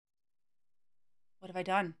What have I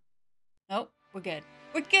done? Nope, we're good.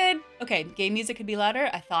 We're good! Okay, game music could be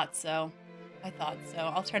louder? I thought so. I thought so.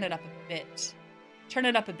 I'll turn it up a bit. Turn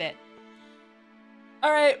it up a bit.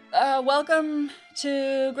 Alright, welcome to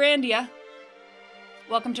Grandia.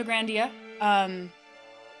 Welcome to Grandia.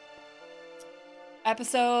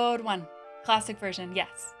 Episode 1. Classic version,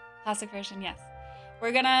 yes. Classic version, yes.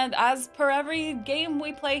 We're gonna, as per every game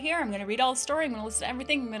we play here, I'm gonna read all the story, I'm gonna listen to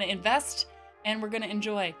everything, I'm gonna invest, and we're gonna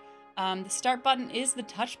enjoy. The start button is the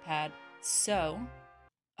touchpad, so...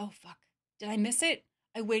 Oh, fuck. Did I miss it?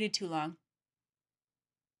 I waited too long.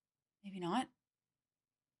 Maybe not.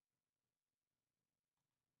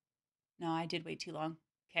 No, I did wait too long.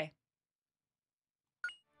 Okay.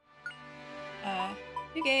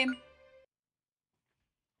 New game.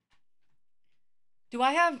 Do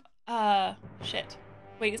I have, shit.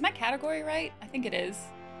 Wait, is my category right? I think it is.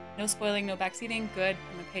 No spoiling, no backseating. Good.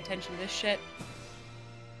 I'm gonna pay attention to this shit.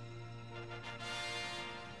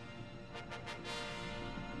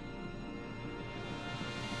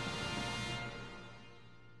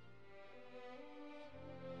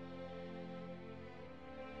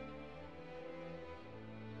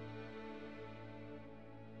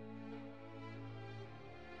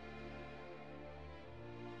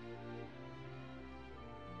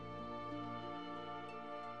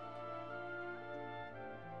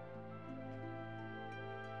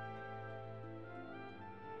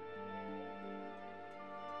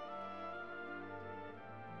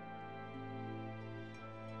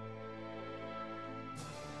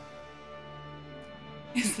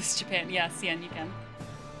 Is this Japan? Yeah, Cien, you can.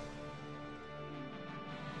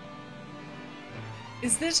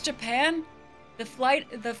 Is this Japan? The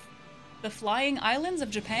flying islands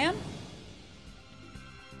of Japan?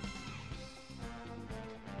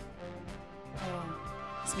 Oh,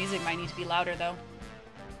 this music might need to be louder though.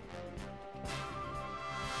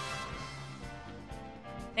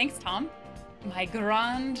 Thanks, Tom. My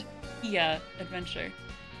Grandia adventure.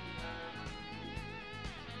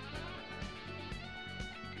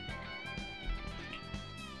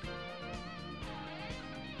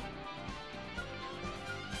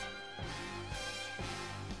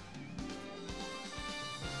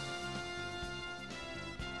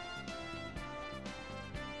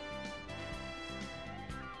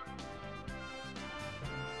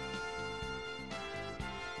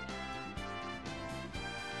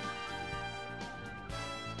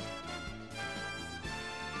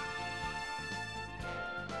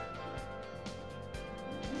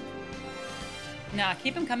 Nah,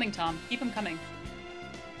 keep him coming, Tom. Keep him coming.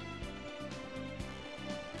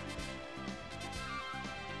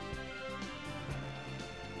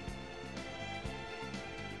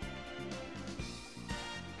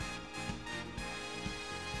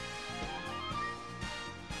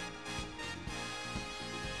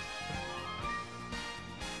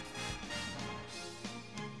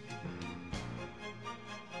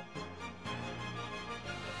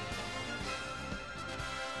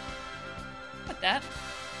 That.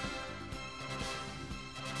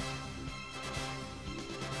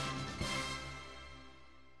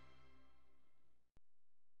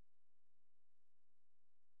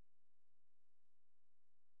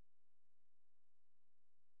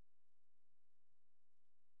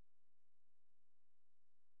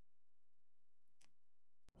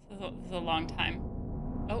 This is a long time.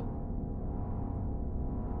 Oh.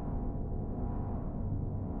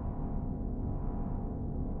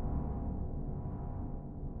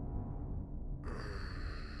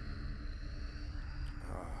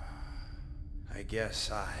 I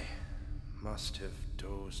guess I must have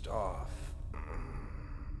dozed off.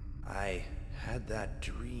 I had that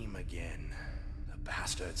dream again. The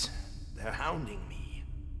bastards, they're hounding me.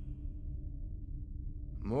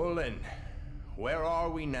 Mullen, where are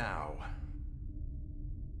we now?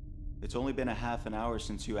 It's only been a half an hour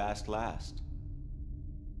since you asked last.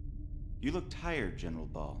 You look tired, General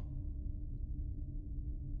Ball.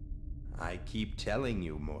 I keep telling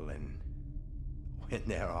you, Mullen. When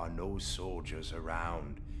there are no soldiers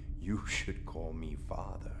around, you should call me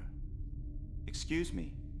father. Excuse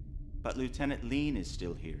me, but Lieutenant Lean is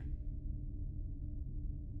still here.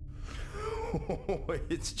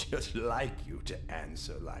 It's just like you to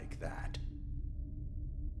answer like that.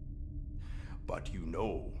 But you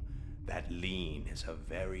know that Lean is a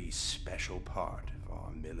very special part of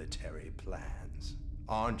our military plans,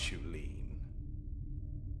 aren't you, Lean?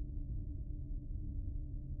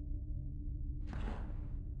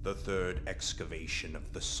 The third excavation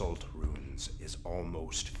of the Salt Ruins is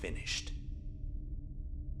almost finished.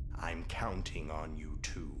 I'm counting on you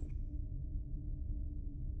too.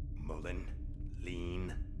 Mullen,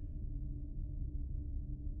 Lean.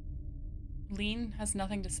 Lean has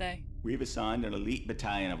nothing to say. We've assigned an elite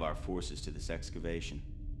battalion of our forces to this excavation.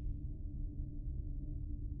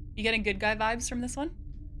 You getting good guy vibes from this one?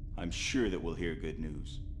 I'm sure that we'll hear good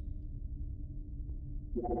news.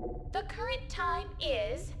 The current time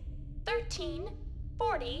is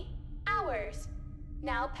 13:40 hours.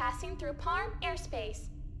 Now passing through Parm airspace.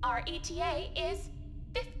 Our ETA is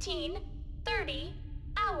 15:30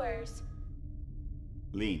 hours.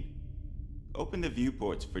 Lean, open the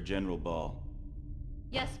viewports for General Ball.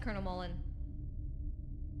 Yes, Colonel Mullen.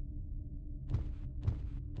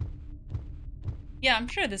 Yeah, I'm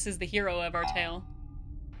sure this is the hero of our tale.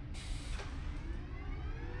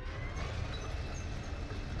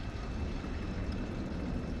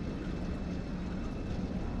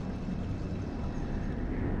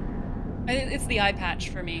 It's the eye patch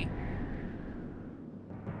for me.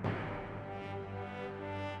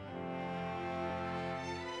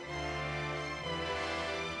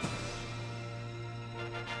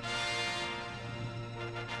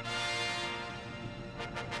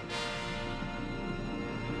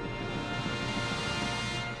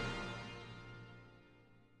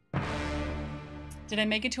 Did I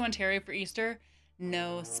make it to Ontario for Easter?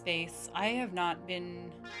 No, space. I have not been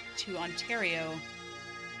to Ontario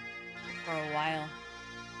for a while.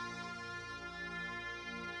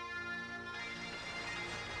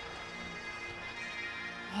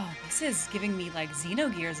 Oh, this is giving me like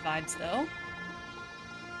Xenogears vibes though.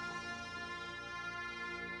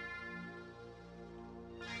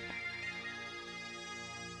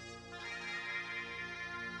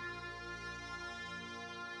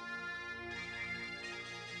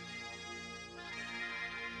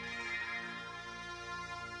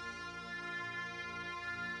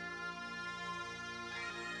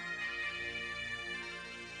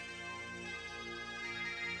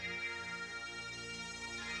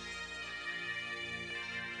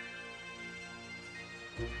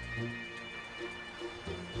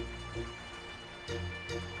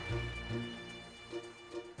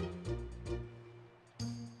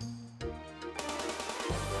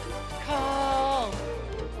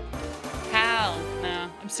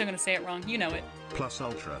 I'm still gonna say it wrong. You know it. Plus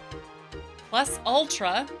Ultra. Plus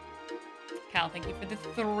Ultra. Cal, thank you for the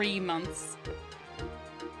 3 months.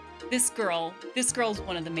 This girl's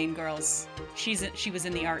one of the main girls. She was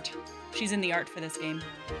in the art. She's in the art for this game.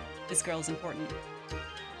 This girl's important.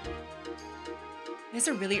 It's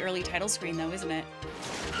a really early title screen though, isn't it?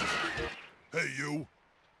 Hey, you.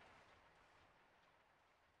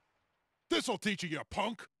 This'll teach you,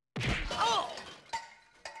 punk. Oh!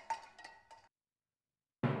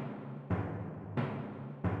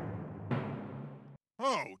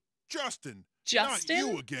 Oh, Justin. Justin? Not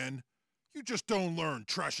you again. You just don't learn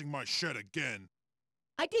trashing my shed again.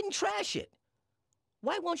 I didn't trash it.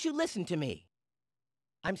 Why won't you listen to me?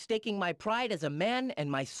 I'm staking my pride as a man and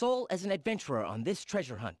my soul as an adventurer on this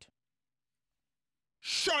treasure hunt.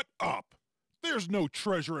 Shut up! There's no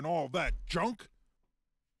treasure in all that junk.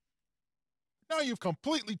 Now you've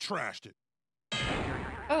completely trashed it.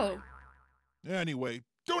 Oh. Anyway,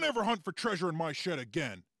 don't ever hunt for treasure in my shed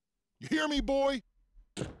again. You hear me, boy?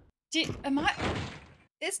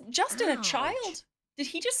 Is Justin a child? Did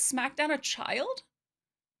he just smack down a child?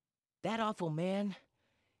 That awful man,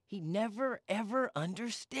 he never ever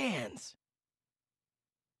understands.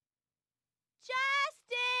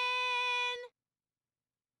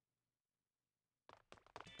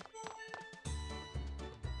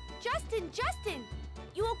 Justin,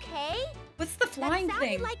 you okay? What's the flying that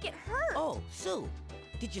thing? Sounded like it hurt. Oh, Sue,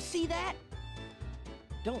 did you see that?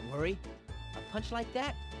 Don't worry, a punch like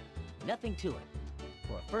that, nothing to it.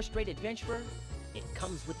 For a first-rate adventurer, it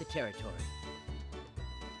comes with the territory.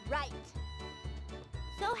 Right.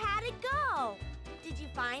 So how'd it go? Did you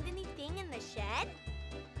find anything in the shed?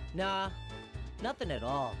 Nah, nothing at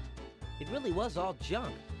all. It really was all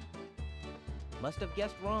junk. Must have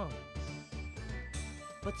guessed wrong.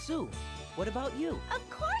 But Sue, what about you? Of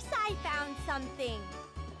course I found something.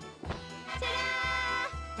 Ta-da!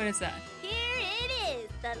 What is that? Here it is,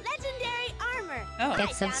 the legendary armor. Oh. I Get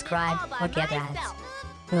found it subscribed all by or get ads. myself.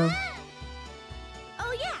 Who?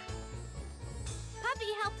 Oh yeah.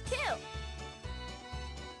 Puppy helped too.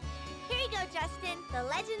 Here you go, Justin. The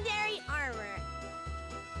legendary armor.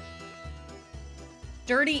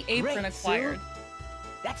 Dirty apron Great, acquired. Sue.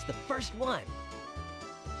 That's the first one.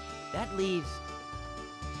 That leaves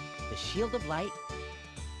the Shield of Light,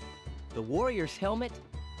 the Warrior's Helmet,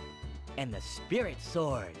 and the Spirit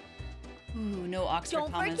Sword. Ooh, no Oxford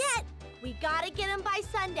Don't commas. forget, we gotta get him by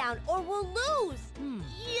sundown or we'll lose.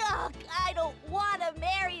 Yuck, I don't want to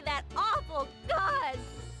marry that awful Gus.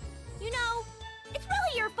 You know, it's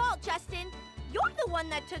really your fault, Justin. You're the one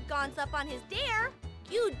that took Gons up on his dare.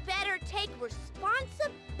 You'd better take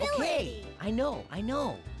responsibility. Okay, I know.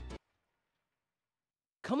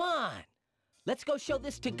 Come on. Let's go show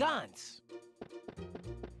this to Gons.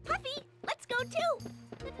 Puffy, let's go too.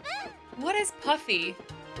 What is Puffy?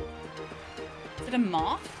 Is it a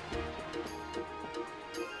moth?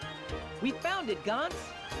 We found it, Gons.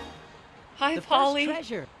 Hi, The Polly. first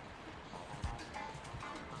treasure.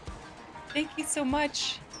 Thank you so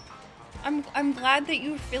much. I'm glad that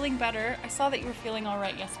you were feeling better. I saw that you were feeling all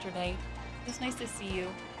right yesterday. It was nice to see you.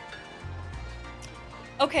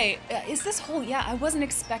 Okay, is this whole... Yeah, I wasn't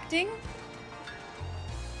expecting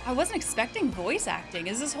voice acting.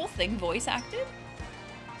 Is this whole thing voice acted?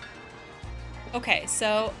 Okay,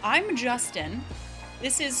 so I'm Justin.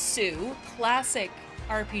 This is Sue. Classic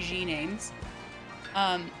RPG names.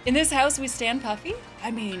 In this house we stand Puffy.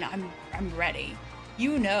 I mean, I'm ready.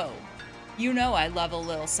 You know I love a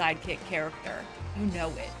little sidekick character. You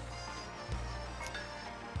know it.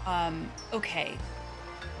 Okay.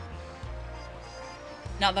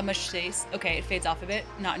 Not that much space. Okay, it fades off a bit.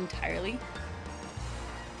 Not entirely.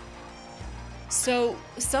 So,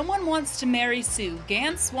 someone wants to marry Sue.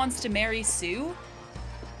 Gantz wants to marry Sue?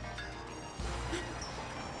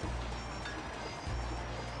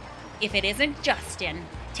 If it isn't Justin,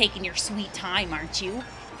 taking your sweet time, aren't you?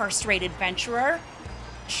 First-rate adventurer?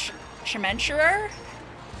 Shementurer?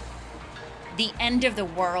 The end of the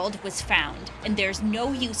world was found, and there's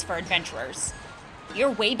no use for adventurers.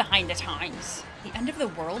 You're way behind the times. The end of the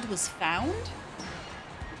world was found?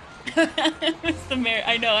 It's the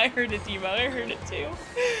I know, I heard it, Demo. I heard it too.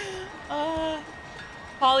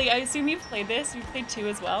 Polly, I assume you've played this. You've played 2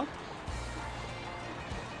 as well.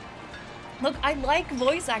 Look, I like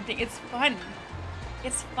voice acting. It's fun.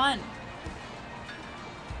 It's fun.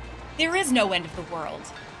 There is no end of the world.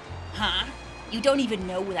 Huh? You don't even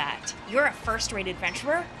know that. You're a first-rate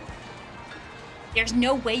adventurer? There's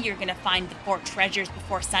no way you're gonna find the 4 treasures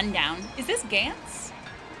before sundown. Is this Gantz?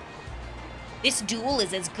 This duel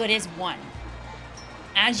is as good as won.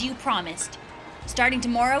 As you promised, starting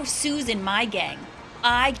tomorrow, Sue's in my gang.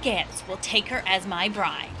 I, Gantz, will take her as my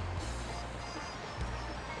bride.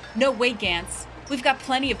 No way, Gantz. We've got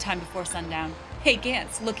plenty of time before sundown. Hey,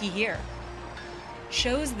 Gantz, looky here.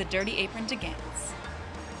 Shows the dirty apron to Gantz.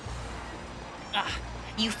 Ah,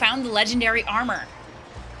 you found the legendary armor.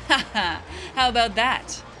 Haha, how about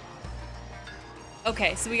that?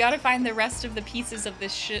 Okay, so we gotta find the rest of the pieces of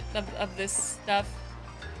this shit, of this stuff.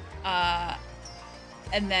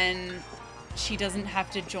 And then she doesn't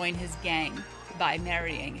have to join his gang by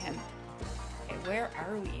marrying him. Okay, where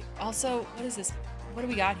are we? Also, what is this? What do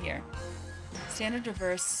we got here? Standard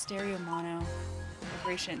reverse, stereo mono,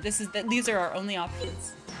 vibration. These are our only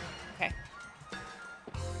options. Okay.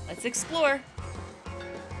 Let's explore.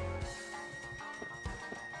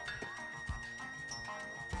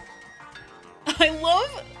 I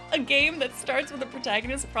love a game that starts with a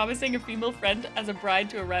protagonist promising a female friend as a bride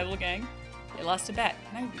to a rival gang. They lost a bet.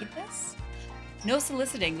 Can I read this? No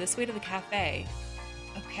soliciting. This way to the cafe.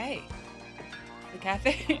 Okay. The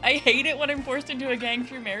cafe. I hate it when I'm forced into a gang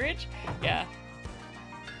through marriage. Yeah.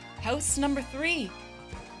 House number 3.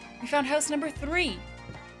 We found house number 3.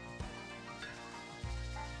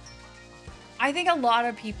 I think a lot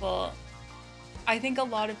of people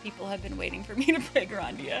have been waiting for me to play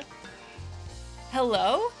Grandia.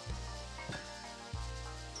 Hello?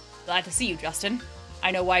 Glad to see you, Justin.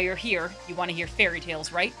 I know why you're here. You want to hear fairy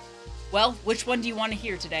tales, right? Well, which one do you want to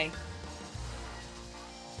hear today?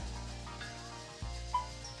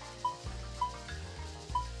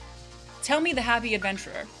 Tell me the happy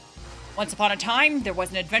adventurer. Once upon a time, there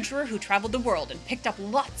was an adventurer who traveled the world and picked up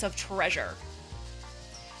lots of treasure.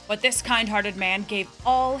 But this kind-hearted man gave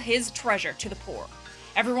all his treasure to the poor.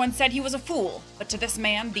 Everyone said he was a fool, but to this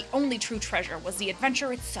man, the only true treasure was the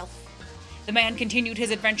adventure itself. The man continued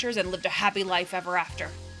his adventures and lived a happy life ever after.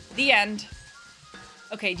 The end.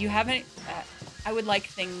 Okay, do you have any... I would like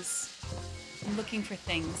things. I'm looking for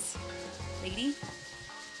things. Lady?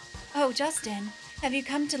 Oh, Justin, have you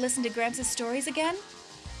come to listen to Gramps' stories again?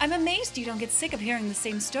 I'm amazed you don't get sick of hearing the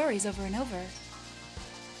same stories over and over.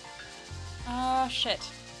 Ah, shit.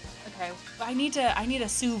 Okay, I need a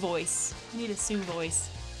Sue voice. I need a Sue voice.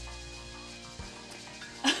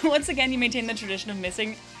 Once again, you maintain the tradition of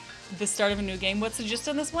missing the start of a new game. What's the gist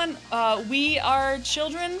on this one? We are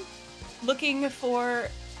children looking for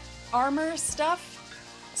armor stuff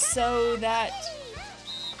so that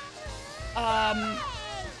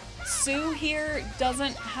Sue here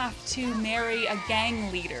doesn't have to marry a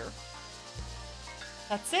gang leader.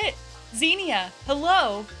 That's it. Xenia,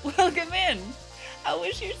 hello. Welcome in. How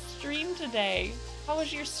was your stream today? How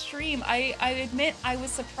was your stream? I admit I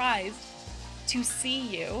was surprised to see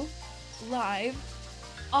you live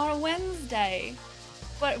on a Wednesday,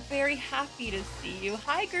 but very happy to see you.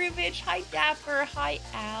 Hi, Groovage. Hi, Dapper. Hi,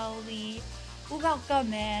 Allie.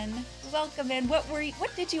 Welcome in. Welcome in.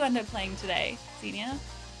 What did you end up playing today, Xenia?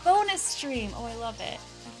 Bonus stream. Oh, I love it.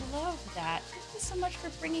 I love that. Thank you so much for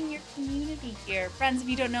bringing your community here. Friends, if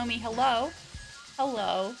you don't know me, hello.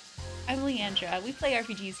 Hello. I'm Leandra. We play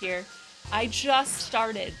RPGs here. I just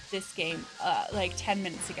started this game like 10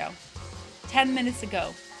 minutes ago. 10 minutes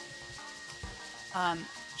ago.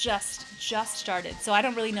 Just started. So I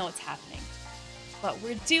don't really know what's happening. But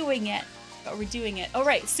we're doing it. Oh,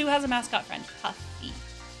 right. Sue has a mascot friend. Puffy.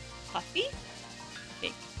 Puffy?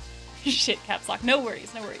 Okay. Shit, caps lock. No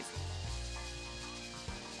worries. No worries.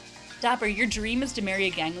 Dapper, your dream is to marry a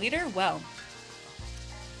gang leader? Well,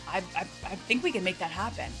 I think we can make that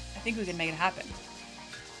happen. I think we can make it happen.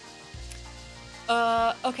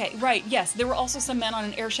 Okay, right, yes. There were also some men on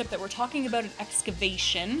an airship that were talking about an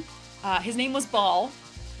excavation. His name was Ball,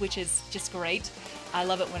 which is just great. I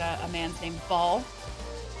love it when a man's named Ball.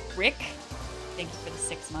 Rick, thank you for the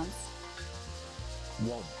 6 months.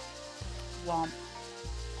 Womp. Womp.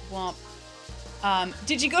 Womp.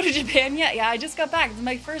 Did you go to Japan yet? Yeah, I just got back. It's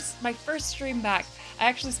my first stream back. I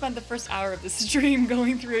actually spent the first hour of the stream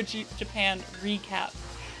going through a Japan recap.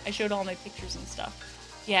 I showed all my pictures and stuff.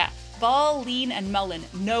 Yeah, Ball, Lean, and Melon.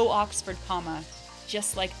 No Oxford comma.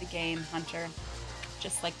 Just like the game, Hunter.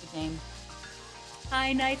 Just like the game.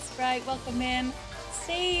 Hi, Night Sprite. Welcome in.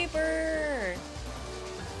 Saber.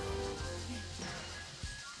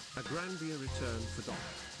 A Grandia return for Doc.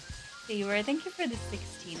 Saber, thank you for the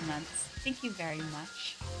 16 months. Thank you very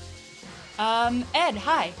much. Ed,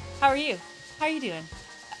 hi. How are you? How are you doing?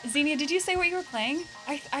 Xenia, did you say what you were playing?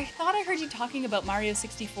 I thought I heard you talking about Mario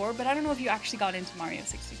 64, but I don't know if you actually got into Mario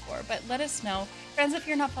 64. But let us know. Friends, if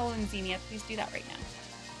you're not following Xenia, please do that right now.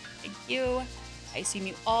 Thank you. I assume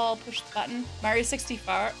you all pushed the button. Mario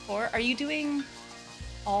 64, are you doing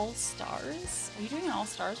All-Stars? Are you doing an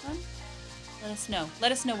All-Stars run? Let us know.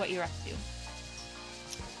 Let us know what you're up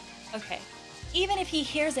to. Okay. Even if he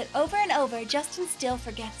hears it over and over, Justin still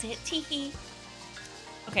forgets it. Teehee.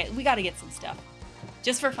 Okay, we gotta get some stuff.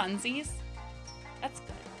 Just for funsies? That's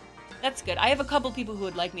good. That's good. I have a couple people who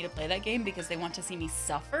would like me to play that game because they want to see me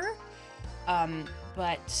suffer.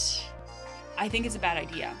 But I think it's a bad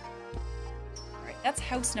idea. Alright, that's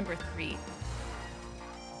house number 3.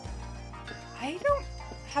 I don't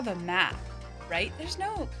have a map, right? There's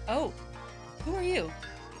no... Oh, who are you?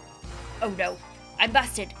 Oh no, I'm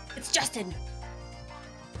busted. It's Justin.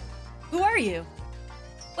 Who are you?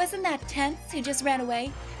 Wasn't that Tense who just ran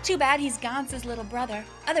away? Too bad he's Gance's little brother.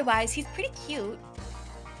 Otherwise, he's pretty cute.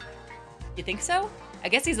 You think so? I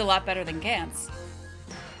guess he's a lot better than Gantz.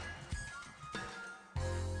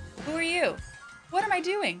 Who are you? What am I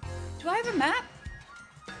doing? Do I have a map?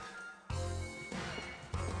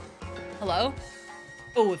 Hello?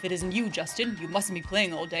 Oh, if it isn't you, Justin, you mustn't be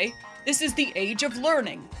playing all day. This is the age of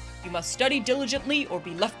learning. You must study diligently or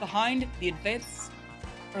be left behind the advance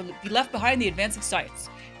of science.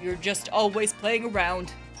 You're just always playing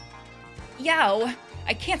around. Yow,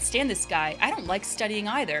 I can't stand this guy. I don't like studying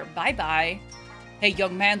either. Bye-bye. Hey,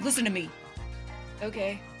 young man, listen to me.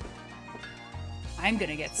 Okay. I'm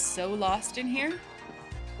gonna get so lost in here.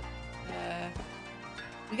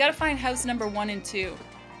 We gotta find house number 1 and 2,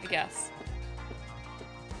 I guess.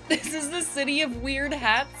 This is the city of weird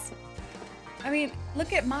hats. I mean,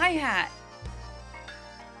 look at my hat.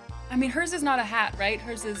 I mean, hers is not a hat, right?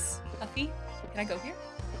 Hers is puffy. Can I go here?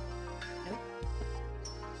 Nope.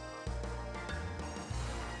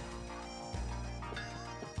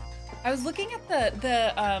 I was looking at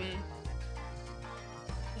the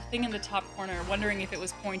thing in the top corner, wondering if it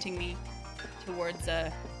was pointing me towards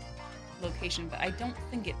a location, but I don't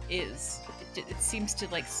think it is. It seems to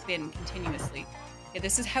like spin continuously. Okay,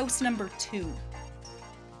 this is house number 2.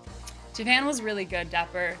 Japan was really good,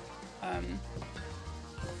 Dapper.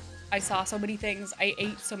 I saw so many things. I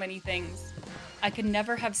ate so many things. I could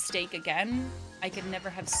never have steak again. I could never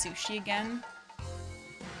have sushi again.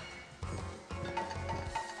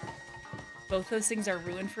 Both those things are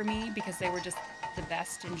ruined for me because they were just the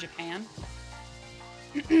best in Japan.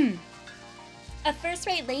 A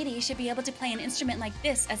first-rate lady should be able to play an instrument like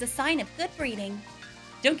this as a sign of good breeding.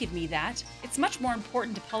 Don't give me that. It's much more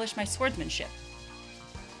important to polish my swordsmanship.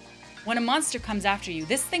 When a monster comes after you,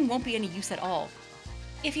 this thing won't be any use at all.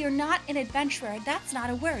 If you're not an adventurer, that's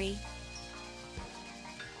not a worry.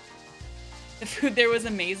 The food there was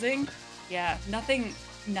amazing. Yeah, nothing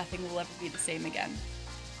will ever be the same again.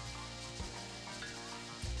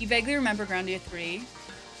 You vaguely remember Grandia 3.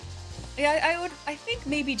 Yeah, I think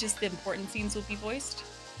maybe just the important scenes will be voiced.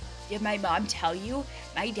 Did my mom tell you?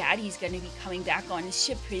 My daddy's gonna be coming back on his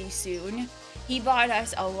ship pretty soon. He bought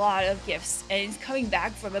us a lot of gifts and is coming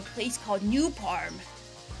back from a place called New Parm.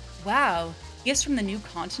 Wow, gifts from the new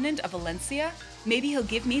continent of Valencia? Maybe he'll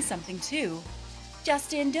give me something too.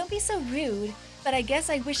 Justin, don't be so rude, but I guess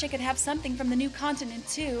I wish I could have something from the new continent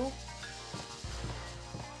too.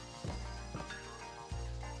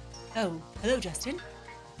 Oh, hello, Justin.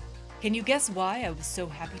 Can you guess why I was so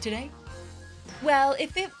happy today? Well,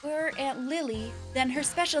 if it were Aunt Lily, then her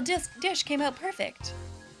special dish came out perfect.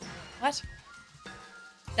 What?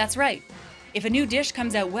 That's right. If a new dish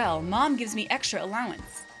comes out well, Mom gives me extra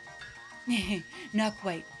allowance. Not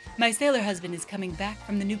quite. My sailor husband is coming back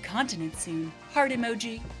from the new continent soon. Heart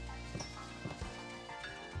emoji.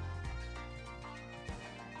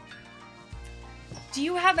 Do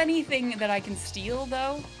you have anything that I can steal,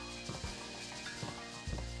 though?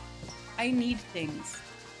 I need things.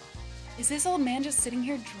 Is this old man just sitting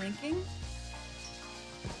here drinking?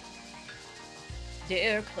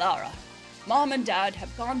 Dear Clara, Mom and Dad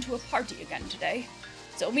have gone to a party again today.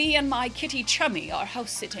 So me and my kitty Chummy are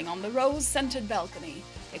house-sitting on the rose-scented balcony.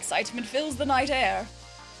 Excitement fills the night air.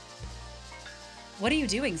 What are you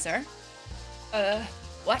doing, sir?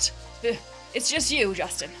 What? It's just you,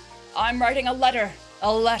 Justin. I'm writing a letter.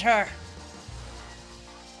 A letter.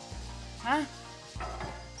 Huh?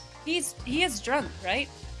 He is drunk, right?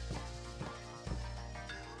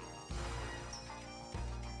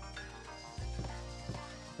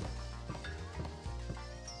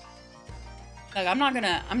 Look, I'm not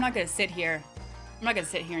gonna sit here. I'm not gonna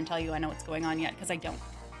sit here and tell you I know what's going on yet, because I don't.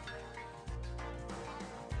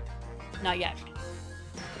 Not yet.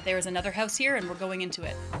 But there is another house here, and we're going into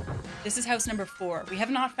it. This is house number 4. We have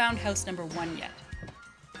not found house number 1 yet.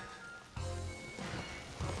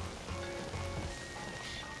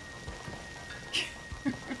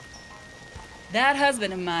 That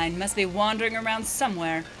husband of mine must be wandering around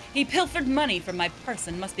somewhere. He pilfered money from my purse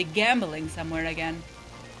and must be gambling somewhere again.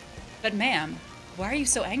 But ma'am, why are you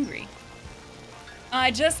so angry? I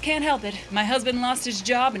just can't help it. My husband lost his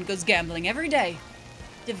job and goes gambling every day.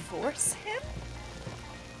 Divorce him?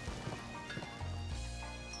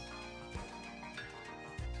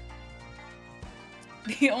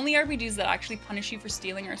 The only RPGs that actually punish you for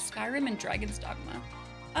stealing are Skyrim and Dragon's Dogma.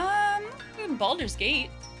 Baldur's Gate.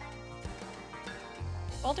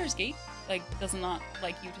 Baldur's Gate, like, does not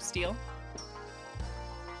like you to steal.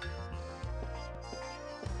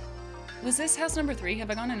 Was this house number 3?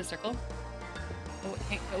 Have I gone in a circle? Oh,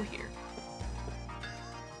 I can't go here.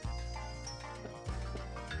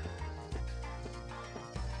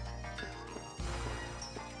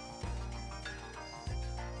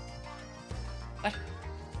 What?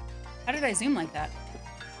 How did I zoom like that?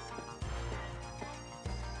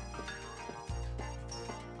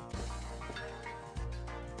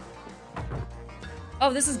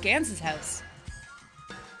 Oh, this is Gans's house.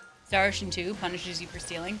 Star Ocean 2 punishes you for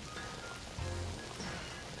stealing.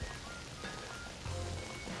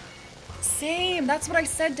 Same! That's what I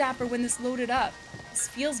said, Dapper, when this loaded up. This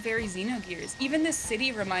feels very Xenogears. Even this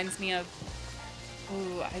city reminds me of...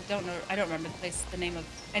 Ooh, I don't know. I don't remember the place, the name of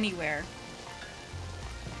anywhere.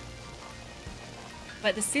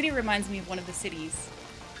 But the city reminds me of one of the cities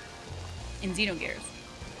in Xenogears.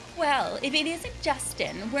 Well, if it isn't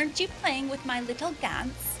Justin, weren't you playing with my little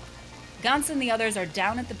Gantz? Gantz and the others are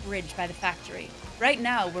down at the bridge by the factory. Right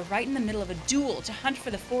now, we're right in the middle of a duel to hunt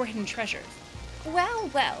for the 4 hidden treasures. Well,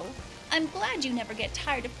 well, I'm glad you never get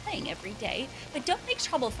tired of playing every day, but don't make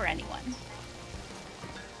trouble for anyone.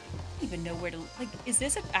 I don't even know where to... Like, is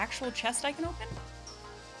this an actual chest I can open?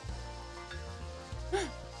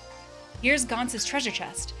 Here's Gantz's treasure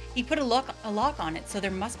chest. He put a lock on it, so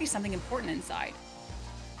there must be something important inside.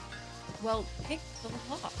 Well, pick the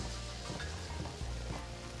lock.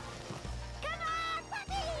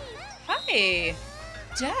 Hi!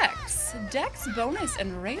 Dex! Dex, Bonus,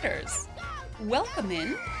 and Raiders. Welcome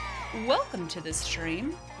in. Welcome to this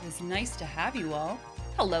stream. It is nice to have you all.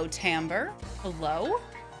 Hello, Tamber. Hello?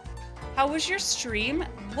 How was your stream?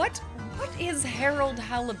 What is Harold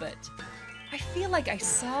Halibut? I feel like I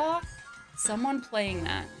saw someone playing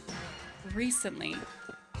that recently.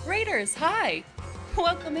 Raiders, hi!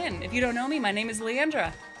 Welcome in. If you don't know me, my name is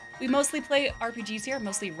Leandra. We mostly play RPGs here,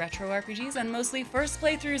 mostly retro RPGs, and mostly first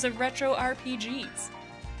playthroughs of retro RPGs.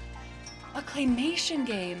 A claymation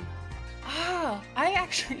game. Ah, I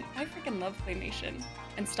freaking love claymation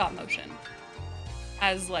and stop motion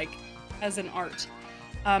as an art.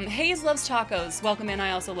 Hayes loves tacos. Welcome in.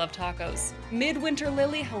 I also love tacos. Midwinter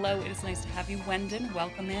Lily, hello. It is nice to have you. Wendon,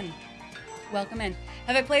 welcome in. Welcome in.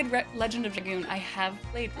 Have I played Legend of Dragoon? I have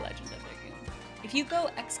played Legend of Dragoon. If you go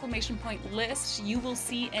 !list, you will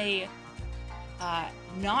see a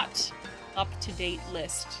not up-to-date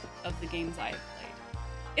list of the games I have played.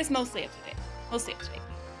 It's mostly up-to-date. Mostly up-to-date.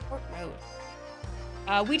 Port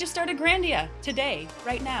Road. We just started Grandia today,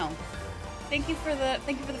 right now. Thank you for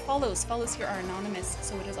the follows. Follows here are anonymous,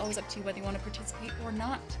 so it is always up to you whether you want to participate or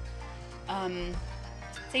not.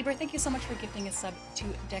 Saber, thank you so much for gifting a sub to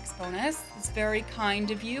Dex Bonus. It's very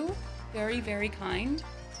kind of you. Very, very kind.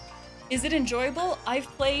 Is it enjoyable? I've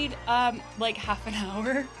played like half an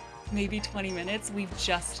hour, maybe 20 minutes. We've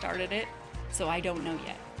just started it, so I don't know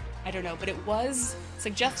yet. I don't know, but it was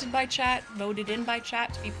suggested by chat, voted in by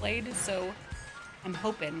chat to be played, so I'm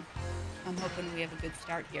hoping we have a good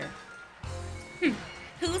start here.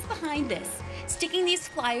 Who's behind this? Sticking these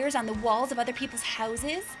flyers on the walls of other people's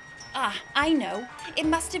houses? Ah, I know. It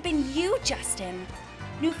must have been you, Justin.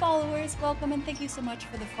 New followers, welcome, and thank you so much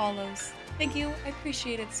for the follows. Thank you, I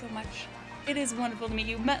appreciate it so much. It is wonderful to meet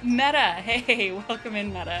you. Meta, hey, welcome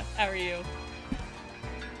in, Meta. How are you?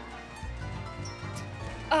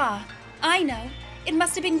 Ah, I know. It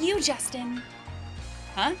must have been you, Justin.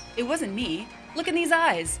 Huh? It wasn't me. Look in these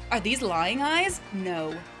eyes. Are these lying eyes? No.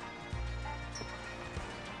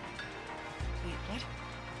 Wait, what?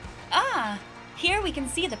 Ah, here we can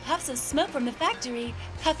see the puffs of smoke from the factory,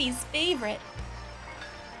 Puffy's favorite.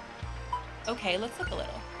 Okay, let's look a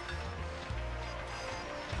little.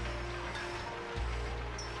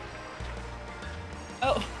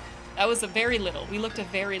 Oh, that was a very little. We looked a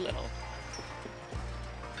very little.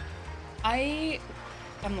 I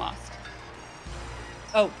am lost.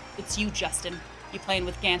 Oh, it's you, Justin. You playing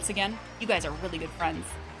with Gantz again? You guys are really good friends.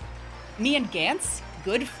 Me and Gantz?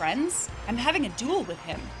 Good friends? I'm having a duel with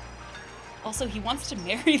him. Also, he wants to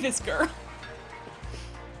marry this girl.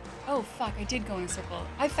 Oh, fuck, I did go in a circle.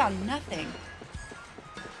 I found nothing.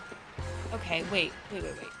 Okay, wait.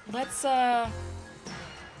 Let's,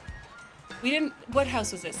 we didn't, what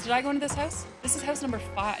house was this? Did I go into this house? This is house number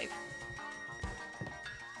 5.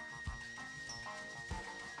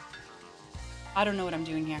 I don't know what I'm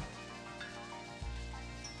doing here.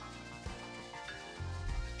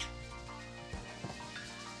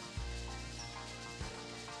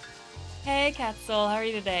 Hey, Catsoul, how are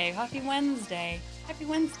you today? Happy Wednesday. Happy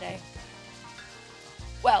Wednesday.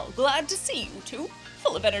 Well, glad to see you two.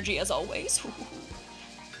 Full of energy as always.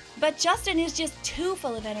 But Justin is just too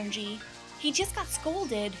full of energy. He just got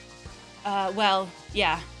scolded. Well,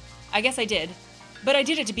 yeah. I guess I did. But I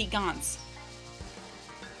did it to beat Gantz.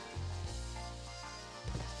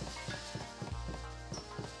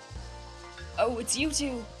 Oh, it's you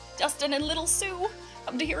two. Justin and Little Sue.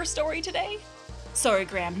 Come to hear a story today? Sorry,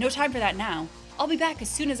 Graham. No time for that now. I'll be back as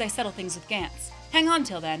soon as I settle things with Gantz. Hang on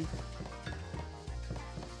till then.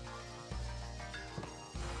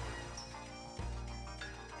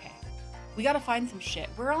 Okay. We gotta find some shit.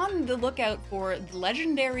 We're on the lookout for the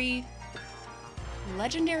legendary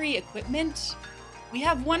equipment. We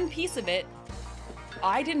have one piece of it.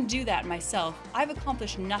 I didn't do that myself. I've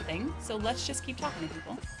accomplished nothing, so let's just keep talking to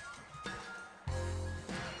people.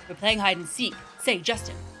 We're playing hide and seek. Say,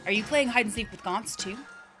 Justin, are you playing hide and seek with Gantz too?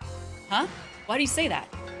 Huh? Why do you say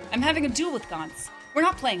that? I'm having a duel with Gantz. We're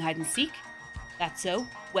not playing hide and seek. That's so?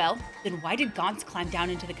 Well, then why did Gantz climb down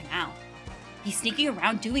into the canal? He's sneaking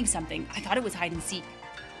around doing something. I thought it was hide and seek.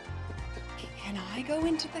 Can I go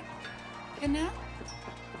into the canal?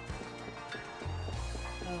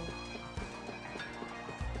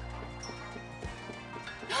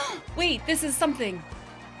 Oh. Wait, this is something.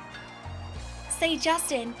 Say,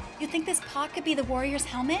 Justin, you think this pot could be the warrior's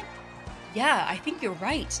helmet? Yeah, I think you're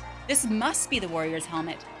right. This must be the warrior's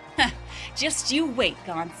helmet. Just you wait,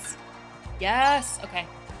 Gantz. Yes, okay.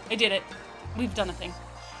 I did it. We've done a thing.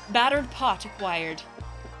 Battered pot acquired.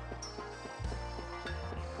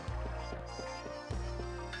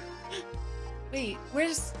 Wait,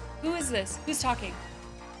 who is this? Who's talking?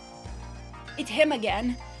 It's him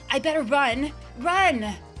again. I better run.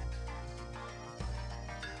 Run!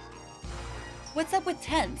 What's up with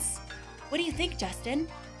tents? What do you think, Justin?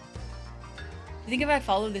 You think if I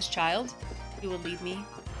follow this child, he will lead me?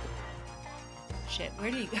 Shit, where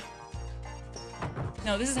did he go?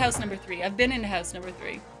 No, this is house number 3. I've been into house number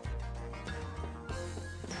 3.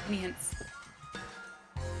 Any hints?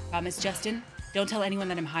 Promise, Justin? Don't tell anyone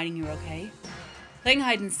that I'm hiding you, okay? Playing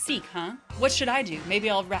hide and seek, huh? What should I do? Maybe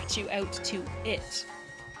I'll rat you out to it.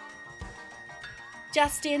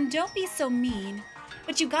 Justin, don't be so mean.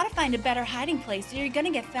 But you gotta find a better hiding place or you're gonna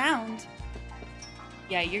get found.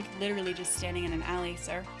 Yeah, you're literally just standing in an alley,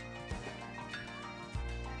 sir.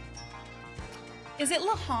 Is it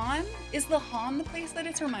Lahan? Is Lahan the place that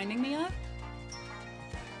it's reminding me of?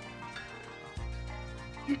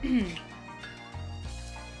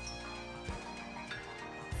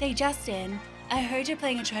 Say, Justin, I heard you're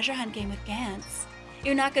playing a treasure hunt game with Gantz.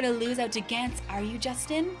 You're not gonna lose out to Gantz, are you,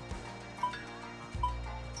 Justin?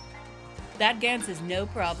 That Gantz is no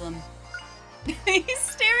problem. He's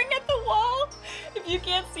staring at the wall. If you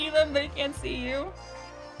can't see them, they can't see you.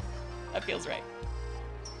 That feels right.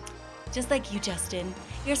 Just like you, Justin.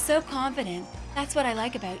 You're so confident. That's what I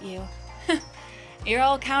like about you. You're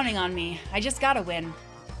all counting on me. I just gotta win.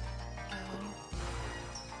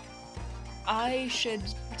 I should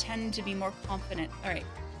pretend to be more confident. All right.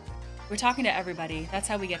 We're talking to everybody. That's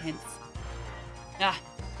how we get hints. Ah,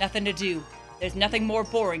 nothing to do. There's nothing more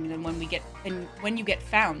boring than when you get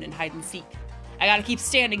found in hide and seek. I gotta keep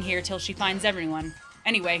standing here till she finds everyone.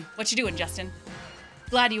 Anyway, what you doing, Justin?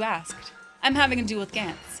 Glad you asked. I'm having a duel with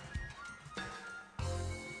Gantz.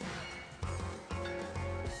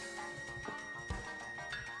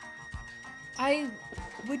 I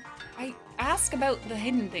ask about the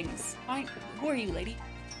hidden things. Fine. Who are you, lady?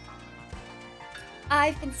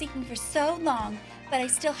 I've been seeking for so long, but I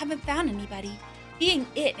still haven't found anybody. Being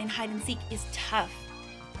it in hide and seek is tough.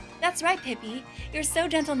 That's right, Pippi. You're so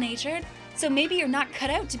gentle-natured, so maybe you're not cut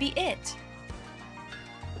out to be it.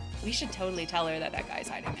 We should totally tell her that that guy's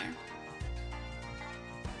hiding there.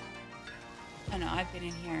 Oh no, I've been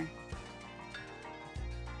in here.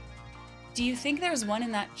 Do you think there's one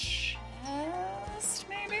in that chest,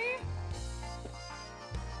 maybe?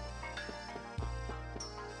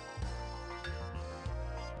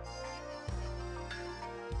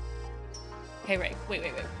 Okay, right. Wait.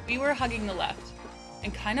 We were hugging the left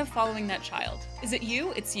and kind of following that child. Is it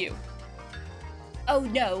you? It's you. Oh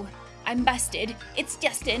no, I'm busted. It's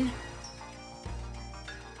Justin.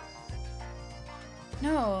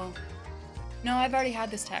 No, I've already had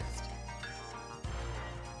this text.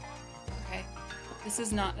 Okay,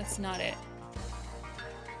 that's not it.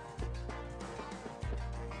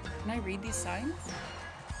 Can I read these signs?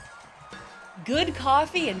 Good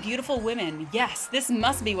coffee and beautiful women. Yes, this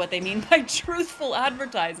must be what they mean by truthful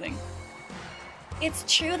advertising. It's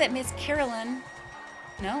true that Miss Curlian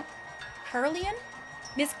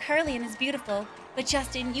Miss Curlian is beautiful, but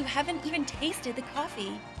Justin, you haven't even tasted the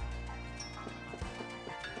coffee.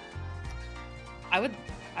 I would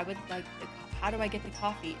like how do I get the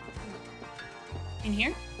coffee? In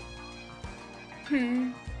here?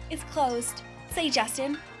 It's closed. Say,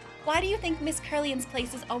 Justin, why do you think Miss Curlian's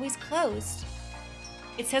place is always closed?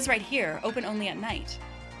 It says right here, open only at night.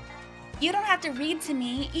 You don't have to read to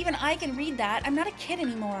me. Even I can read that. I'm not a kid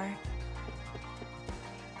anymore.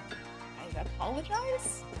 I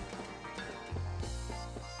apologize?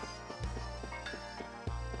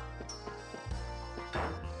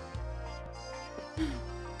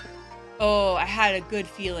 Oh, I had a good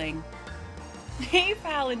feeling. Hey,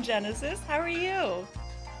 pal in Genesis, how are you?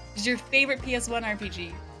 This is your favorite PS1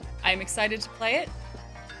 RPG. I'm excited to play it.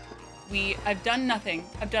 I've done nothing.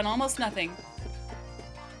 I've done almost nothing.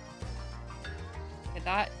 Okay,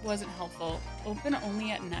 that wasn't helpful. Open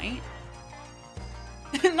only at night?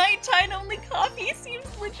 Nighttime only coffee seems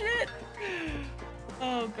legit.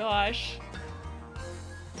 Oh gosh.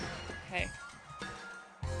 Okay.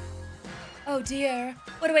 Oh dear.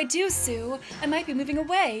 What do I do, Sue? I might be moving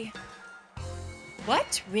away.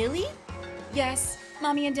 What? Really? Yes.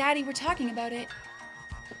 Mommy and Daddy were talking about it.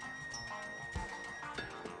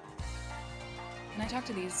 Can I talk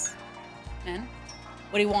to these men?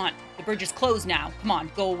 What do you want? The bridge is closed now. Come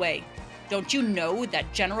on, go away. Don't you know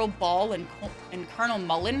that General Ball and Colonel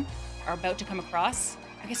Mullen are about to come across?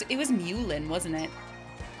 I guess it was Mullen, wasn't it?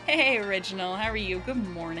 Hey, Original, how are you? Good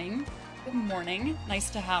morning. Good morning. Nice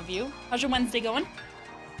to have you. How's your Wednesday going?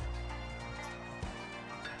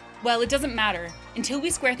 Well, it doesn't matter. Until we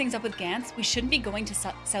square things up with Gantz, we shouldn't be going to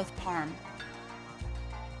South Parm.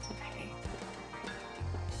 Okay.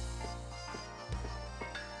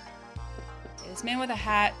 This man with a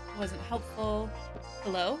hat wasn't helpful.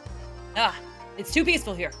 Hello? Ah, it's too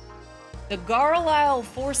peaceful here. The Garlisle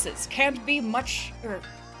forces can't be of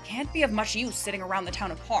much use sitting around the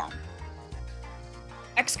town of Parm.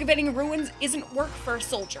 Excavating ruins isn't work for a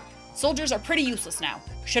soldier. Soldiers are pretty useless now.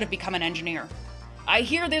 Should have become an engineer. I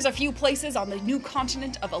hear there's a few places on the new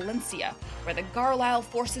continent of Alencia where the Garlisle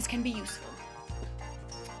forces can be useful.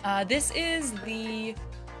 This is the...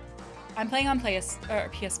 I'm playing on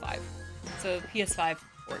PS5. So PS5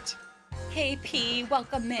 port. Hey P,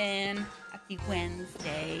 welcome in. Happy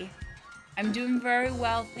Wednesday. I'm doing very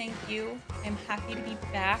well, thank you. I'm happy to be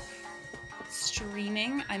back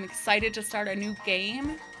streaming. I'm excited to start a new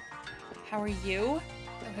game. How are you?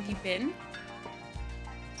 How have you been?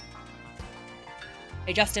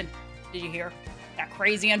 Hey Justin, did you hear? That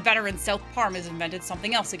crazy inventor in South Parm has invented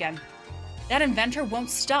something else again. That inventor won't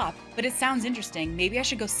stop, but it sounds interesting. Maybe I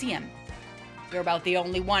should go see him. You're about the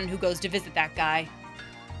only one who goes to visit that guy.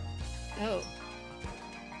 Oh.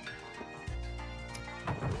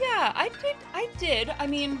 Yeah, I did. I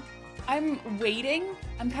mean, I'm waiting.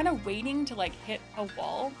 I'm kind of waiting to, like, hit a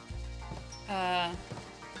wall.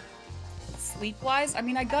 Sleep-wise, I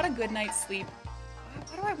mean, I got a good night's sleep.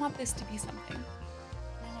 Why do I want this to be something?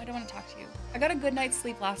 No, I don't want to talk to you. I got a good night's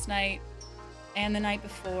sleep last night and the night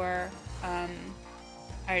before. I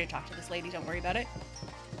already talked to this lady, don't worry about it.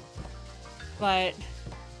 But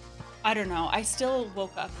I don't know. I still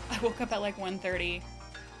woke up. I woke up at like 1:30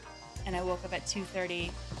 and I woke up at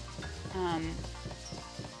 2:30.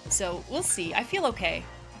 So we'll see. I feel okay.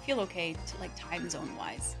 I feel okay to, like, time zone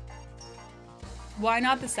wise. Why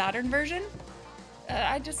not the Saturn version?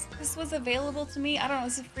 This was available to me. I don't know.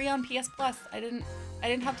 This is free on PS Plus. I didn't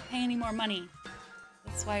have to pay any more money.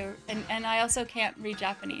 That's why. And I also can't read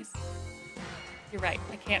Japanese. You're right.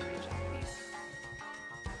 I can't read Japanese.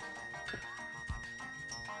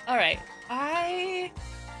 All right. I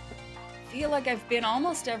feel like I've been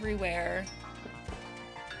almost everywhere.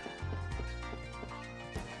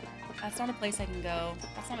 That's not a place I can go.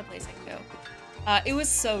 That's not a place I can go. It was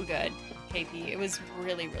so good, KP. It was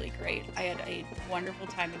really, really great. I had a wonderful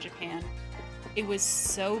time in Japan. It was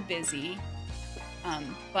so busy.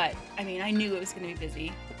 But, I mean, I knew it was going to be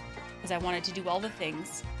busy because I wanted to do all the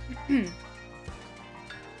things.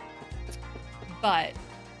 But,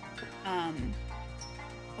 oh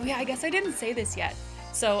yeah, I guess I didn't say this yet.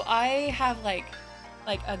 So I have like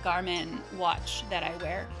a Garmin watch that I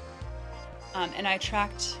wear. And I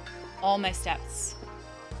tracked all my steps.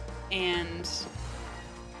 And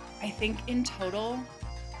I think in total,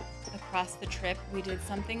 across the trip, we did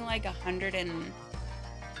something like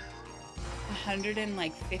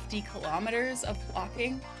 150 kilometers of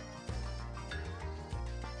walking.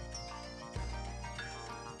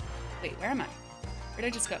 Wait, where am I? Where did I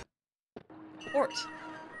just go? Port.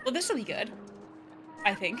 Well, this will be good.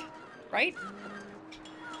 I think. Right?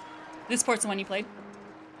 This port's the one you played?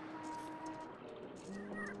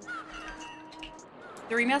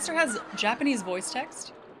 The remaster has Japanese voice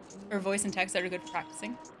text. Or voice and text that are good for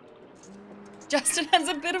practicing. Justin has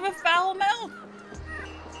a bit of a foul mouth.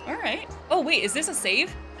 Alright. Oh, wait, is this a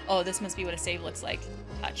save? Oh, this must be what a save looks like.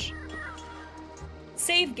 Touch.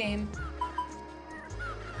 Save game.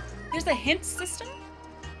 There's a hint system?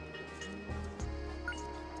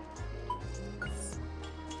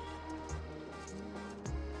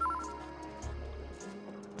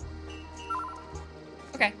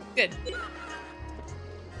 Okay, good.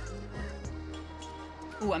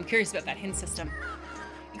 Ooh, I'm curious about that hint system.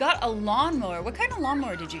 You got a lawnmower. What kind of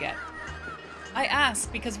lawnmower did you get? I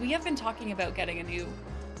asked because we have been talking about getting a new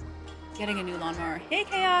lawnmower. Hey,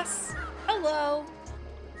 Chaos. Hello.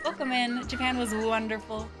 Welcome in. Japan was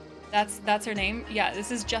wonderful. That's her name. Yeah,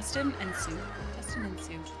 this is Justin and Sue. Justin and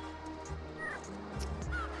Sue.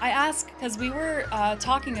 I asked because we were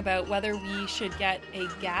talking about whether we should get a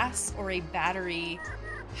gas or a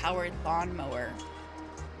battery-powered lawnmower.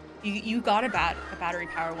 You got a battery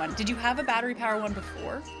power one. Did you have a battery power one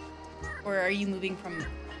before? Or are you moving from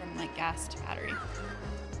like gas to battery?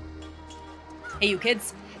 Hey, you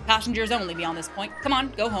kids. Passengers only beyond this point. Come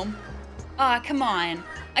on, go home. Come on.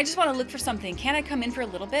 I just want to look for something. Can't I come in for a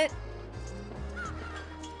little bit?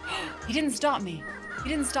 He didn't stop me. He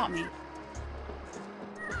didn't stop me.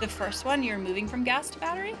 The first one, you're moving from gas to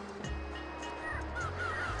battery?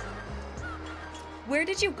 Where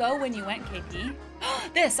did you go when you went, KP?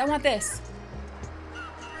 This, I want this.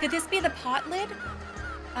 Could this be the pot lid?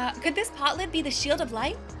 Could this pot lid be the shield of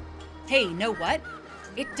light? Hey, know what?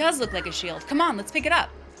 It does look like a shield. Come on, let's pick it up.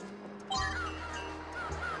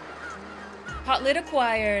 Pot lid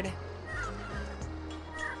acquired.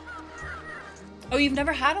 Oh, you've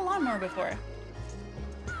never had a lawnmower before?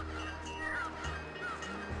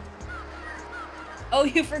 Oh,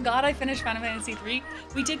 you forgot I finished Final Fantasy 3?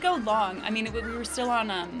 We did go long. I mean, we were still on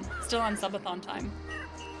subathon time.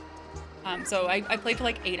 So I played for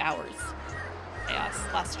like 8 hours. Chaos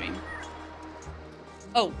last stream.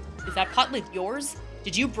 Oh, is that pot lid yours?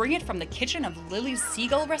 Did you bring it from the kitchen of Lily's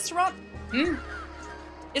Seagull restaurant?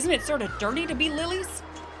 Isn't it sort of dirty to be Lily's?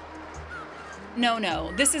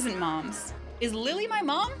 No, this isn't Mom's. Is Lily my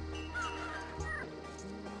mom?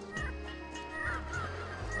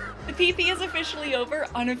 The PP is officially over.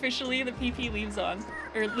 Unofficially, the PP lives on.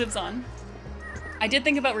 I did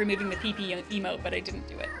think about removing the PP emote, but I didn't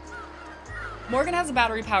do it. Morgan has a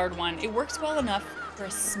battery-powered one. It works well enough for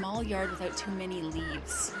a small yard without too many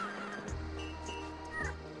leaves.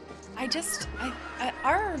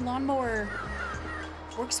 Our lawnmower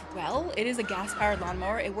works well. It is a gas-powered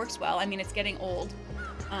lawnmower. It works well. I mean, it's getting old.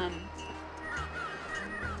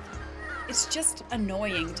 It's just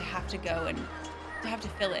annoying to have to go and to have to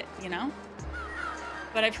fill it, you know?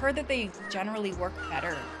 But I've heard that they generally work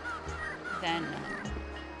better than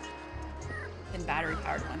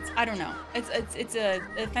battery-powered ones. I don't know. It's a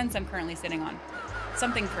fence I'm currently sitting on.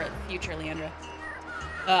 Something for the future, Leandra.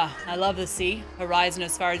 I love the sea. Horizon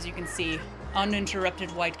as far as you can see. Uninterrupted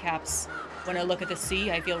whitecaps. When I look at the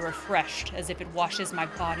sea, I feel refreshed, as if it washes my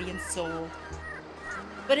body and soul.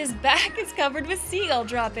 But his back is covered with seagull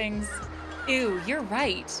droppings. Ew, you're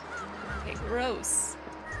right. Okay, gross.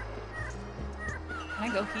 Can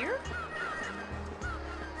I go here?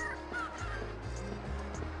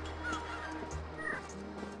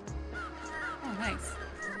 Oh, nice.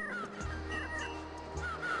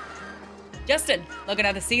 Justin, looking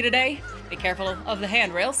at the sea today? Be careful of the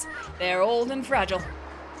handrails. They're old and fragile.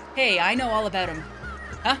 Hey, I know all about them.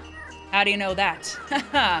 Huh? How do you know that?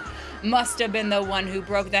 Haha, must have been the one who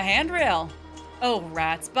broke the handrail. Oh,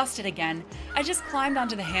 rats, busted again. I just climbed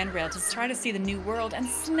onto the handrail to try to see the new world and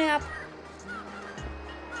snap.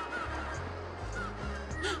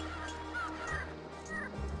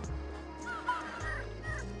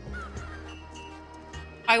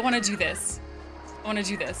 I want to do this. I want to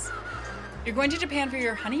do this. You're going to Japan for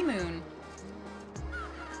your honeymoon.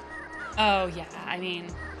 Oh, yeah, I mean,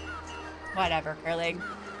 whatever, Curling.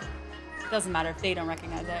 Doesn't matter if they don't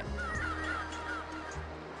recognize it.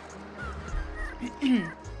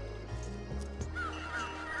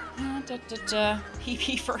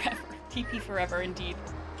 PP forever. PP forever, indeed.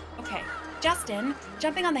 Okay, Justin,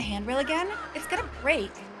 jumping on the handrail again? It's gonna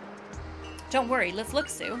break. don't worry. Let's look,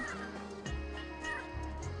 Sue.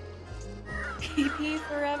 PP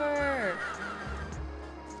forever.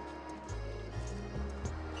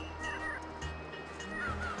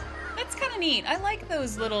 That's kind of neat. I like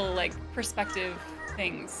those little, like, perspective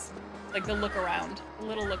things. Like the look around. The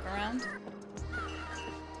little look around.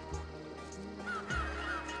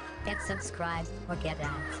 Get subscribed or get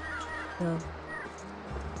ads. Oh.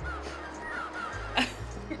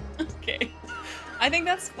 Okay. I think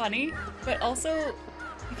that's funny, but also,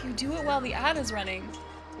 if you do it while the ad is running,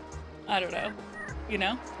 I don't know, you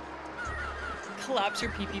know? Collapse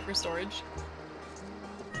your PP for storage.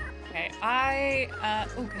 Okay,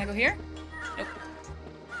 oh, can I go here? Nope.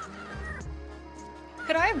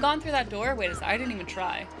 Could I have gone through that door? Wait a second, I didn't even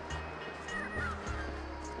try.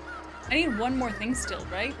 I need one more thing still,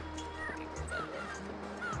 right? Okay, where's that door?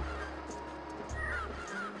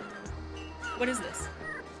 What is this?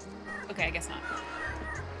 Okay, I guess not.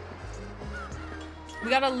 We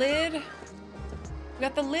got a lid. We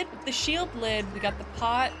got the lid, the shield lid. We got the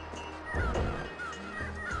pot.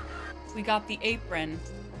 We got the apron.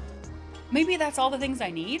 Maybe that's all the things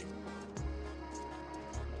I need?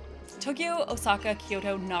 Tokyo, Osaka,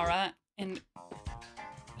 Kyoto, Nara, and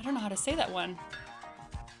I don't know how to say that one.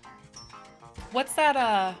 What's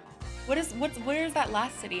that, where's that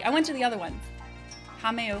last city? I went to the other one.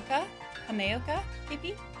 Hameoka? Hameoka,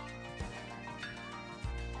 maybe?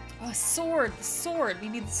 Oh, a sword, the sword. We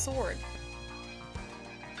need the sword.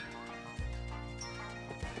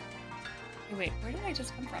 Okay, wait, where did I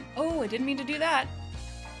just come from? Oh, I didn't mean to do that.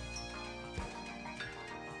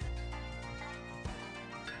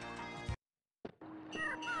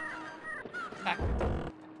 Back.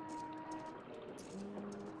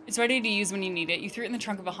 It's ready to use when you need it. You threw it in the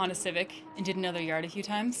trunk of a Honda Civic and did another yard a few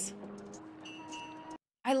times.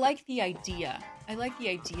 I like the idea. I like the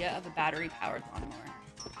idea of a battery-powered lawnmower.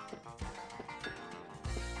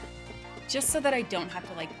 Just so that I don't have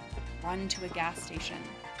to, like, run to a gas station.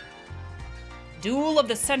 Duel of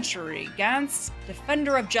the Century. Gantz,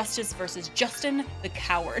 Defender of Justice versus Justin the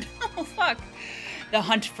Coward. Oh, fuck. The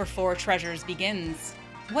hunt for 4 treasures begins.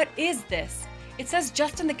 What is this? It says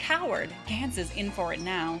Justin the Coward. Gantz is in for it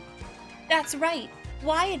now. That's right.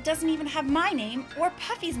 Why, it doesn't even have my name or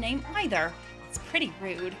Puffy's name either. It's pretty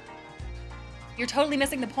rude. You're totally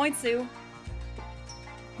missing the point, Sue.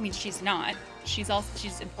 I mean, she's not. She's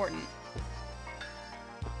important.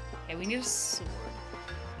 Okay, we need a sword.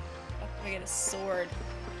 How do I get a sword?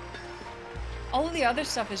 All of the other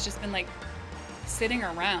stuff has just been, like, sitting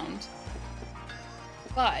around.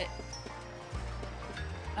 But,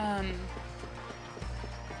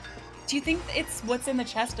 do you think it's what's in the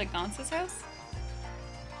chest at Gantz's house?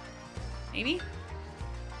 Maybe?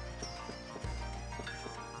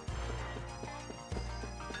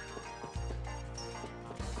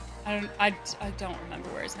 I don't remember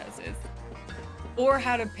where his house is. Or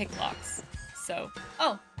how to pick locks. So,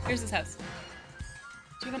 oh, here's his house.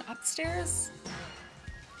 Do you have an upstairs?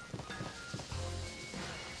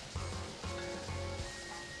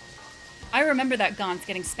 I remember that Gaunt's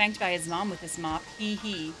getting spanked by his mom with his mop. Hee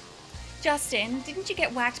hee. Justin, didn't you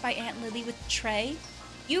get whacked by Aunt Lily with the tray?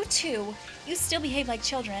 You too. You still behave like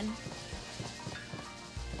children.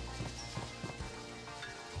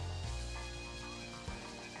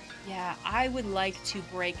 Yeah, I would like to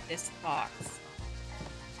break this box.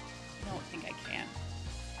 I don't think I can.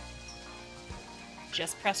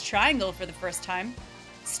 Just press triangle for the first time.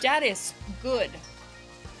 Status, good.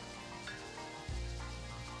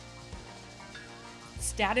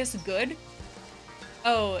 Status, good?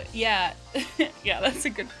 Oh, yeah. Yeah, that's a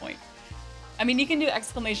good point. I mean, you can do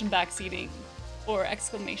exclamation backseating or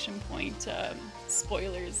exclamation point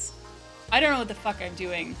spoilers. I don't know what the fuck I'm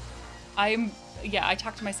doing. Yeah, I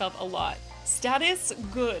talk to myself a lot. Status,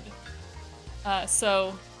 good.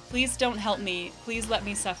 So, please don't help me. Please let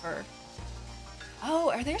me suffer.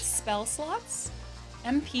 Oh, are there spell slots?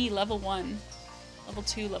 MP, level 1. Level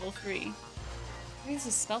 2, level 3. Where's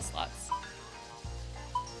the spell slots?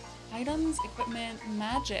 Items, equipment,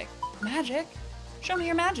 magic. Magic? Show me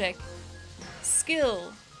your magic.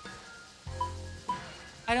 Skill.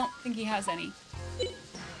 I don't think he has any.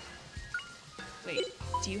 Wait,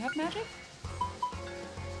 do you have magic?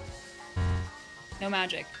 No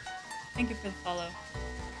magic. Thank you for the follow.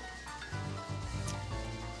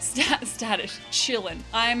 Status, chillin'.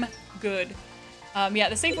 I'm good. Yeah,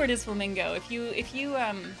 the safe word is flamingo. If you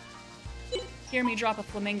hear me drop a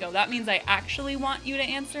flamingo, that means I actually want you to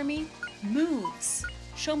answer me. Moves.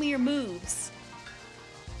 Show me your moves.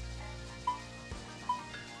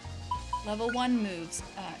 Level 1 moves.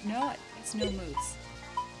 No, it's no moves.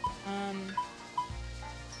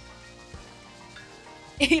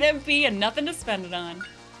 8 MP and nothing to spend it on.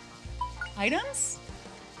 Items?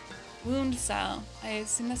 Wound Sal. I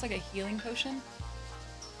assume that's like a healing potion.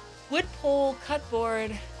 Wood pole,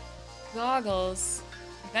 cutboard, goggles,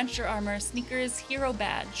 adventure armor, sneakers, hero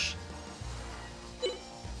badge.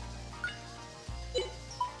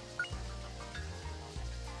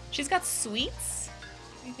 She's got sweets?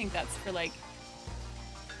 I think that's for like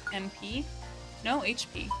MP. No,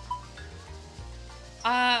 HP.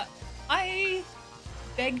 I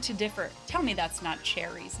beg to differ. Tell me that's not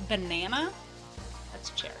cherries. Banana? That's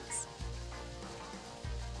cherries.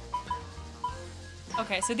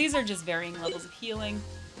 Okay, so these are just varying levels of healing.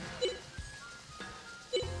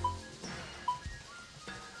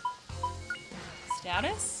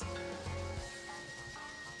 Status?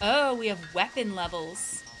 Oh, we have weapon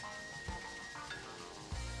levels.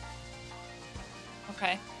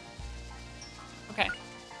 Okay. Okay.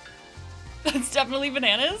 That's definitely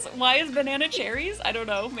bananas. Why is banana cherries? I don't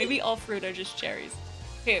know. Maybe all fruit are just cherries.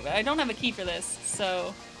 Okay, but I don't have a key for this,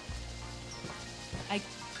 so...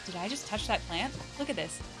 Did I just touch that plant? Look at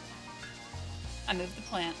this. I moved the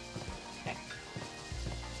plant. Okay.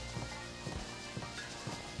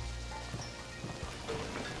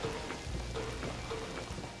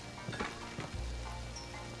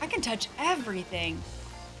 I can touch everything.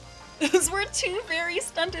 Those were 2 very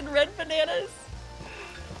stunted red bananas.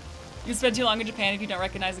 You spend too long in Japan if you don't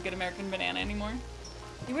recognize a good American banana anymore.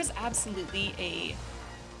 There was absolutely a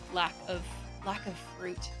lack of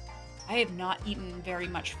fruit. I have not eaten very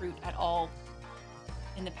much fruit at all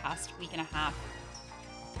in the past week and a half.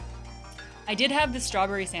 I did have the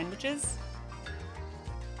strawberry sandwiches,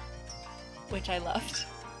 which I loved.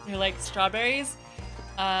 They're like strawberries,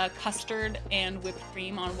 custard, and whipped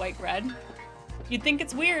cream on white bread. You'd think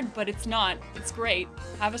it's weird, but it's not. It's great.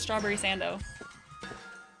 Have a strawberry sando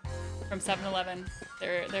from 7-Eleven.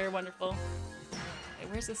 They're wonderful. Okay,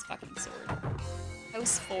 where's this fucking sword?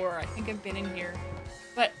 House 4. I think I've been in here,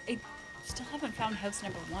 but I still haven't found house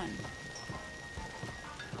number 1.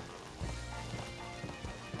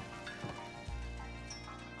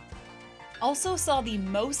 Also saw the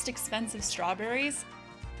most expensive strawberries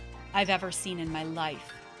I've ever seen in my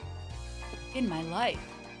life. In my life.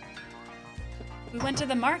 We went to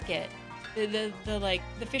the market, the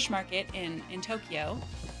fish market in Tokyo.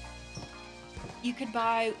 You could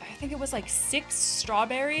buy, I think it was like 6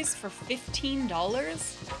 strawberries for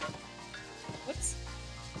 $15. Whoops.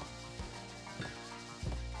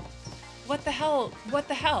 What the hell? What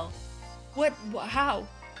the hell? How?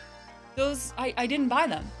 Those, I didn't buy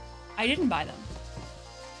them. I didn't buy them.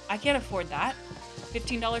 I can't afford that.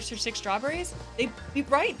 $15 for 6 strawberries?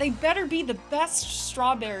 Right? They better be the best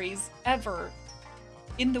strawberries ever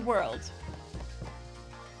in the world.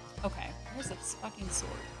 Okay, where's this fucking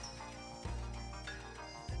sword?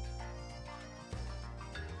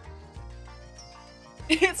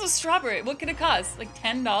 It's a strawberry. What could it cost? Like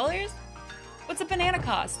 $10? What's a banana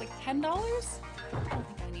cost? Like $10? I don't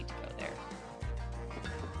think I need to go there.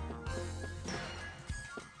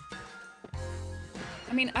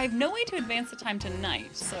 I mean, I have no way to advance the time to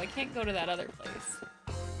night, so I can't go to that other place.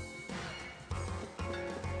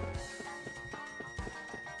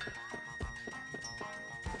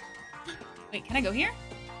 Wait, can I go here?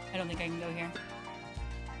 I don't think I can go here.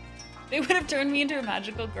 They would have turned me into a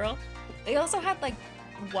magical girl. They also had, like,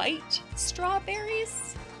 white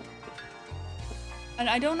strawberries. And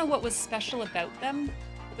I don't know what was special about them,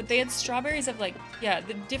 but they had strawberries of, like, yeah,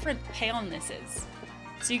 the different palenesses.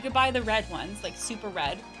 So you could buy the red ones, like super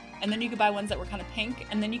red, and then you could buy ones that were kind of pink,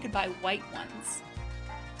 and then you could buy white ones.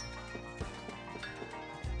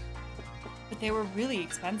 But they were really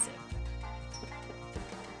expensive.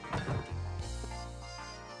 I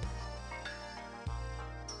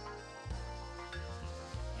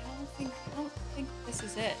don't think this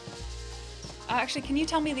is it. Actually, can you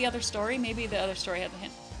tell me the other story? Maybe the other story has a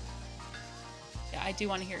hint. Yeah, I do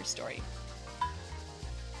want to hear a story.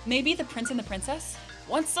 Maybe the prince and the princess?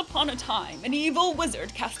 Once upon a time, an evil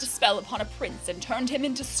wizard cast a spell upon a prince and turned him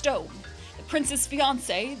into stone. The prince's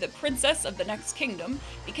fiancée, the princess of the next kingdom,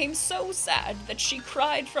 became so sad that she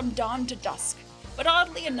cried from dawn to dusk. But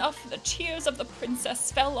oddly enough, the tears of the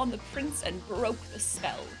princess fell on the prince and broke the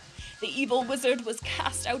spell. The evil wizard was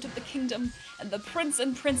cast out of the kingdom, and the prince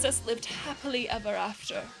and princess lived happily ever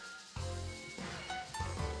after.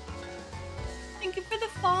 Thank you for the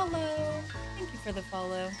follow. Thank you for the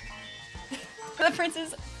follow. The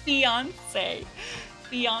prince's fiancé.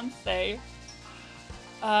 Fiancé.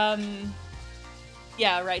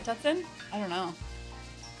 Yeah, right, Tutson? I don't know.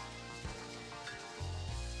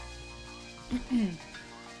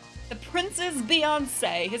 The prince's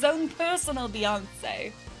Beyonce, his own personal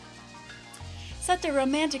Beyonce. Such a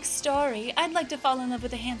romantic story. I'd like to fall in love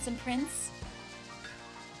with a handsome prince.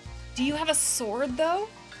 Do you have a sword, though?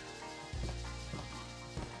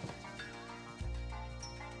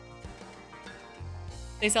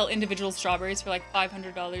 They sell individual strawberries for like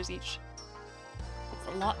 $500 each. It's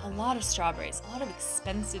a lot of strawberries, a lot of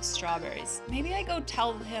expensive strawberries. Maybe I go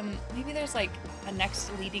tell him, maybe there's like a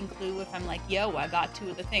next leading clue if I'm like, yo, I got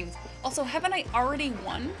 2 of the things. Also, haven't I already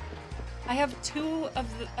won? I have 3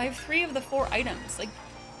 of the 4 items. Like,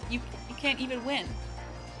 you can't even win.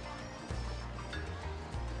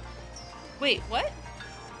 Wait, what?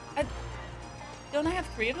 Don't I have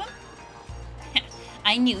 3 of them?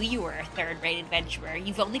 I knew you were a third-rate adventurer.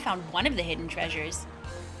 You've only found 1 of the hidden treasures.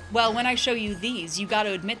 Well, when I show you these, you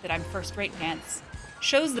gotta admit that I'm first-rate, Gantz.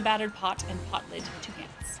 Shows the battered pot and pot lid to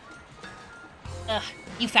Gantz. Ugh,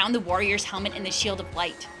 you found the warrior's helmet and the shield of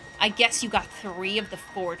light. I guess you got 3 of the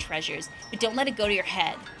 4 treasures, but don't let it go to your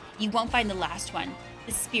head. You won't find the last one.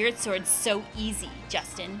 The spirit sword's so easy,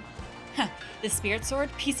 Justin. Huh, the spirit sword?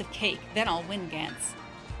 Piece of cake. Then I'll win, Gantz.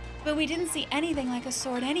 But we didn't see anything like a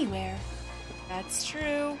sword anywhere. That's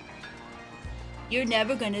true. You're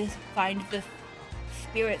never gonna find the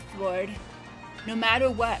spirit sword. No matter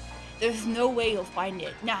what, there's no way you'll find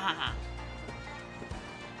it. Nah.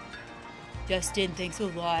 Justin, thanks a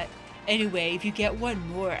lot. Anyway, if you get 1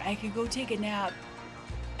 more, I could go take a nap.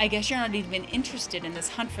 I guess you're not even interested in this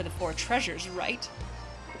hunt for the 4 treasures, right?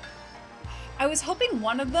 I was hoping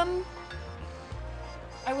one of them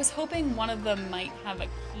might have a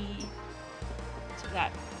key to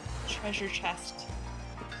that treasure chest.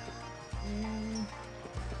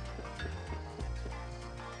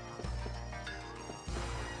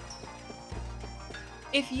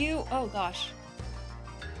 If you... Oh, gosh.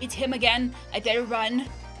 It's him again. I better run.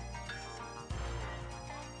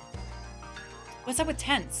 What's up with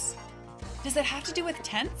tents? Does it have to do with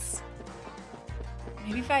tents?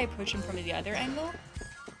 Maybe if I approach him from the other angle?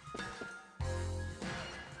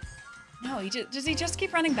 No, does he just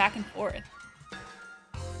keep running back and forth?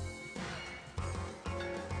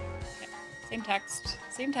 Okay. Same text.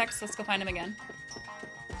 Same text. Let's go find him again.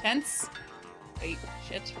 Tents? Wait,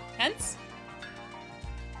 shit. Tents?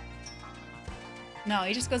 No,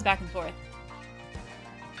 he just goes back and forth.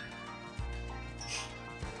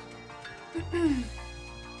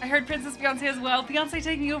 I heard Princess Beyonce as well. Beyonce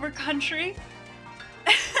taking over country.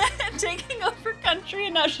 Taking over country,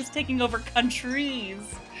 and now she's taking over countries.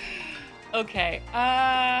 Okay,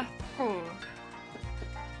 I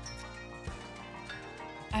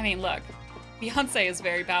mean, look. Beyonce is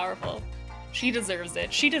very powerful. She deserves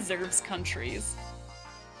it. She deserves countries.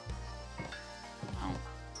 No.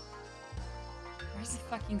 Where's the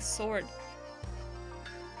fucking sword?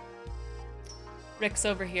 Rick's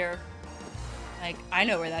over here. Like, I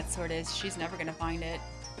know where that sword is. She's never gonna find it.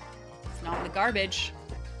 It's not in the garbage.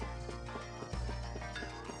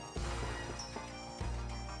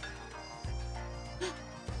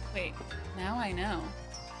 Wait, now I know.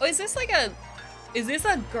 Oh, is this like a... Is this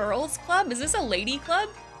a girls' club? Is this a lady club?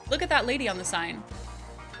 Look at that lady on the sign.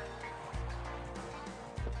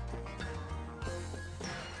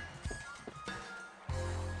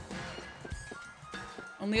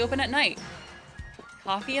 Only open at night.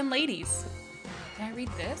 Coffee and ladies. Can I read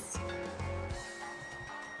this?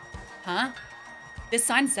 Huh? This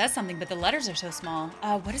sign says something, but the letters are so small.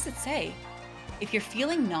 What does it say? If you're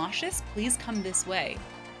feeling nauseous, please come this way.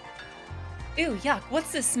 Ew, yuck,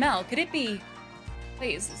 what's this smell? Could it be...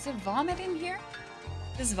 Wait, is it vomit in here?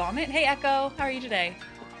 Is vomit? Hey, Echo, how are you today?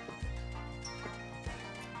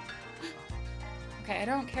 Okay, I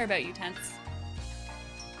don't care about you, Tense.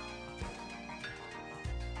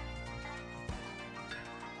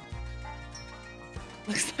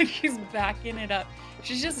 Looks like she's backing it up.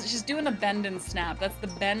 She's doing a bend and snap. That's the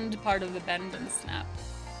bend part of the bend and snap.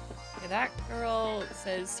 Okay, that girl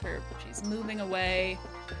says she's moving away.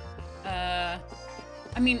 I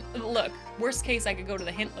mean, look, worst case, I could go to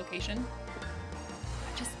the hint location.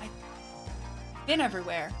 I've been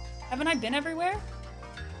everywhere. Haven't I been everywhere?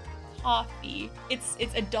 Coffee. It's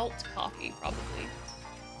adult coffee, probably.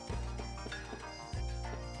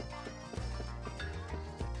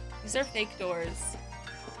 These are fake doors.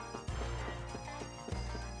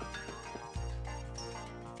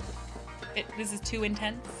 This is too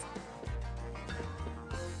intense.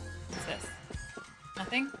 What's this?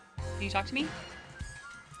 Nothing? Can you talk to me?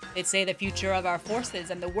 They'd say the future of our forces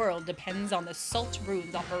and the world depends on the Salt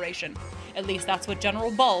Runes operation. At least that's what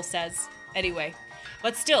General Ball says. Anyway,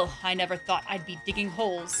 but still, I never thought I'd be digging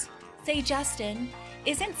holes. Say, Justin,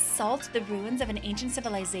 isn't salt the ruins of an ancient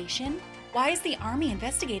civilization? Why is the army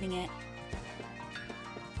investigating it?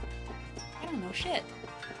 I don't know shit.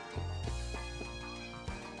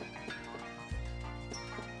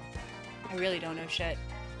 I really don't know shit.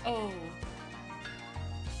 Oh.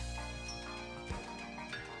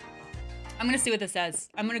 I'm gonna see what this says.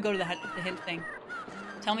 I'm gonna go to the hint thing.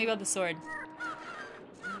 Tell me about the sword.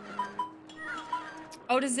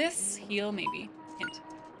 Oh, does this heal maybe? Hint.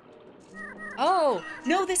 Oh,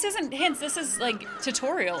 no, this isn't hints. This is like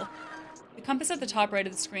tutorial. The compass at the top right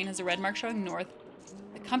of the screen has a red mark showing north.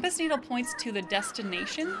 The compass needle points to the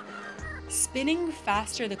destination. Spinning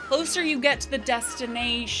faster the closer you get to the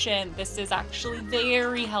destination. This is actually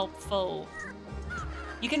very helpful.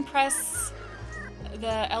 You can press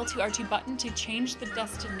the L2 R2 button to change the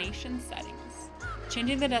destination settings.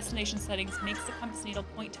 Changing the destination settings makes the compass needle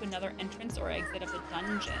point to another entrance or exit of the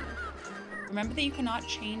dungeon. Remember that you cannot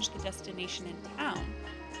change the destination in town.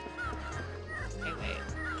 Okay, wait.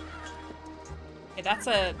 Okay, that's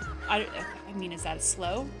a... I mean, is that a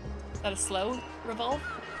slow? Is that a slow revolve?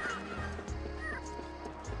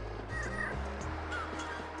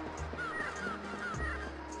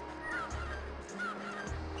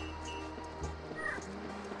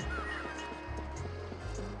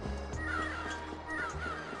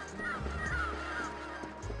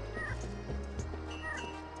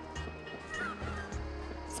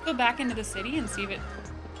 Go back into the city and see if it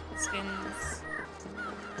spins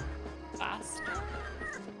faster.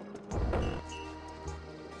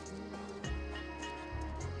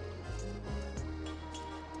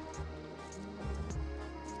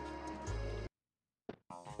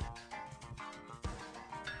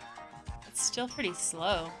 It's still pretty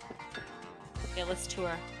slow. Okay, let's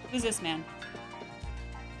tour. Who's this man?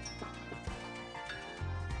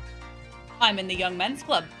 I'm in the Young Men's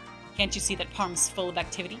Club. Can't you see that Parm's full of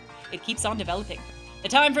activity? It keeps on developing. The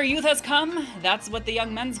time for youth has come. That's what the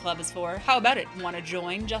Young Men's Club is for. How about it? Want to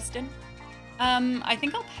join, Justin? I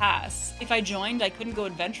think I'll pass. If I joined, I couldn't go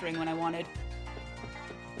adventuring when I wanted.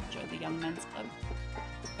 Join the Young Men's Club.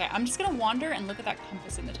 Okay, I'm just gonna wander and look at that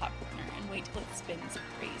compass in the top corner and wait till it spins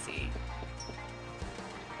crazy.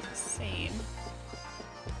 Insane.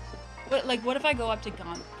 What if I go up to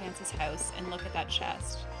Gantz's house and look at that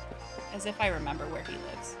chest? As if I remember where he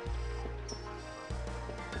lives.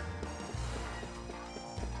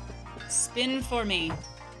 Spin for me.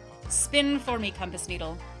 Spin for me, compass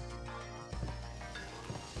needle.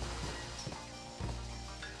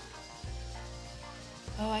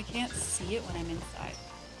 Oh, I can't see it when I'm inside.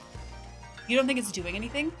 You don't think it's doing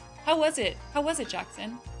anything? How was it? How was it,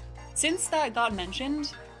 Jackson? Since that got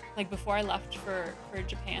mentioned, like before I left for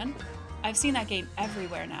Japan, I've seen that game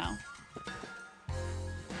everywhere now.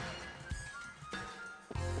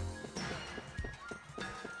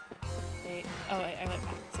 Oh, I went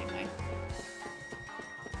back the same way.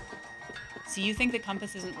 So you think the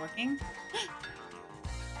compass isn't working?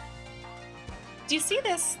 Do you see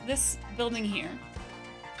this building here?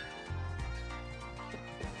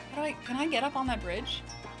 Can I get up on that bridge?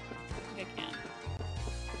 I think I can.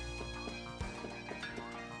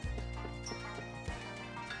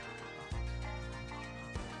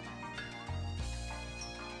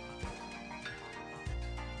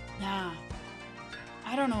 Nah.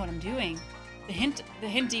 I don't know what I'm doing. The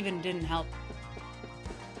hint even didn't help.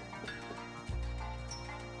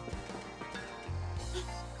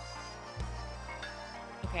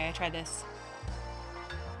 Okay, I tried this.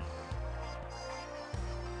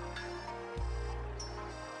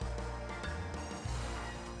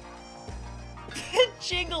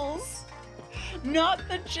 Jiggles! Not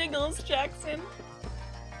the jiggles, Jackson.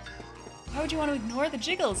 Why would you want to ignore the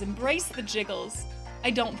jiggles? Embrace the jiggles. I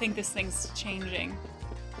don't think this thing's changing.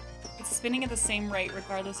 It's spinning at the same rate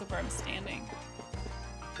regardless of where I'm standing.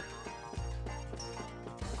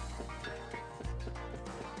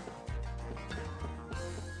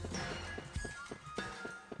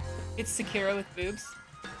 It's Sakura with boobs.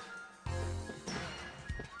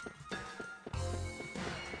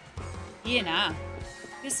 Yeah, nah.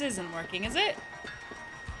 This isn't working, is it?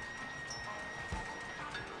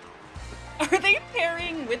 Are they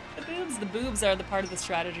pairing with the boobs? The boobs are the part of the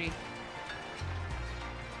strategy.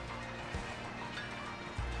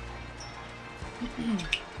 I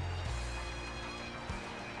think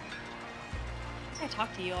I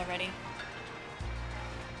talked to you already.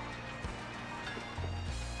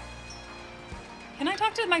 Can I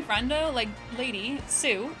talk to my friend though? Like, lady,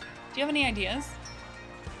 Sue, do you have any ideas?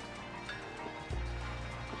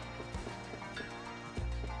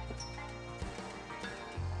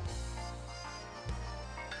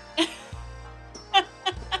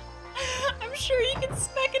 I'm sure you can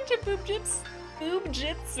spec into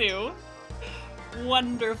boobjitsu.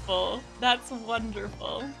 Wonderful. That's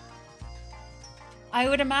wonderful. I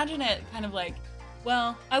would imagine it kind of like,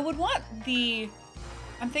 well, I would want the...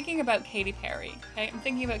 I'm thinking about Katy Perry, okay? I'm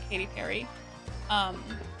thinking about Katy Perry.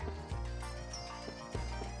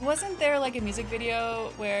 Wasn't there like a music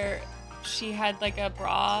video where she had like a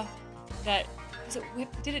bra that, was it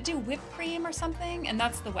did it do whipped cream or something? And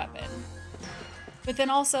that's the weapon. But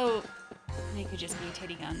then also, they could just be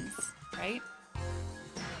titty guns, right?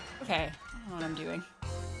 Okay, I don't know what I'm doing.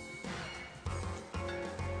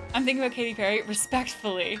 I'm thinking about Katy Perry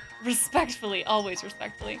respectfully. Respectfully, always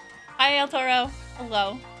respectfully. Hi, El Toro.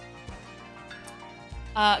 Hello.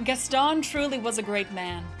 Gaston truly was a great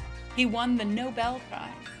man. He won the Nobel Prize.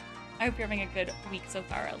 I hope you're having a good week so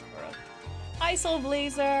far, El Toro. Hi, Soul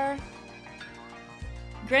Blazer.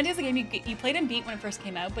 Grandia is a game you played and beat when it first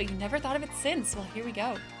came out, but you never thought of it since. Well, here we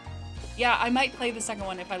go. Yeah, I might play the second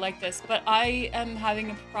one if I like this, but I am having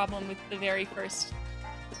a problem with the very first...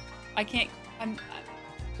 I'm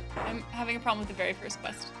having a problem with the very first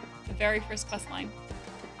quest. The very first quest line.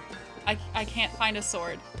 I can't find a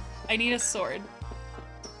sword. I need a sword.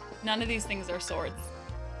 None of these things are swords.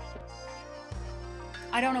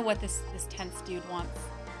 I don't know what this tense dude wants.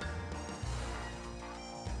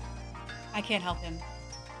 I can't help him.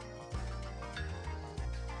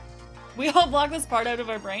 We all block this part out of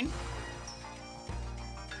our brain?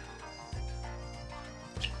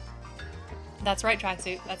 That's right,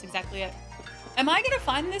 Tracksuit. That's exactly it. Am I gonna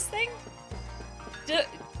find this thing?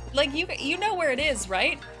 Like, you know where it is,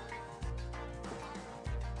 right?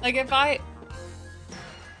 Like, if I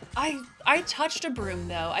touched a broom,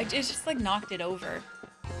 though. It just, like, knocked it over.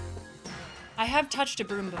 I have touched a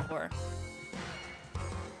broom before.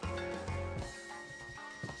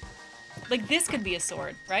 Like, this could be a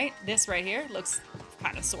sword, right? This right here looks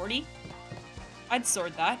kind of swordy. I'd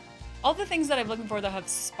sword that. All the things that I'm looking for that have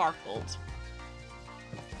sparkled.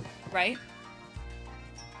 Right?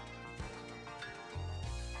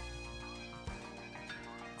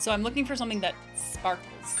 So I'm looking for something that sparkles.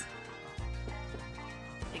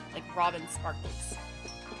 Like Robin sparkles.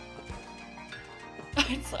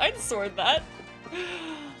 I'd sword that.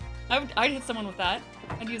 I'd hit someone with that.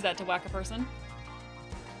 I'd use that to whack a person.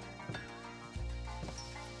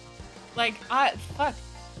 Like, fuck.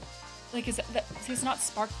 Like, see, it's not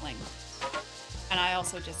sparkling. And I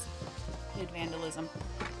also just did vandalism.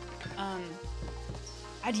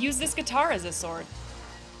 I'd use this guitar as a sword.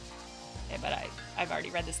 Okay, but I've already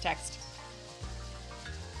read this text.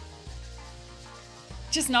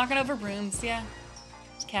 Just knocking over brooms, yeah.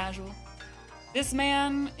 It's casual. This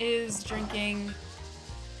man is drinking.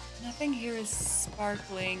 Nothing here is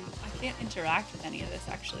sparkling. I can't interact with any of this,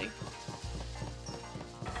 actually.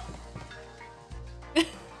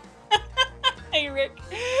 Hey, Rick.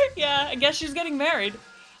 Yeah, I guess she's getting married.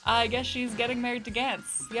 I guess she's getting married to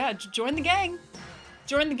Gantz. Yeah, join the gang.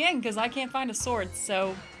 Join the gang, because I can't find a sword,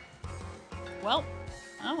 so... Well,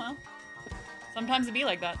 oh well. Sometimes it be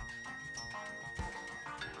like that.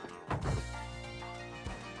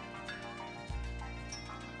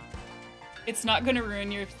 It's not gonna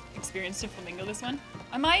ruin your experience to Flamingo this one.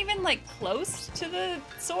 Am I even, like, close to the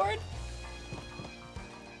sword?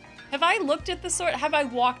 Have I looked at the sword? Have I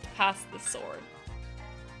walked past the sword?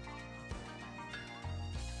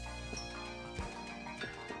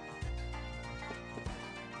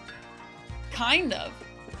 Kind of.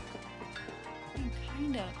 I mean,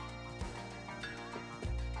 kind of.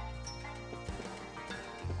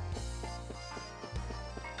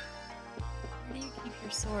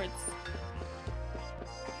 your swords.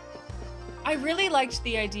 I really liked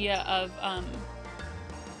the idea of,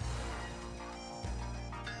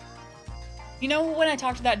 you know when I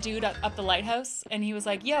talked to that dude up the lighthouse and he was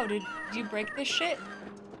like, yo, did you break this shit?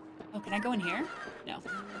 Oh, can I go in here? No.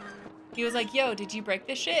 He was like, yo, did you break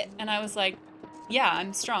this shit? And I was like, yeah,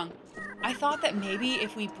 I'm strong. I thought that maybe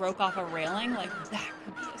if we broke off a railing, like that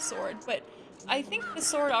could be a sword, but I think the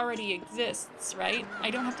sword already exists, right?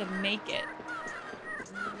 I don't have to make it.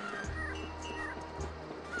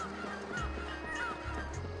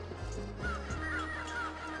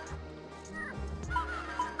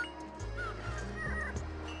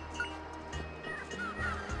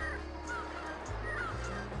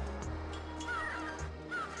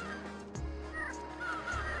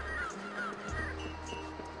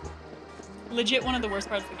 Legit one of the worst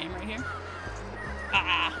parts of the game right here.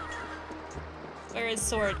 Ah! Where is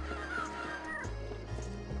sword?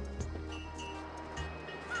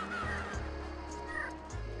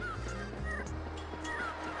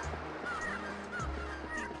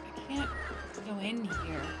 I can't go in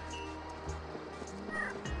here.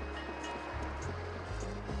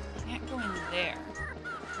 I can't go in there.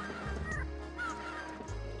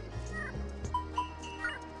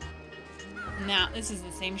 Now, this is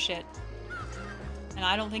the same shit. And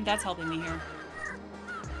I don't think that's helping me here.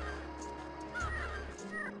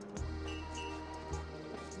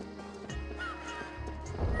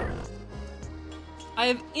 I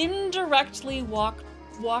have indirectly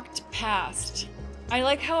walked past. I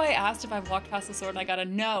like how I asked if I've walked past the sword and I got a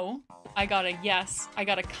no, I got a yes, I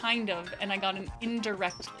got a kind of, and I got an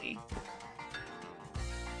indirectly.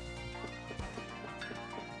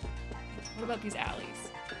 What about these alleys?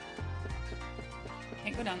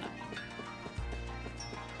 Can't go down that way.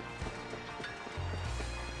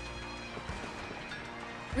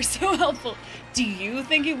 We're so helpful. Do you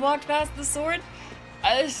think you walked past the sword?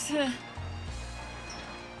 I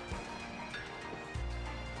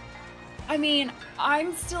mean,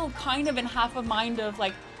 I'm still kind of in half a mind of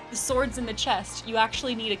like, the sword's in the chest. You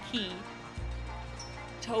actually need a key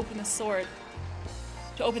to open the sword.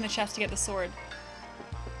 To open the chest to get the sword.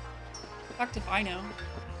 Fucked if I know.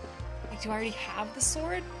 Like, do I already have the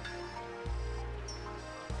sword?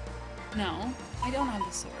 No, I don't have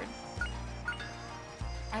the sword.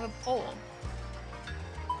 I have a pole.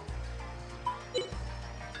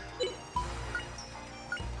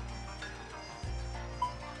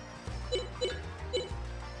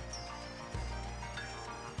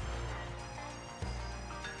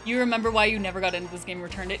 You remember why you never got into this game and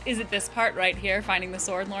returned it? Is it this part right here, finding the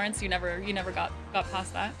sword, Lawrence? You never got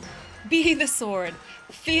past that? Be the sword.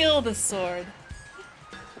 Feel the sword.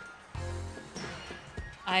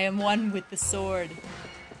 I am one with the sword.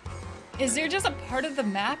 Is there just a part of the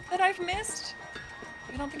map that I've missed?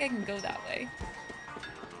 I don't think I can go that way.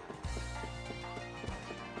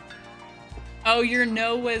 Oh, your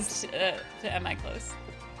no was to am I close?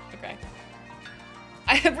 Okay.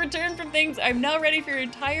 I have returned from things. I'm now ready for your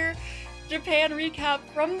entire Japan recap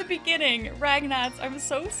from the beginning. Ragnats, I'm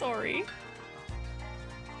so sorry.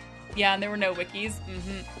 Yeah, and there were no wikis.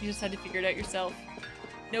 You just had to figure it out yourself.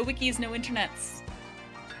 No wikis, no internets.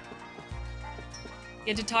 You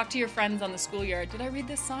had to talk to your friends on the schoolyard. Did I read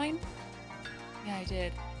this sign? Yeah, I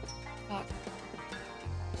did. Fuck.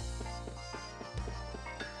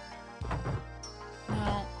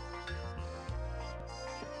 No.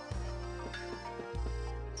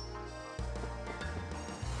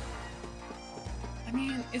 I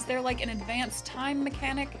mean, is there like an advanced time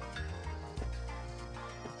mechanic?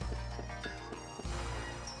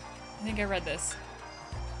 I think I read this.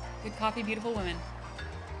 Good coffee, beautiful women.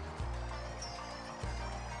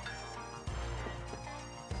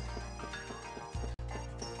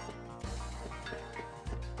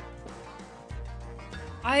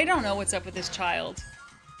 I don't know what's up with this child.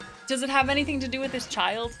 Does it have anything to do with this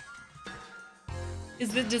child?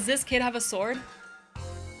 Does this kid have a sword?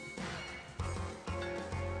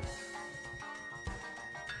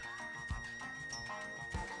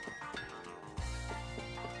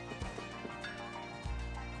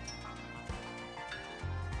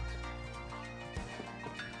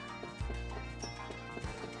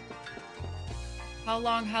 How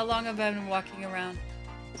long have I been walking around?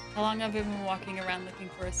 How long have I been walking around looking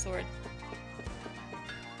for a sword?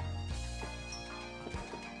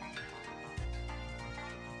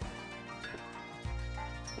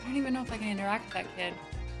 I don't even know if I can interact with that kid.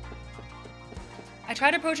 I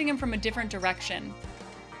tried approaching him from a different direction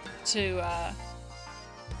to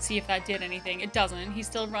see if that did anything. It doesn't. He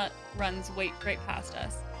still runs right past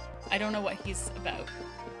us. I don't know what he's about.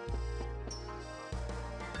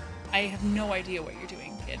 I have no idea what you're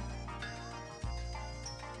doing, kid.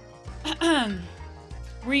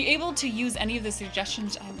 Were you able to use any of the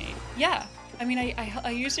suggestions I made? Yeah. I mean, I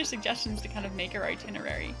used your suggestions to kind of make our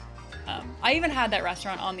itinerary. I even had that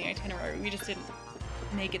restaurant on the itinerary. We just didn't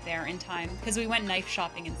make it there in time because we went knife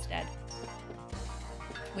shopping instead.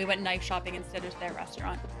 We went knife shopping instead of their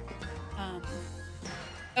restaurant.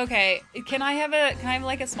 Okay, can I have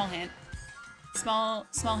like a small hint? Small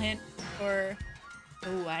hint for...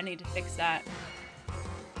 Oh, I need to fix that.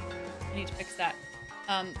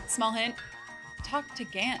 Small hint. Talk to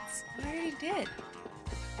Gantz. I already did.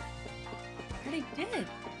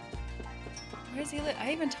 Where's he?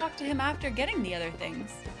 I even talked to him after getting the other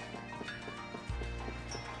things.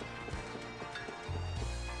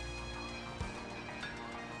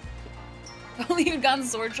 If only you'd gone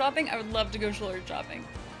sword shopping, I would love to go sword shopping.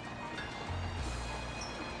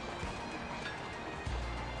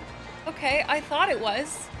 Okay, I thought it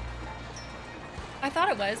was.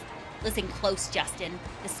 Listen close, Justin.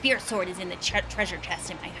 The spirit sword is in the treasure chest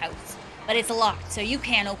in my house, but it's locked, so you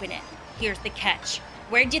can't open it. Here's the catch.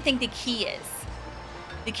 Where do you think the key is?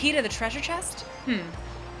 The key to the treasure chest?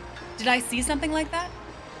 Did I see something like that?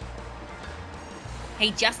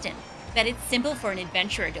 Hey, Justin, bet it's simple for an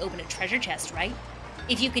adventurer to open a treasure chest, right?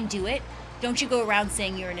 If you can do it, don't you go around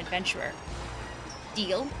saying you're an adventurer.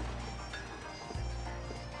 Deal?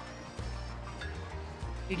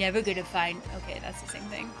 You're never gonna find... Okay, that's the same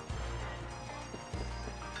thing.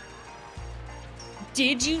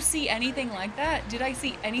 Did you see anything like that? Did I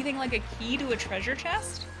see anything like a key to a treasure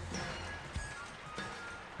chest?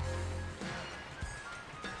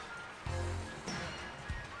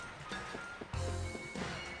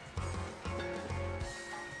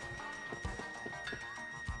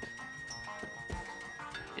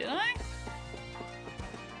 Did I?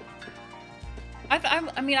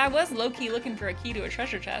 I mean, I was low-key looking for a key to a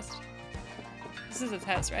treasure chest. This is its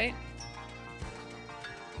house, right?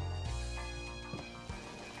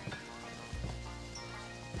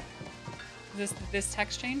 This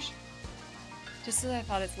text change? Just as I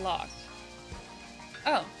thought it's locked.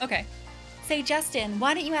 Oh, okay. Say, Justin,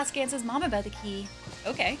 why don't you ask Gantz's mom about the key?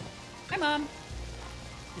 Okay. Hi, Mom.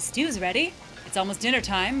 The stew's ready. It's almost dinner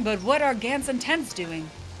time, but what are Gantz and Tense doing?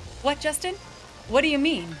 What, Justin? What do you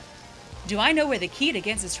mean? Do I know where the key to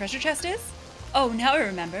Gantz's treasure chest is? Oh, now I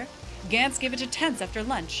remember. Gantz gave it to Tense after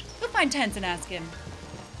lunch. Go find Tense and ask him.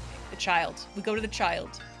 The child. We go to the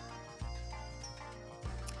child.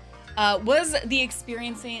 Was the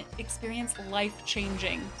experience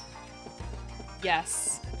life-changing?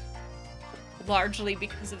 Yes. Largely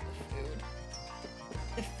because of the food.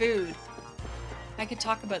 The food. I could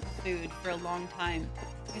talk about the food for a long time.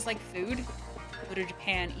 You guys like food? Go to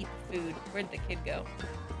Japan, eat the food. Where'd the kid go?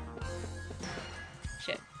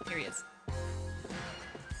 Shit, here he is.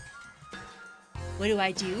 What do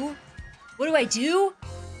I do? What do I do?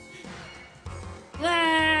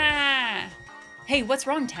 Ah! Hey, what's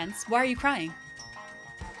wrong, Tense? Why are you crying?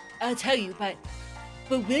 I'll tell you, but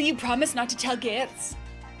will you promise not to tell Gantz?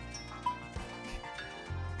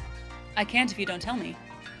 I can't if you don't tell me.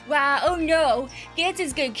 Wow, oh no! Gantz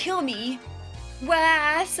is gonna kill me!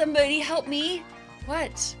 Wow, somebody help me!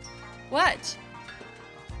 What? What?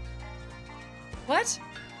 What?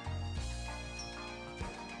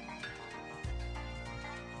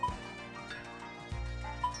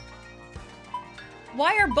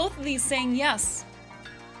 Why are both of these saying yes?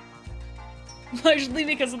 Largely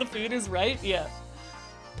because of the food is right? Yeah.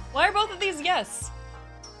 Why are both of these yes?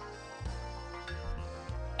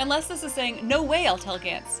 Unless this is saying, no way I'll tell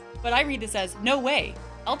Gantz. But I read this as, no way,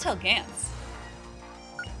 I'll tell Gantz.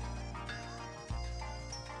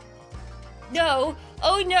 No!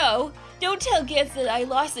 Oh no! Don't tell Gantz that I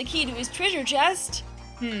lost the key to his treasure chest!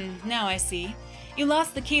 Now I see. You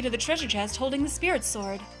lost the key to the treasure chest holding the spirit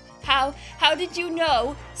sword. How did you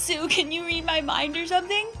know? Sue, can you read my mind or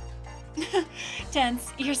something?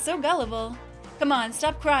 Tense, you're so gullible. Come on,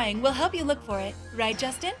 stop crying. We'll help you look for it. Right,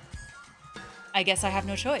 Justin? I guess I have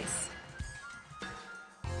no choice.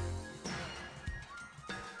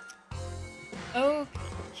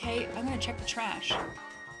 Okay, I'm gonna check the trash.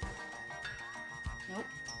 Nope.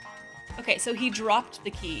 Okay, so he dropped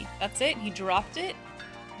the key. That's it? He dropped it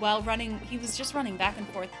while running. He was just running back and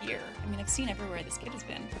forth here. I mean, I've seen everywhere this kid has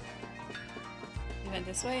been. He went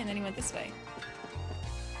this way and then he went this way.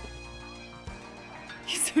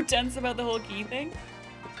 He's so tense about the whole key thing.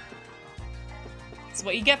 It's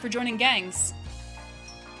what you get for joining gangs.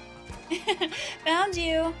 Found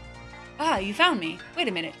you. Ah, you found me. Wait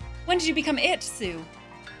a minute. When did you become it, Sue?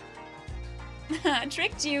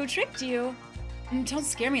 Tricked you. Don't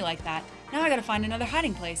scare me like that. Now I gotta find another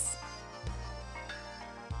hiding place.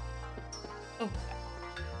 Oh,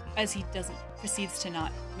 as he proceeds to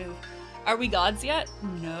not move. Are we gods yet?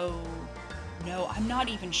 No. No, I'm not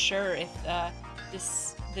even sure if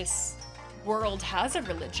this world has a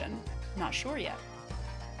religion. I'm not sure yet.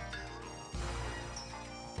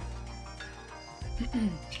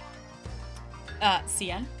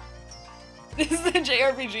 CN? This is the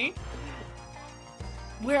JRPG?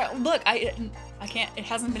 Where, look, I can't, it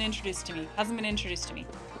hasn't been introduced to me. Hasn't been introduced to me.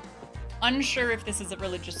 Unsure if this is a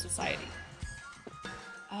religious society.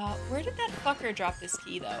 Where did that fucker drop this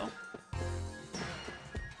key, though?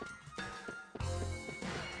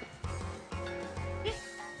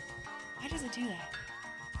 Why does it do that?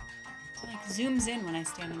 It, like, zooms in when I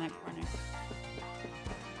stand in that corner.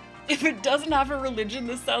 If it doesn't have a religion,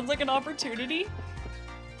 this sounds like an opportunity.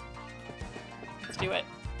 Let's do it.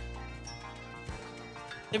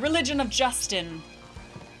 The religion of Justin.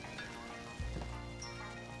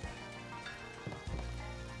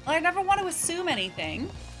 I never want to assume anything.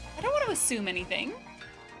 I don't want to assume anything.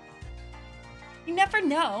 You never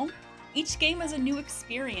know. Each game is a new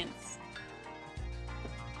experience.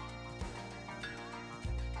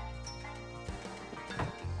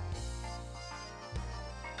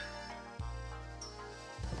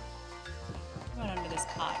 What about under this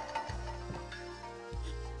pot?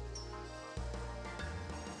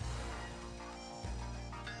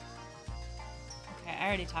 Okay, I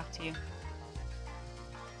already talked to you.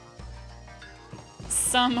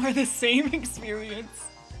 Some are the same experience.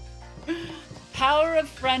 Power of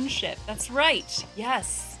friendship. That's right.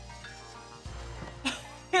 Yes.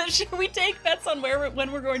 Should we take bets on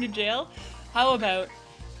when we're going to jail? How about,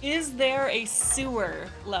 is there a sewer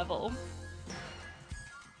level?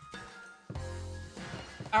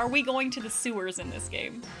 Are we going to the sewers in this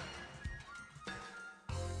game?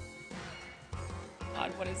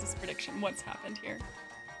 God, what is this prediction? What's happened here?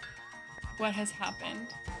 What has happened?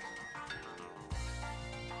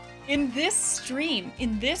 In this stream?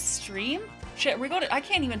 Shit, we're going to- I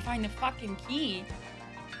can't even find the fucking key.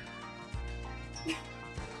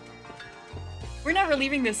 We're never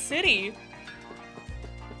leaving this city.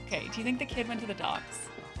 Okay, do you think the kid went to the docks?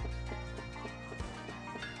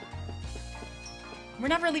 We're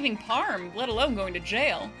never leaving Parm, let alone going to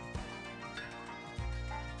jail.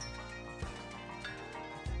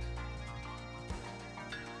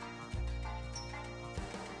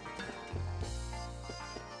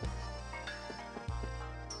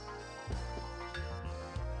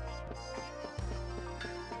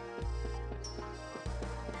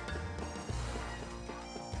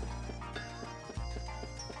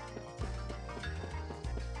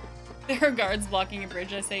 There are guards blocking a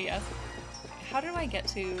bridge, I say yes. How do I get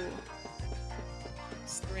to...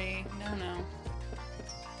 It's 3. No.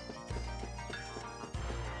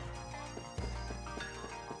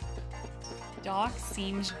 Doc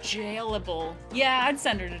seems jailable. Yeah, I'd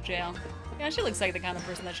send her to jail. Yeah, she looks like the kind of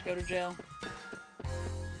person that should go to jail.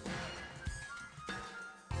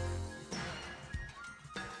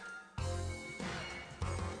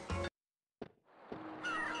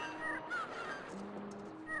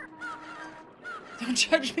 Don't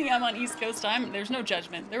judge me, I'm on East Coast time. There's no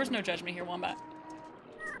judgment. There was no judgment here, Wombat.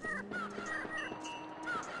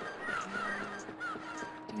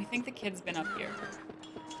 Do we think the kid's been up here?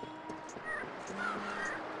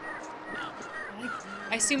 No.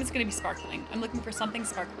 I assume it's gonna be sparkling. I'm looking for something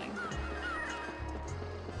sparkling.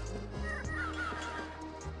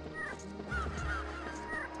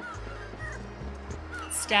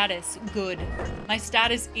 Status, good. My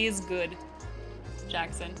status is good,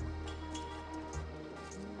 Jackson.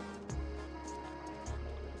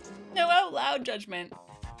 No out loud judgment.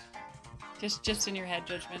 Just in your head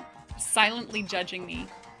judgment. Silently judging me.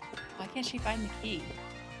 Why can't she find the key?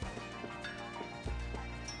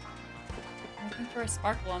 I'm looking for a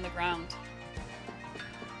sparkle on the ground.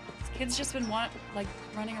 This kid's just been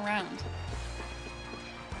running around.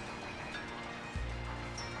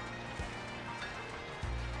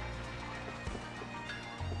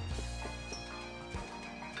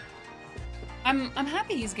 I'm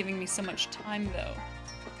happy he's giving me so much time though.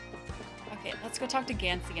 Okay, let's go talk to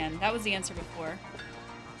Gantz again. That was the answer before.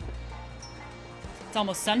 It's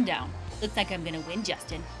almost sundown. Looks like I'm gonna win,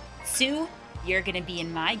 Justin. Sue, you're gonna be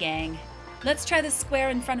in my gang. Let's try the square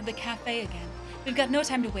in front of the cafe again. We've got no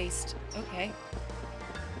time to waste. Okay.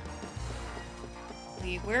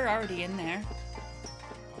 We're already in there.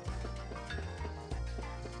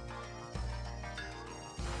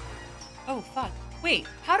 Oh, fuck. Wait,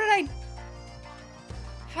 how did I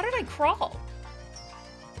crawl?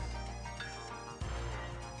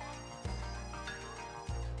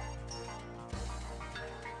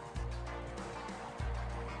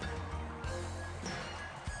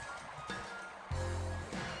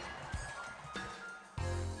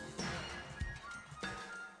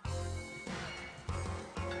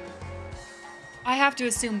 I have to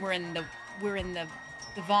assume we're in the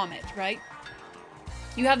vomit, right?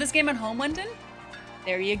 You have this game at home, Lyndon?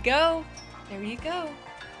 There you go. There you go.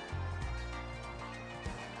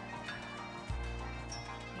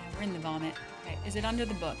 Yeah, we're in the vomit. Okay, is it under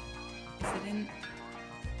the book? Is it in...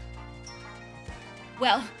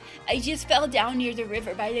 Well, I just fell down near the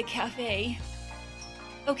river by the cafe.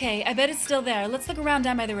 Okay, I bet it's still there. Let's look around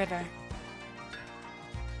down by the river.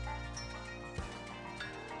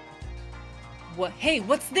 What? Hey,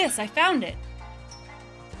 what's this? I found it.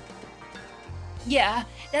 Yeah,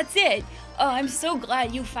 that's it. Oh, I'm so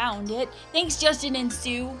glad you found it. Thanks, Justin and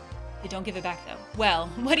Sue. Hey, don't give it back, though. Well,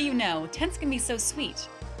 what do you know? Tents can be so sweet.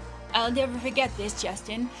 I'll never forget this,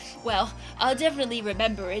 Justin. Well, I'll definitely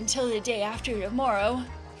remember until the day after tomorrow.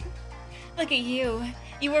 Look at you.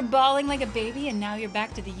 You were bawling like a baby, and now you're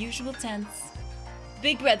back to the usual tense.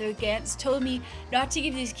 Big Brother Gantz told me not to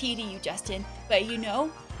give this key to you, Justin, but you know,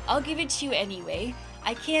 I'll give it to you anyway.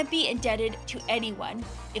 I can't be indebted to anyone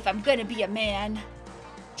if I'm gonna be a man.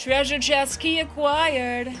 Treasure chest key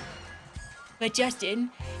acquired. But Justin,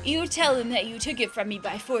 you tell him that you took it from me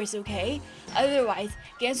by force, okay? Otherwise,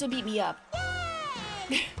 Gantz will beat me up.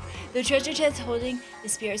 The treasure chest holding the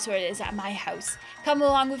spirit sword is at my house. Come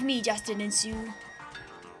along with me, Justin and Sue.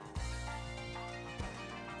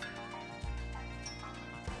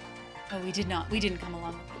 Oh, we did not. We didn't come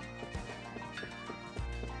along with you.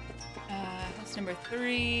 House number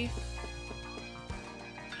 3.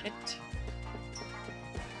 Shit.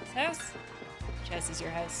 This house? Which house is your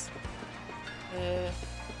house?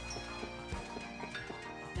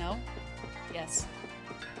 No? Yes.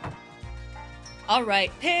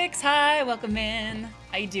 Alright, Pix, hi, welcome in.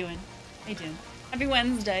 How you doing? How you doing? Happy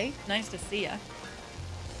Wednesday. Nice to see ya.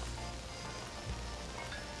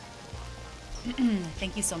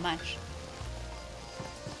 Thank you so much.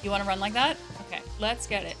 You want to run like that? Okay, let's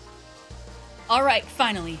get it. Alright,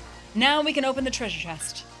 finally. Now we can open the treasure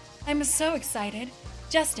chest. I'm so excited.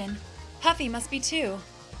 Justin, Puffy must be too.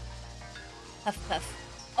 Puff,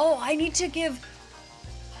 puff. Oh, I need to give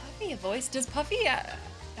Puffy a voice. Does Puffy,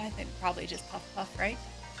 I think probably just puff, puff, right?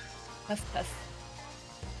 Puff, puff.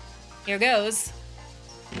 Here goes.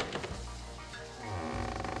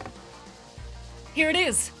 Here it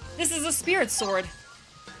is. This is a spirit sword.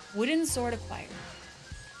 Wooden sword acquired.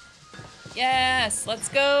 Yes, let's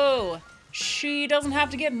go. She doesn't have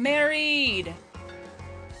to get married.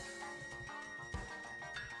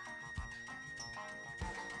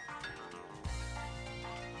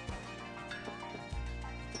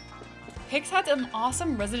 Pix had an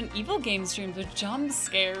awesome Resident Evil game streams with jump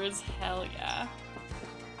scares. Hell yeah.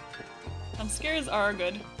 Jump scares are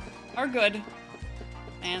good. Are good.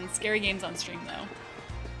 Man, scary games on stream though.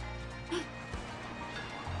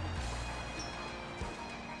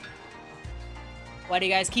 Why do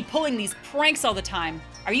you guys keep pulling these pranks all the time?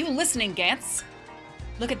 Are you listening, Gantz?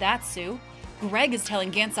 Look at that, Sue. Greg is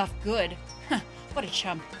telling Gantz off good. What a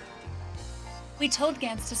chump. We told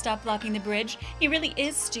Gantz to stop blocking the bridge. He really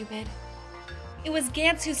is stupid. It was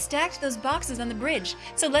Gantz who stacked those boxes on the bridge,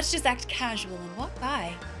 so let's just act casual and walk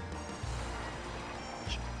by.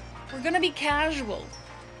 We're gonna be casual.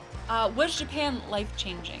 Was Japan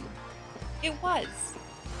life-changing? It was.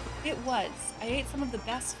 It was. I ate some of the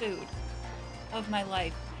best food of my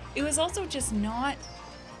life. It was also just not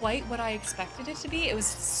quite what I expected it to be. It was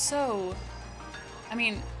so... I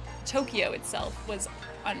mean, Tokyo itself was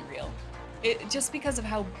unreal. Just because of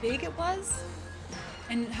how big it was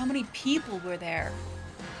and how many people were there.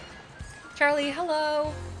 Charlie,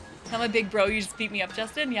 hello. Tell my big bro you just beat me up,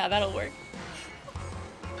 Justin. Yeah, that'll work.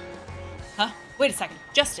 Huh? Wait a second.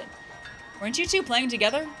 Justin, weren't you two playing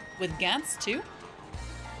together with Gantz too?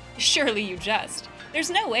 Surely you jest. There's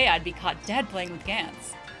no way I'd be caught dead playing with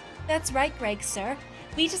Gantz. That's right, Greg, sir.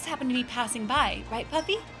 We just happened to be passing by, right,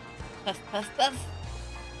 Puffy? Puff, puff, puff.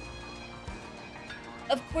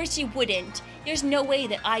 Of course you wouldn't. There's no way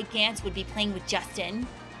that I, Gantz, would be playing with Justin.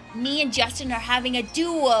 Me and Justin are having a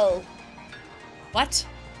duel. What?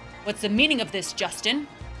 What's the meaning of this, Justin?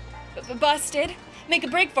 Busted. Make a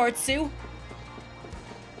break for it, Sue.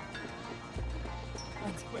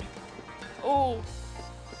 Let's quit. Oh.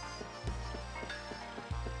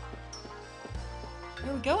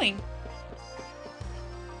 Where are we going?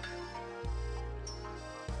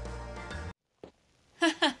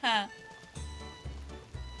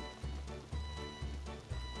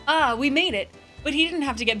 Ah, we made it. But he didn't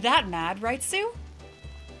have to get that mad, right, Sue?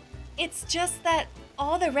 It's just that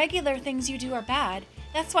all the regular things you do are bad.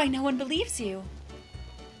 That's why no one believes you.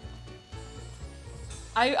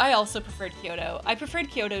 I also preferred Kyoto. I preferred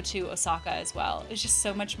Kyoto to Osaka as well. It's just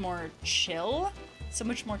so much more chill. So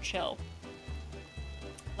much more chill.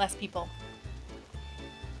 Less people.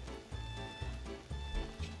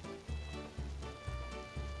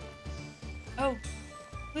 Oh,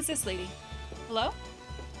 who's this lady? Hello?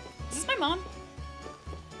 Is this my mom?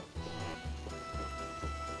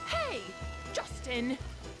 Hey, Justin!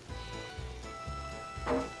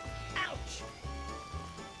 Ouch!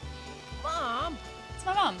 Mom! It's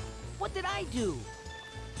my mom. What did I do?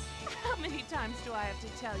 How many times do I have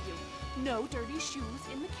to tell you? No dirty shoes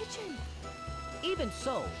in the kitchen. Even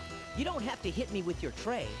so, you don't have to hit me with your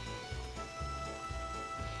tray.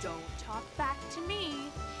 Don't talk back to me.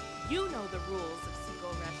 You know the rules of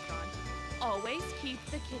Seagull Restaurant. Always keep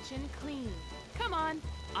the kitchen clean. Come on,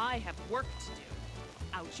 I have work to do.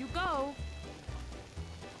 Out you go.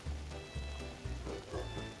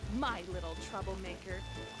 My little troublemaker.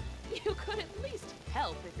 You could at least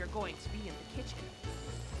help if you're going to be in the kitchen.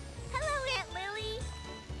 Hello, Aunt Lily.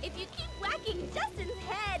 If you keep whacking Justin's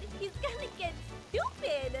head, he's gonna get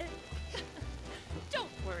stupid. Don't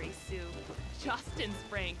worry, Sue. Justin's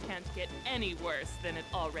brain can't get any worse than it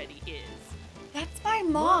already is. That's my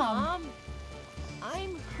mom. Mom,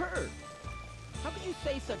 I'm hurt. How could you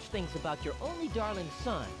say such things about your only darling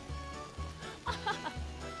son?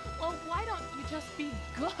 Well, why don't you just be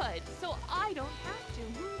good so I don't have to,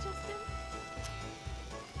 Justin?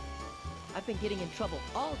 I've been getting in trouble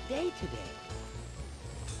all day today.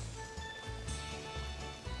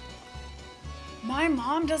 My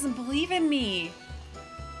mom doesn't believe in me.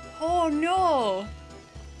 Oh no.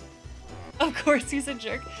 Of course he's a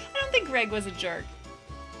jerk. I don't think Greg was a jerk.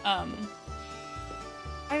 I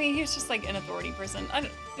mean, he was just like an authority person.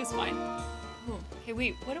 He was fine. Ooh. Okay,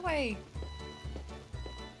 wait, why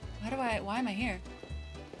am I here?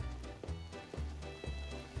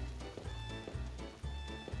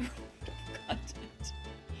 Content.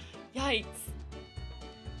 Yikes.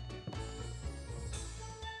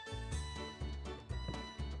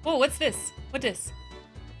 Whoa, what's this? What this?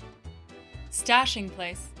 Stashing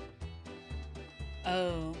place.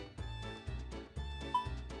 Oh.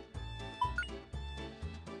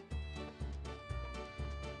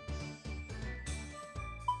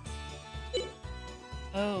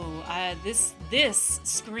 Oh, this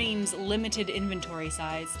screams limited inventory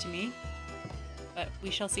size to me. But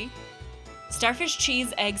we shall see. Starfish,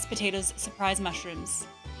 cheese, eggs, potatoes, surprise mushrooms.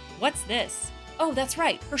 What's this? Oh, that's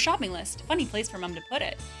right, her shopping list. Funny place for Mom to put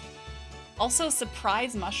it. Also,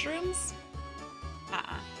 surprise mushrooms?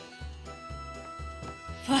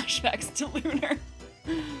 Flashbacks to Lunar.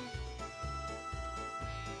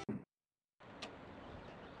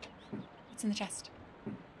 What's in the chest?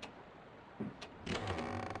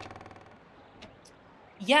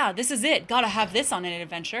 Yeah, this is it. Gotta have this on an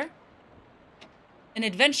adventure. An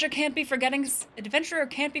adventurer can't be forgetting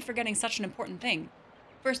such an important thing.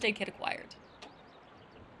 First aid kit acquired.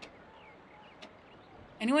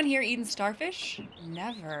 Anyone here eating starfish?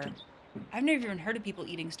 Never. I've never even heard of people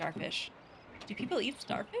eating starfish. Do people eat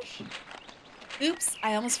starfish? Oops,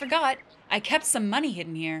 I almost forgot. I kept some money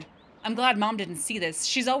hidden here. I'm glad Mom didn't see this.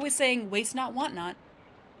 She's always saying, waste not, want not.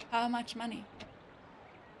 How much money?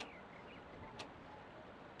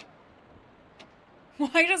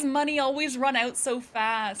 Why does money always run out so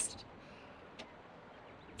fast?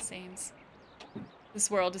 Sames. This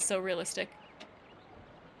world is so realistic.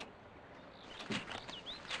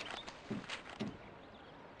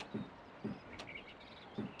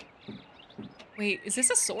 Wait, is this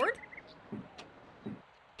a sword?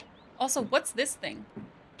 Also, what's this thing?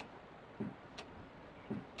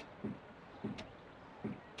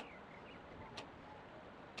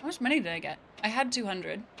 How much money did I get? I had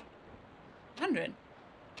 200. 100.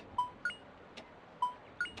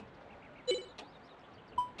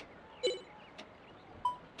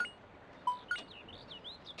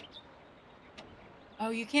 Oh,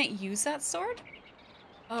 you can't use that sword?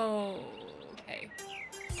 Oh, okay.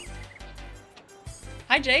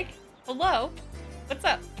 Hi, Jake. Hello. What's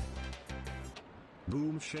up?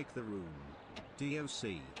 Boom, shake the room.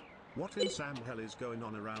 DOC. What in Sam hell is going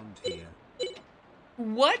on around here?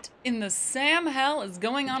 What in the Sam hell is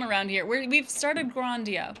going on around here? We've started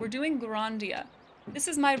Grandia. We're doing Grandia. This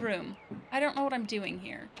is my room. I don't know what I'm doing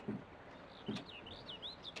here.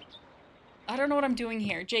 I don't know what I'm doing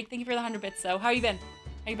here. Jake, thank you for the 100 bits, though. How you been?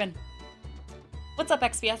 How you been? What's up,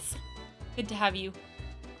 XPS? Good to have you.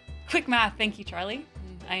 Quick math. Thank you, Charlie.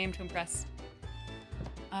 I am to impress.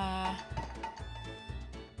 I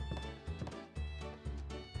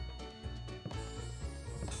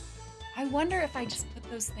wonder if I just put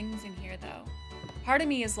those things in here, though. Part of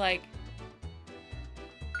me is like,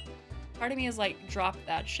 drop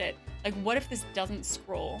that shit. Like, what if this doesn't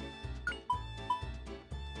scroll?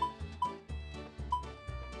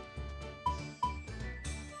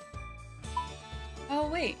 Oh,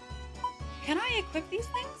 wait. Can I equip these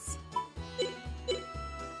things?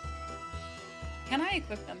 I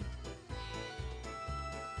equip them?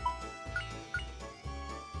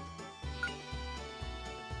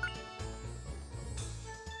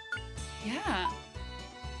 Yeah.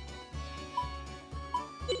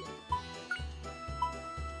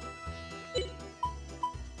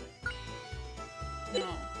 No.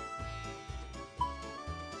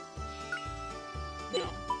 No.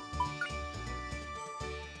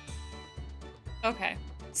 Okay.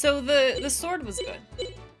 So the sword was good,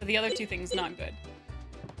 but the other two things not good.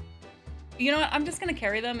 You know what? I'm just gonna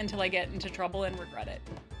carry them until I get into trouble and regret it.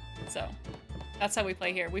 So that's how we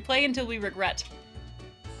play here. We play until we regret.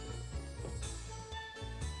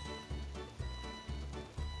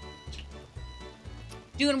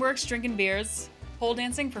 Doing works, drinking beers, pole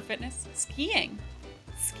dancing for fitness, skiing.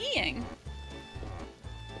 Skiing?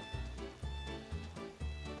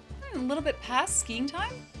 A little bit past skiing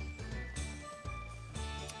time?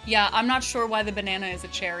 Yeah, I'm not sure why the banana is a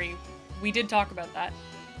cherry. We did talk about that.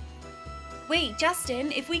 Wait,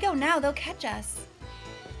 Justin, if we go now, they'll catch us.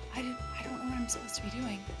 I don't know what I'm supposed to be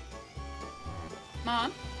doing.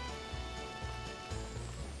 Mom?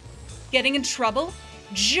 Getting in trouble?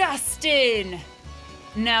 Justin!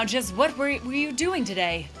 Now, just what were you doing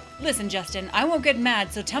today? Listen, Justin, I won't get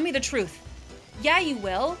mad, so tell me the truth. Yeah, you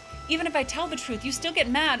will. Even if I tell the truth, you still get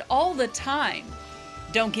mad all the time.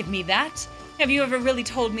 Don't give me that. Have you ever really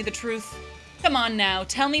told me the truth? Come on now,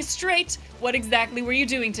 tell me straight. What exactly were you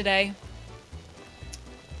doing today?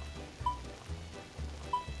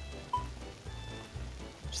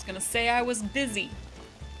 Just gonna say I was busy.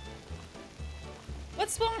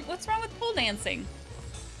 What's wrong with pole dancing?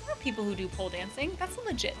 There are people who do pole dancing. That's a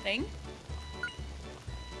legit thing.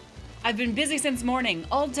 I've been busy since morning,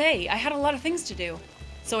 all day. I had a lot of things to do.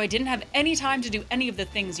 So I didn't have any time to do any of the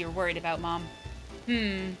things you're worried about, Mom.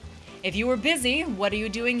 If you were busy, what are you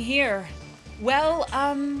doing here? Well,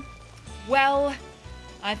 I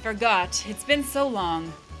forgot. It's been so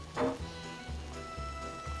long.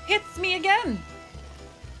 Hits me again.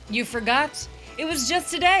 You forgot? It was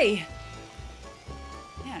just today.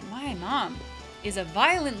 Man, my mom is a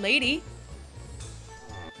violent lady.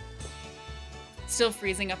 Still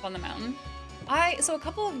freezing up on the mountain. So a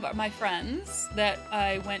couple of my friends that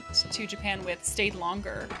I went to Japan with stayed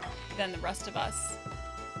longer than the rest of us.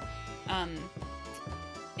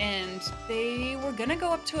 And they were gonna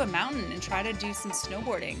go up to a mountain and try to do some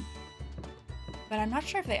snowboarding. But I'm not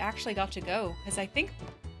sure if they actually got to go, because I think,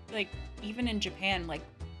 like, even in Japan, like,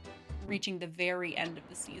 reaching the very end of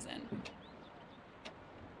the season.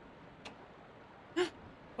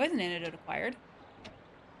 Poison antidote acquired.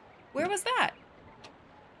 Where was that?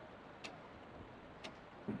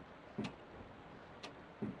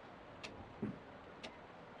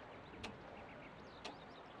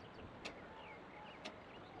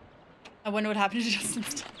 I wonder what happened to Justin's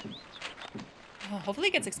stuff. Oh, hopefully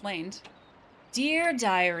it gets explained. Dear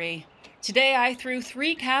Diary, today I threw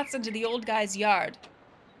 3 cats into the old guy's yard.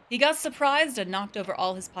 He got surprised and knocked over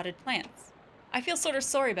all his potted plants. I feel sort of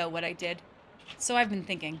sorry about what I did. So I've been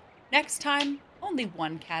thinking, next time, only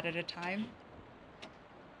 1 cat at a time.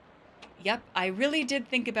 Yep, I really did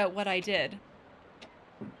think about what I did.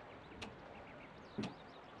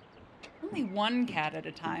 Only 1 cat at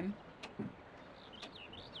a time.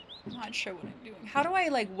 I'm not sure what I'm doing. How do I,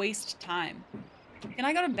 like, waste time? Can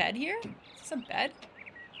I go to bed here? Is this a bed?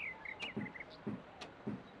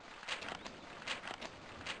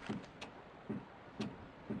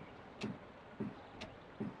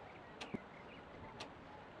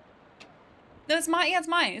 No, it's mine. Yeah, it's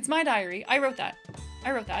mine. It's my diary. I wrote that.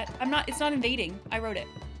 It's not invading. I wrote it.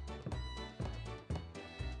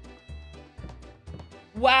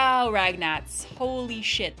 Wow, Ragnats. Holy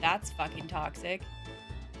shit, that's fucking toxic.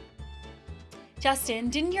 Justin,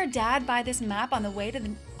 didn't your dad buy this map on the way to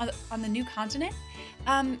on the new continent?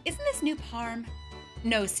 Isn't this New Parm?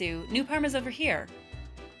 No, Sue. New Parm is over here.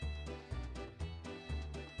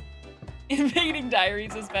 Invading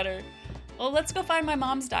diaries is better. Well, let's go find my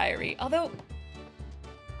mom's diary. Although,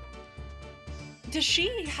 does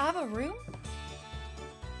she have a room?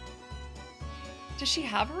 Does she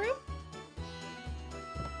have a room?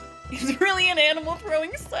 He's really an animal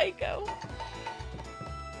throwing psycho.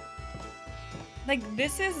 Like,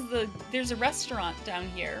 this is there's a restaurant down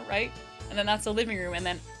here, right? And then that's the living room, and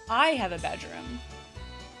then I have a bedroom.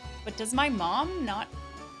 But does my mom not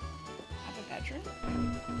have a bedroom?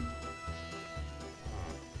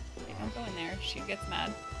 Okay, don't go in there. She gets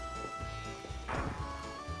mad.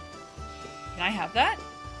 Can I have that?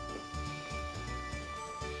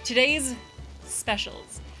 Today's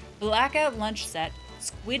specials. Blackout lunch set,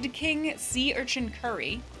 Squid King sea urchin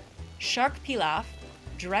curry, shark pilaf,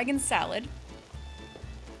 dragon salad,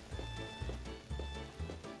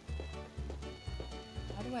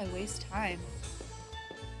 do I waste time?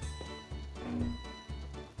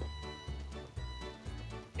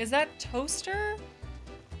 Is that toaster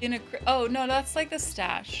in a oh no, that's like the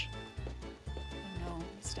stash. Oh no, I'm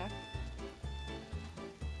stuck.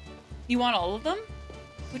 You want all of them?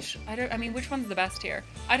 Which I mean, which one's the best here?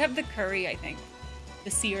 I'd have the curry, I think.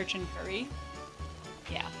 The sea urchin curry.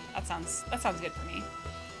 Yeah, that sounds good for me.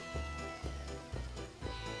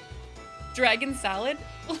 Dragon salad?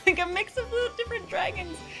 Like a mix of little different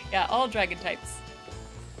dragons. Yeah, all dragon types.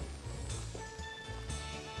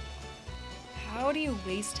 How do you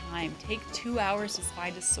waste time? Take 2 hours to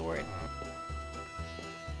find a sword.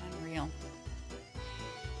 Unreal.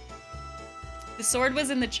 The sword was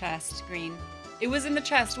in the chest, Green. It was in the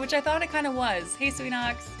chest, which I thought it kind of was. Hey,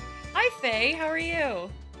 Sweetox. Hi, Faye. How are you?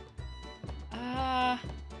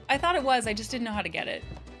 I thought it was. I just didn't know how to get it.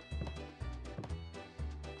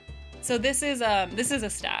 So this is a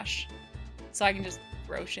stash. So I can just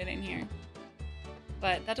throw shit in here.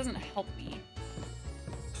 But that doesn't help me.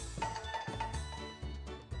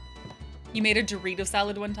 You made a Dorito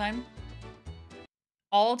salad one time?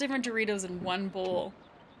 All different Doritos in one bowl.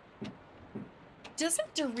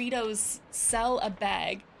 Doesn't Doritos sell a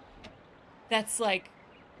bag that's like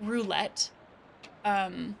roulette?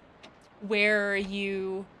 Where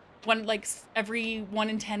you every 1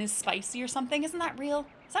 in 10 is spicy or something? Isn't that real?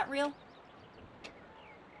 Is that real?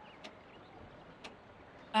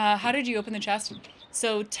 How did you open the chest?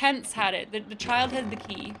 So Tense had it. The child had the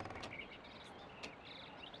key.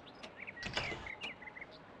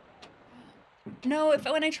 No,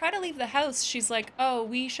 when I try to leave the house, she's like, oh,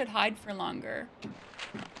 we should hide for longer.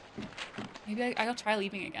 Maybe I'll try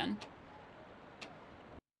leaving again.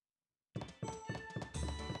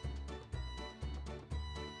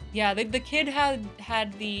 Yeah, the kid had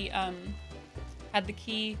the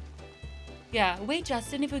key. Yeah, wait,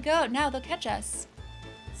 Justin, if we go out now, they'll catch us.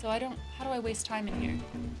 So how do I waste time in here?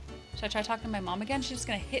 Should I try talking to my mom again? She's just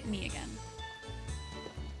gonna hit me again.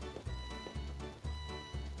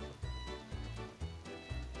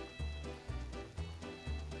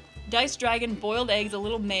 Diced dragon, boiled eggs, a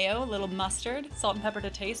little mayo, a little mustard, salt and pepper to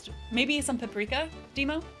taste. Maybe some paprika,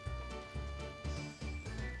 Demo?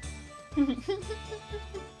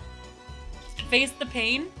 Face the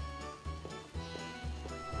pain.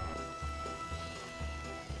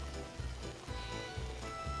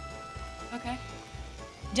 Okay.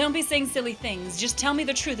 Don't be saying silly things. Just tell me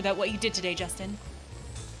the truth about what you did today, Justin.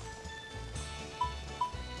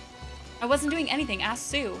 I wasn't doing anything. Ask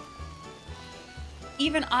Sue.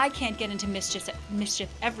 Even I can't get into mischief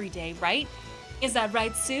every day, right? Is that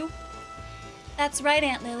right, Sue? That's right,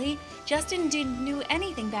 Aunt Lily. Justin didn't do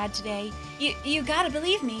anything bad today. You gotta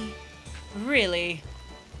believe me. Really?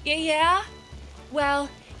 Yeah? Well,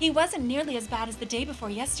 he wasn't nearly as bad as the day before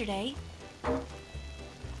yesterday.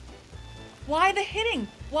 Why the hitting?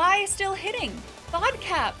 Why still hitting?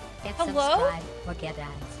 Vodcap! Hello? Or get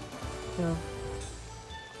ads. No.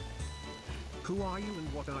 Who are you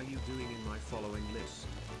and what are you doing in my following list?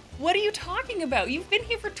 What are you talking about? You've been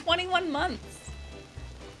here for 21 months.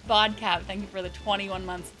 Vodcap, thank you for the 21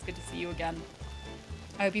 months. It's good to see you again.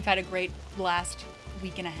 I hope you've had a great last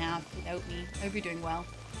week and a half without me. I hope you're doing well.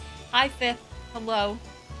 Hi, Fifth. Hello.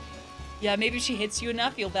 Yeah, maybe if she hits you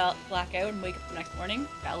enough, you'll black out and wake up the next morning.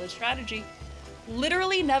 Valid strategy.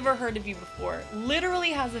 Literally never heard of you before.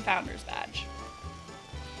 Literally has a founder's badge.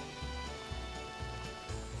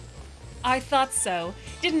 I thought so.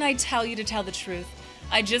 Didn't I tell you to tell the truth?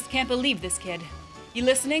 I just can't believe this kid. You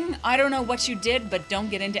listening? I don't know what you did, but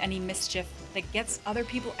don't get into any mischief that gets other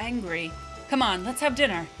people angry. Come on, let's have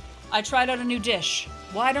dinner. I tried out a new dish.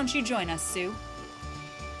 Why don't you join us, Sue?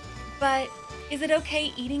 But is it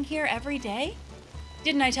okay eating here every day?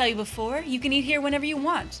 Didn't I tell you before? You can eat here whenever you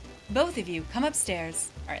want. Both of you, come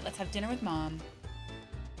upstairs. All right, let's have dinner with Mom.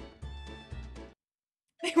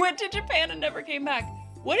 They went to Japan and never came back.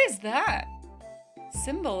 What is that?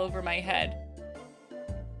 Symbol over my head.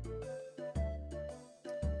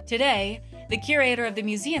 Today, the curator of the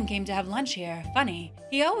museum came to have lunch here. Funny,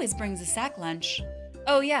 he always brings a sack lunch.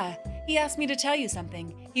 Oh yeah, he asked me to tell you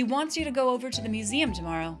something. He wants you to go over to the museum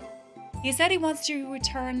tomorrow. He said he wants to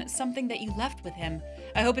return something that you left with him.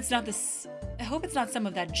 I hope it's not some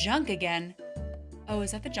of that junk again. Oh,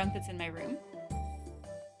 is that the junk that's in my room?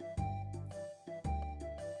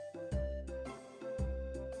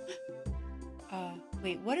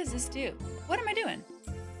 Wait, what does this do? What am I doing?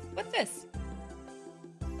 What's this?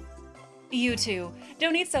 You two,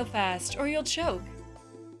 don't eat so fast or you'll choke.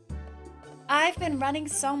 I've been running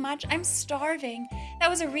so much, I'm starving. That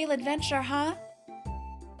was a real adventure, huh?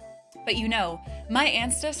 But you know, My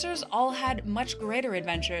ancestors all had much greater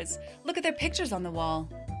adventures. Look at their pictures on the wall.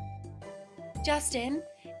 Justin,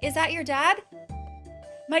 is that your dad?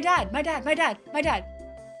 My dad.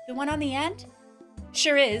 The one on the end?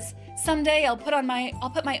 Sure is. Someday I'll put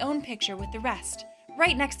my own picture with the rest,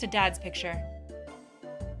 right next to Dad's picture.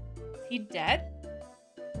 Is he dead?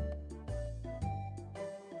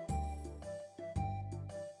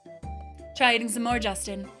 Try eating some more,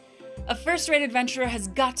 Justin. A first-rate adventurer has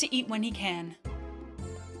got to eat when he can.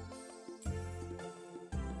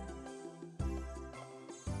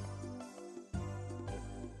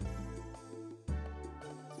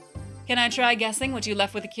 Can I try guessing what you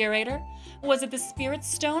left with the Curator? Was it the Spirit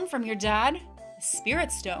Stone from your dad? The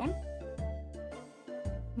Spirit Stone?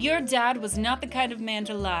 Your dad was not the kind of man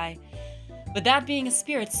to lie, but that being a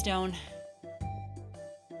Spirit Stone...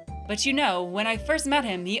 But you know, when I first met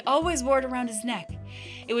him, he always wore it around his neck.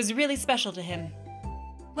 It was really special to him.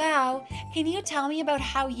 Wow, can you tell me about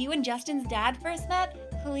how you and Justin's dad first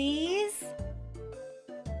met, please?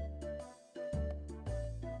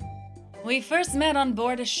 We first met on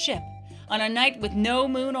board a ship, on a night with no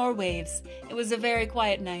moon or waves. It was a very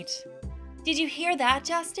quiet night. Did you hear that,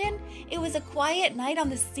 Justin? It was a quiet night on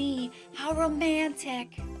the sea. How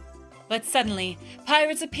romantic. But suddenly,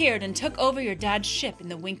 pirates appeared and took over your dad's ship in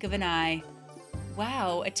the wink of an eye.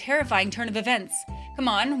 Wow, a terrifying turn of events. Come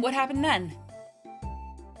on, what happened then?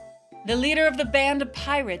 The leader of the band of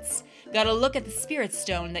pirates got a look at the Spirit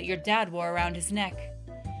Stone that your dad wore around his neck.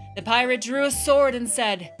 The pirate drew a sword and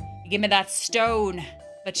said, "Give me that stone."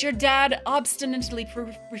 But your dad obstinately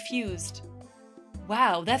refused.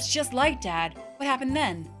 Wow, that's just like Dad. What happened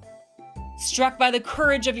then? Struck by the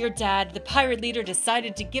courage of your dad, the pirate leader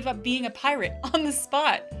decided to give up being a pirate on the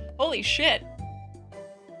spot. Holy shit.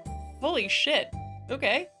 Holy shit.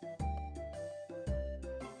 Okay.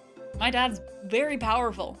 My dad's very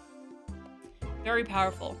powerful. Very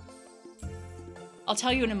powerful. I'll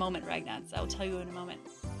tell you in a moment, Ragnats. I'll tell you in a moment.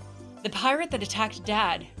 The pirate that attacked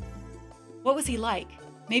Dad, what was he like?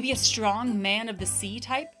 Maybe a strong man of the sea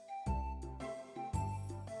type?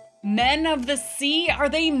 Men of the sea? Are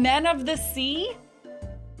they men of the sea?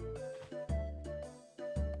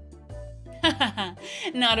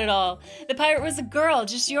 Not at all. The pirate was a girl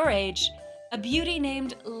just your age. A beauty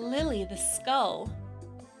named Lily the Skull.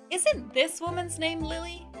 Isn't this woman's name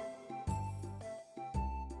Lily?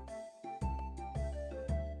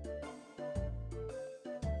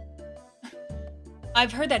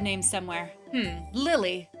 I've heard that name somewhere.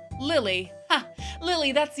 Lily. Lily. Ha!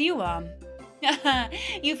 Lily, that's you,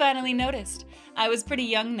 You finally noticed. I was pretty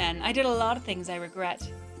young then. I did a lot of things I regret.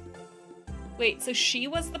 Wait, so she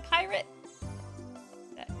was the pirate?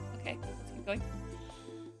 Okay, let's keep going.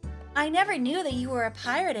 I never knew that you were a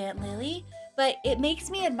pirate, Aunt Lily, but it makes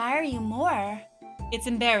me admire you more. It's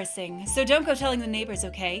embarrassing, so don't go telling the neighbors,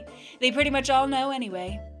 okay? They pretty much all know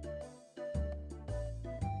anyway.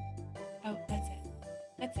 Oh, that's it.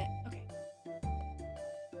 That's it. Okay.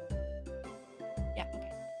 Yeah,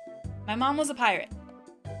 okay. My mom was a pirate.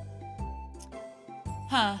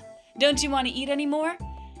 Huh. Don't you want to eat any more?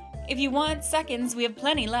 If you want seconds, we have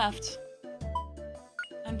plenty left.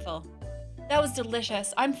 I'm full. That was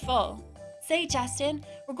delicious. I'm full. Say, Justin,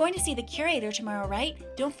 we're going to see the Curator tomorrow, right?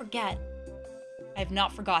 Don't forget. I've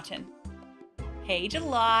not forgotten. Hey,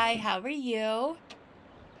 July, how are you?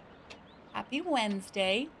 Happy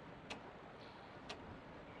Wednesday.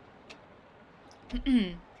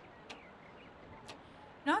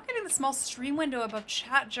 Not getting the small stream window above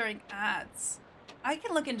chat during ads. I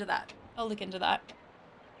can look into that. I'll look into that.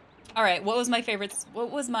 All right, what was my favorite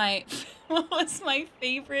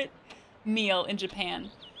favorite meal in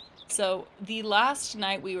Japan? So the last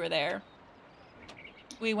night we were there,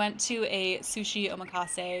 we went to a sushi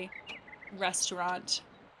omakase restaurant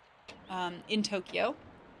in Tokyo.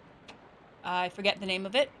 I forget the name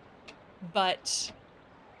of it, but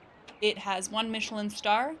it has 1 Michelin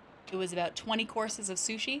star. It was about 20 courses of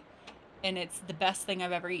sushi, and it's the best thing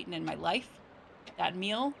I've ever eaten in my life. That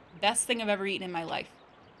meal, best thing I've ever eaten in my life.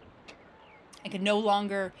 I could no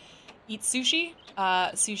longer eat sushi.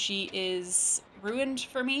 Sushi is ruined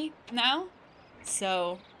for me now.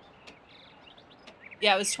 So,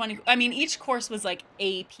 yeah, it was 20. I mean, each course was like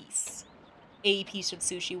a piece. A piece of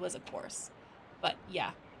sushi was a course. But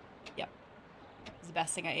yeah, yep. It was the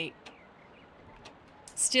best thing I ate.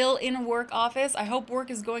 Still in a work office. I hope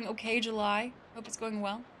work is going okay, July. Hope it's going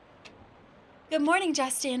well. Good morning,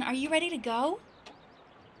 Justin. Are you ready to go?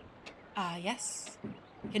 Yes.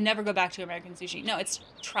 Can never go back to American sushi. No, it's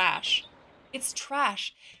trash. It's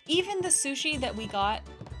trash. Even the sushi that we got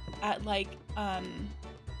at like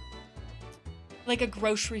a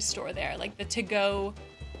grocery store there, like the to-go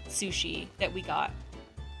sushi that we got.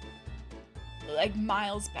 Like,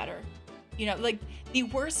 miles better. You know, like, the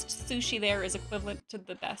worst sushi there is equivalent to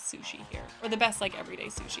the best sushi here. Or the best, like, everyday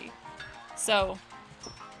sushi. So,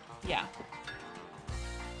 yeah.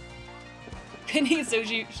 Couldn't eat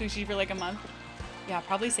sushi for, like, a month. Yeah,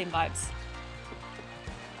 probably same vibes.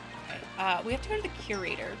 Okay, we have to go to the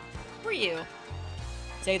Curator. Who are you?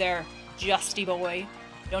 Say there, Justy boy.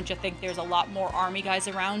 Don't you think there's a lot more army guys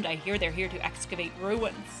around? I hear they're here to excavate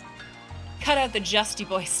ruins. Cut out the Justy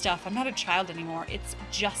boy stuff. I'm not a child anymore. It's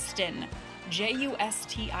Justin.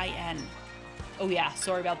 Justin. Oh yeah,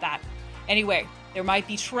 sorry about that. Anyway, there might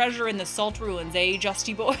be treasure in the salt ruins, eh,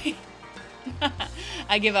 Justy boy?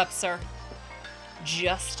 I give up, sir.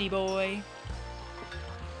 Justy boy.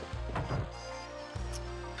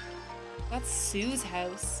 That's Sue's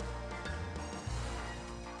house.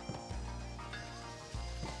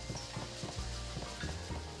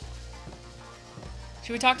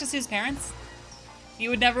 Should we talk to Sue's parents? You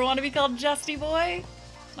would never want to be called Justy boy?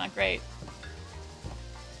 It's not great.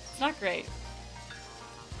 It's not great.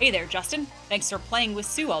 Hey there, Justin. Thanks for playing with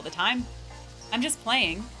Sue all the time. I'm just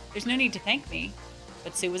playing. There's no need to thank me.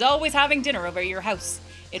 But Sue is always having dinner over at your house.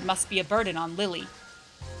 It must be a burden on Lily.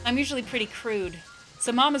 I'm usually pretty crude,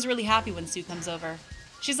 so Mom is really happy when Sue comes over.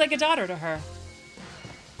 She's like a daughter to her.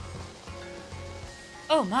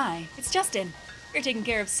 Oh my, it's Justin. You're taking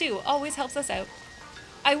care of Sue always helps us out.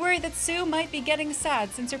 I worry that Sue might be getting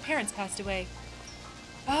sad since her parents passed away.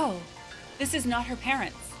 Oh, this is not her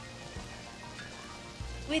parents.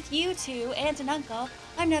 With you two, Aunt and Uncle,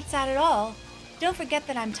 I'm not sad at all. Don't forget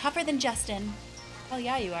that I'm tougher than Justin. Well,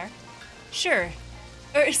 yeah, you are. Sure.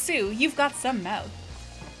 Sue, you've got some mouth.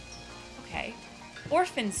 Okay.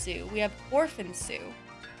 Orphan Sue. We have Orphan Sue.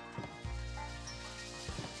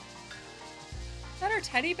 Is that our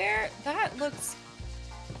teddy bear? That looks...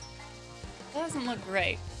 That doesn't look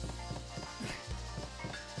great.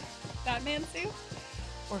 Batman Sue?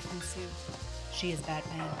 Orphan Sue. She is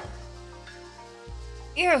Batman.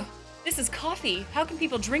 Ew! This is coffee. How can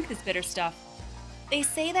people drink this bitter stuff? They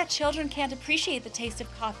say that children can't appreciate the taste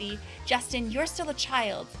of coffee. Justin, you're still a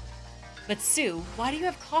child. But Sue, why do you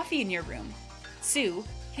have coffee in your room? Sue,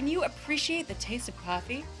 can you appreciate the taste of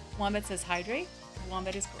coffee? Wombat says hydrate.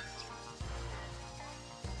 Wombat is correct.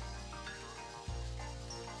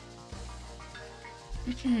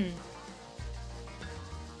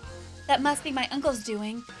 That must be my uncle's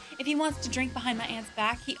doing. If he wants to drink behind my aunt's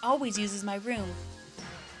back, he always uses my room.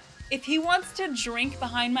 If he wants to drink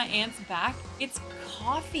behind my aunt's back, it's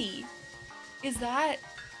coffee. Is that...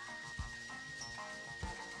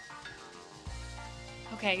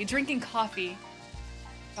 Okay, you're drinking coffee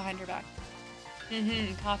behind her back.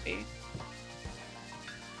 Coffee.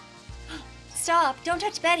 Stop! Don't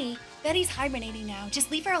touch Betty! Betty's hibernating now. Just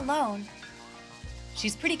leave her alone.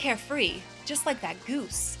 She's pretty carefree, just like that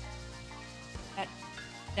goose.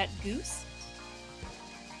 That goose?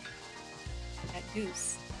 That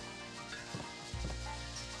goose.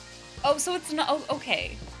 Oh, so it's not... Oh,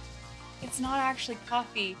 okay. It's not actually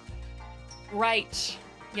coffee. Right.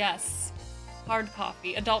 Yes. Hard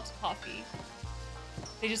coffee. Adult coffee.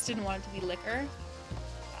 They just didn't want it to be liquor.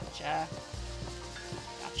 Gotcha.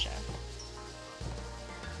 Gotcha.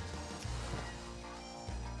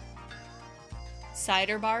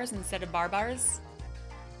 Cider bars instead of bar bars.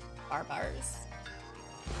 Bar bars.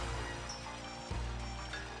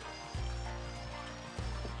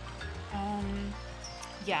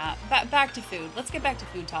 Yeah, back to food. Let's get back to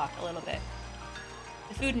food talk a little bit.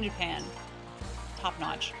 The food in Japan, top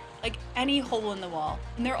notch. Like any hole in the wall,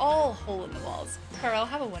 and they're all hole in the walls. Carol,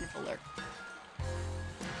 have a wonderful lurk.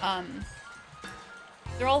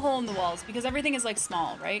 They're all hole in the walls because everything is like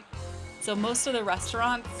small, right? So most of the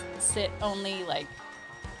restaurants sit only like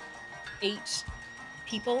 8-ish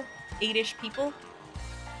people,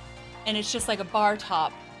 and it's just like a bar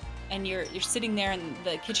top. And you're sitting there, and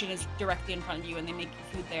the kitchen is directly in front of you, and they make your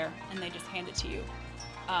food there, and they just hand it to you.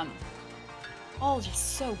 All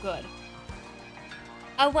just so good.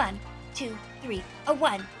 A 1, 2, 3. A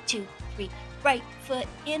 1, 2, 3. Right foot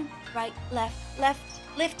in, right, left,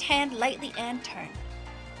 lift hand lightly and turn.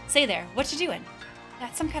 Say there, what you doing?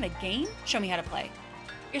 That's some kind of game? Show me how to play.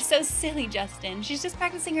 You're so silly, Justin. She's just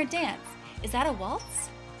practicing her dance. Is that a waltz?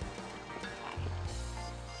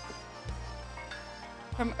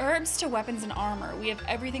 From herbs to weapons and armor, we have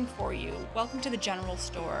everything for you. Welcome to the general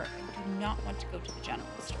store. I do not want to go to the general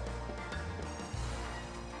store.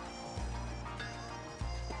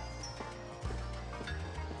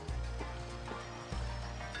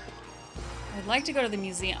 I'd like to go to the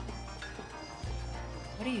museum.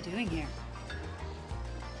 What are you doing here?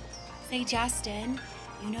 Say, Justin,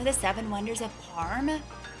 you know the 7 wonders of Parm?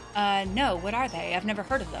 No, what are they? I've never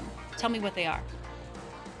heard of them. Tell me what they are.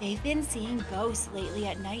 They've been seeing ghosts lately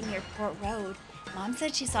at night near Port Road. Mom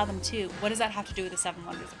said she saw them too. What does that have to do with the 7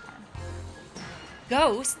 Wonders of Harm?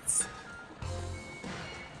 Ghosts?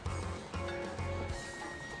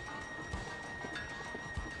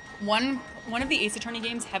 One of the Ace Attorney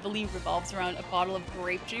games heavily revolves around a bottle of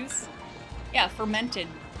grape juice. Yeah, fermented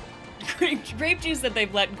grape juice that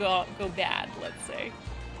they've let go bad, let's say.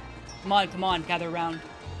 Come on, gather around.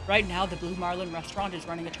 Right now, the Blue Marlin restaurant is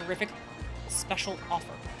running a terrific special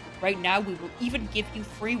offer. Right now, we will even give you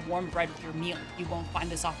free warm bread with your meal. You won't find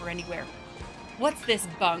this offer anywhere. What's this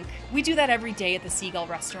bunk? We do that every day at the Seagull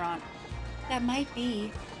restaurant. That might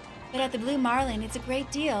be. But at the Blue Marlin, it's a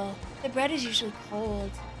great deal. The bread is usually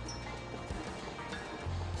cold.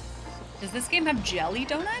 Does this game have jelly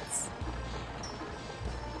donuts?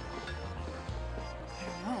 I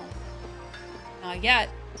don't know. Not yet.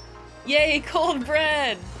 Yay, cold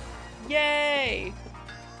bread! Yay!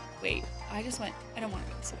 Wait, I don't want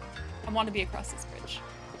to go this way. I want to be across this bridge.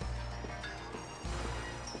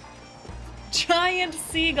 Giant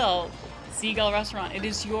seagull! Seagull restaurant. It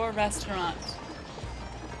is your restaurant.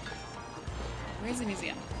 Where's the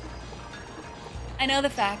museum? I know the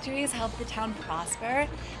factories help the town prosper,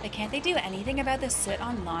 but can't they do anything about the soot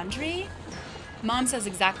on laundry? Mom says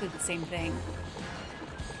exactly the same thing.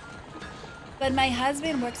 But my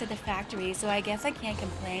husband works at the factory, so I guess I can't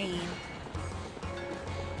complain.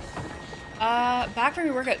 Back from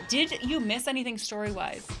your workout, did you miss anything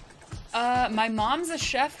story-wise? My mom's a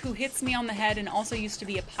chef who hits me on the head and also used to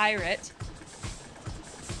be a pirate.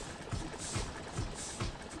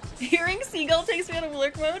 Hearing seagull takes me out of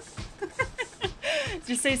lurk mode.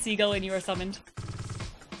 Just say seagull and you are summoned.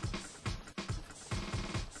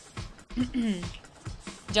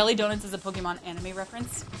 Jelly Donuts is a Pokemon anime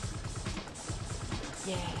reference.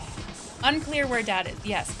 Yeah. Unclear where Dad is.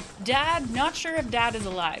 Yes. Dad, not sure if Dad is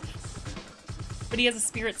alive. But he has a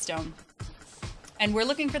spirit stone. And we're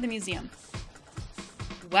looking for the museum.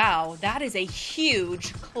 Wow, that is a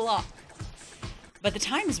huge clock. But the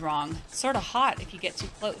time is wrong. Sort of hot if you get too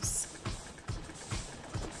close.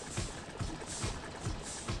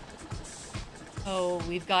 Oh,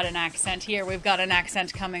 we've got an accent here. We've got an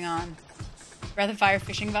accent coming on. Breath of Fire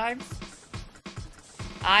fishing vibes?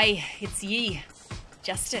 Aye, it's ye.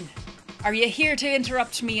 Justin, are you here to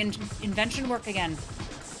interrupt me in invention work again?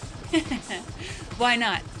 Why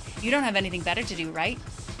not? You don't have anything better to do, right?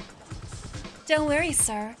 Don't worry,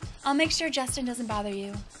 sir. I'll make sure Justin doesn't bother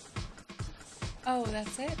you. Oh,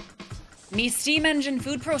 that's it? Me steam engine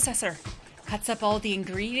food processor. Cuts up all the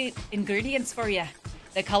ingredients for you.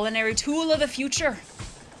 The culinary tool of the future.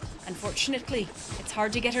 Unfortunately, it's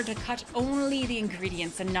hard to get her to cut only the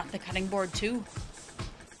ingredients and not the cutting board too.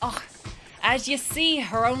 Oh, as you see,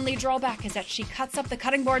 her only drawback is that she cuts up the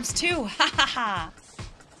cutting boards too. Ha ha ha!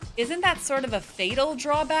 Isn't that sort of a fatal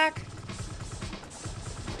drawback?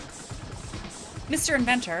 Mr.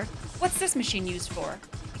 Inventor, what's this machine used for?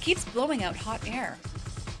 It keeps blowing out hot air.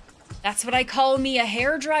 That's what I call me a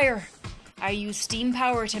hair dryer. I use steam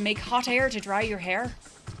power to make hot air to dry your hair.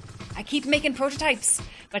 I keep making prototypes,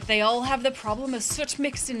 but they all have the problem of soot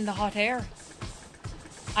mixed in the hot air.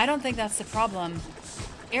 I don't think that's the problem.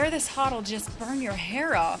 Air this hot will just burn your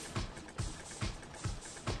hair off.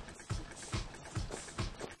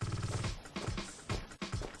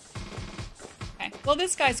 Okay, well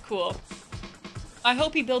this guy's cool. I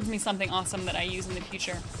hope he builds me something awesome that I use in the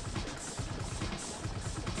future.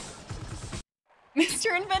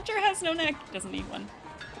 Mr. Inventor has no neck. Doesn't need one.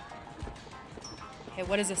 Okay,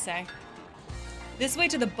 what does this say? This way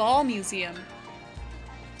to the Ball Museum.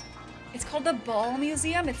 It's called the Ball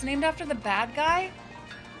Museum? It's named after the bad guy?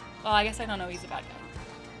 Well, I guess I don't know he's a bad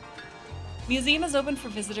guy. Museum is open for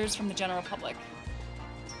visitors from the general public.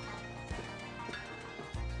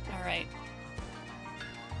 Alright.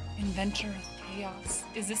 Inventor of Chaos.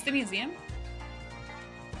 Is this the museum?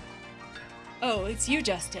 Oh, it's you,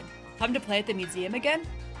 Justin. Come to play at the museum again?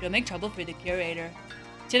 Don't make trouble for the curator.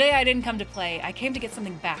 Today I didn't come to play. I came to get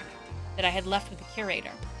something back that I had left with the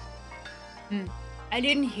curator. I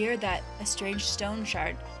didn't hear that a strange stone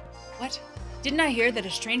shard. What? Didn't I hear that a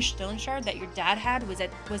strange stone shard that your dad had was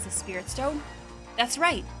a spirit stone? That's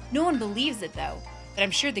right. No one believes it though. But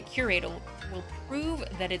I'm sure the curator will prove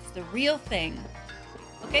that it's the real thing.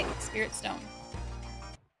 Okay, spirit stone.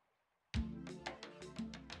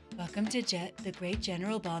 Welcome to the Great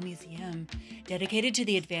General Ball Museum, dedicated to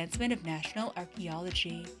the advancement of national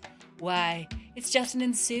archaeology. Why, it's Justin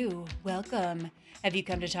and Sue. Welcome. Have you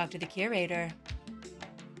come to talk to the curator?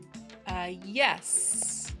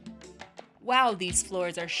 Yes. Wow, these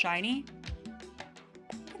floors are shiny.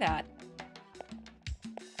 Look at that.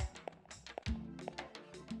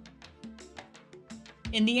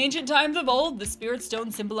 In the ancient times of old, the Spirit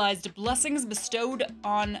Stone symbolized blessings bestowed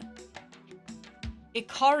on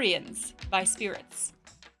Icarians by spirits.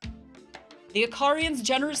 The Icarians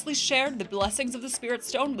generously shared the blessings of the Spirit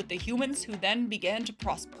Stone with the humans, who then began to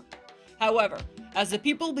prosper. However, as the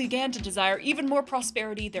people began to desire even more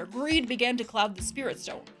prosperity, their greed began to cloud the Spirit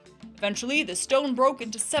Stone. Eventually, the stone broke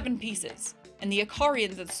into 7 pieces, and the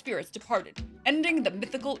Icarians and spirits departed, ending the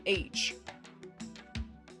mythical age.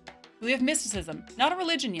 We have mysticism, not a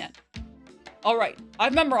religion yet. Alright,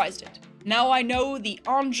 I've memorized it. Now I know the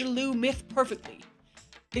Angelou myth perfectly.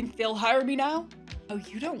 Think they'll hire me now? Oh,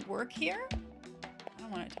 you don't work here? I don't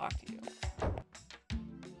want to talk to you.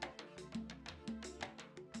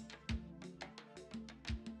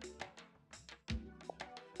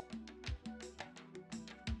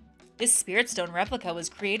 This Spirit Stone replica was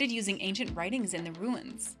created using ancient writings in the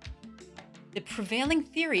ruins. The prevailing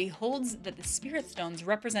theory holds that the Spirit Stones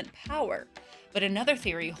represent power, but another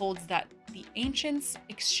theory holds that the ancients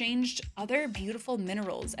exchanged other beautiful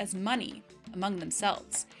minerals as money among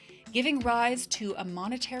themselves, giving rise to a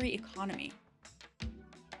monetary economy.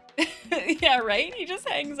 Yeah, right? He just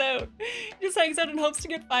hangs out. He just hangs out and hopes to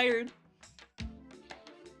get fired.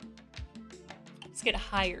 Let's get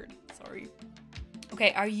hired. Sorry.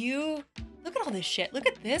 Okay, are you... Look at all this shit. Look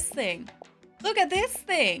at this thing. Look at this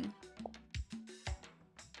thing.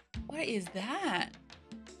 What is that?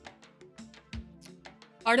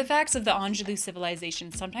 Artifacts of the Angelou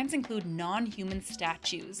civilization sometimes include non-human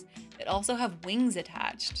statues that also have wings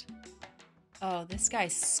attached. Oh, this guy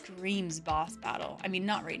screams boss battle. I mean,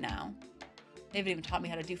 not right now. They haven't even taught me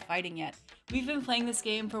how to do fighting yet. We've been playing this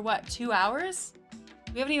game for what, 2 hours?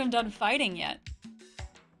 We haven't even done fighting yet.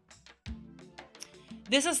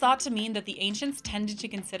 This is thought to mean that the ancients tended to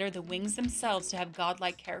consider the wings themselves to have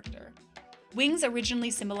godlike character. Wings,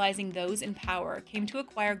 originally symbolizing those in power, came to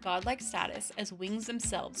acquire godlike status as wings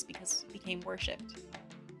themselves because became worshipped.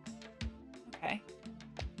 Okay.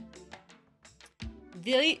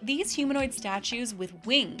 These humanoid statues with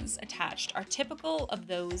wings attached are typical of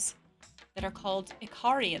those that are called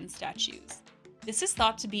Icarian statues. This is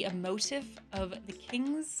thought to be a motif of the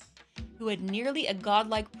kings who had nearly a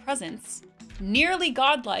godlike presence, nearly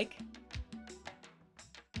godlike,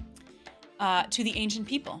 to the ancient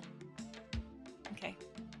people. Okay.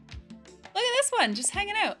 Look at this one, just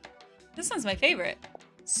hanging out. This one's my favorite.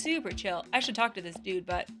 Super chill. I should talk to this dude,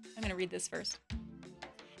 but I'm gonna read this first.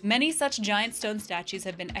 Many such giant stone statues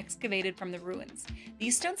have been excavated from the ruins.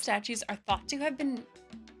 These stone statues are thought to have been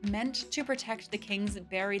meant to protect the kings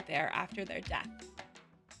buried there after their death.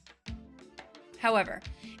 However,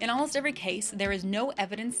 in almost every case, there is no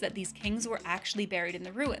evidence that these kings were actually buried in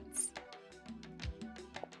the ruins.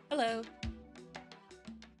 Hello.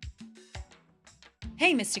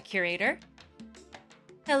 Hey, Mr. Curator.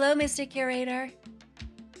 Hello, Mr. Curator.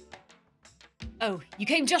 Oh, you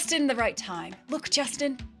came just in the right time. Look,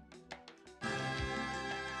 Justin.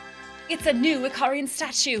 It's a new Icarian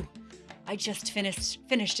statue. I just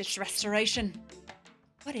finished its restoration.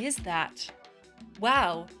 What is that?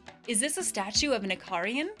 Wow, is this a statue of an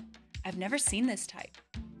Icarian? I've never seen this type.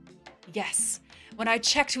 Yes, when I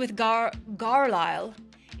checked with Garlisle,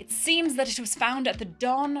 it seems that it was found at the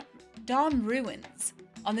Dawn ruins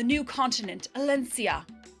on the new continent, Alencia.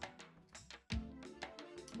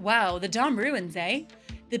 Wow, the Dawn ruins, eh?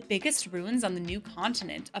 The biggest ruins on the new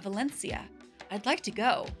continent of Alencia. I'd like to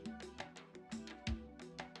go.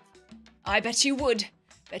 I bet you would.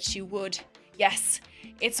 Bet you would. Yes,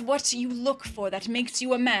 it's what you look for that makes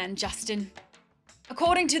you a man, Justin.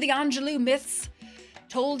 According to the Angelou myths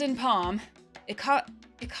told in Palm,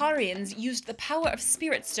 Icarians used the power of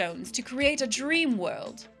spirit stones to create a dream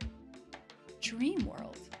world. Dream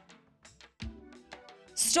world?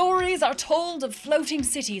 Stories are told of floating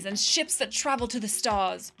cities and ships that travel to the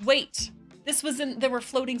stars. Wait, there were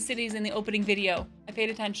floating cities in the opening video. I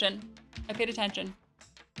paid attention.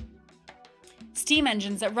 Steam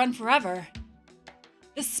engines that run forever.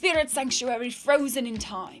 The spirit sanctuary frozen in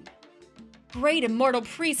time. Great immortal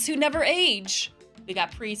priests who never age. We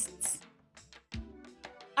got priests.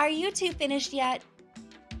 Are you two finished yet?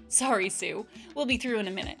 Sorry, Sue. We'll be through in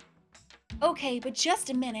a minute. Okay, but just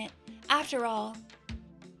a minute. After all,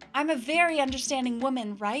 I'm a very understanding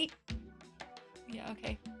woman, right? Yeah,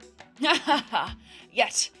 okay.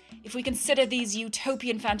 Yet, if we consider these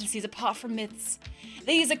utopian fantasies apart from myths,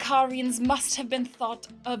 these Icarians must have been thought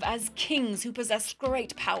of as kings who possessed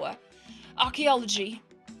great power. Archaeology,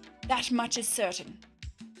 that much is certain.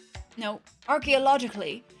 No,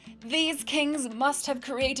 archaeologically, these kings must have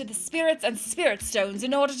created the spirits and spirit stones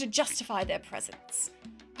in order to justify their presence.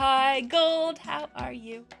 Hi, Gold, how are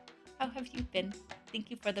you? How have you been? Thank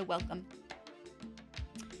you for the welcome.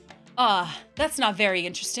 Ah, that's not very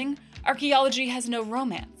interesting. Archaeology has no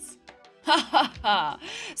romance. Ha ha ha.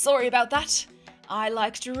 Sorry about that. I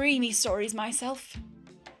like dreamy stories myself.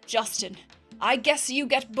 Justin, I guess you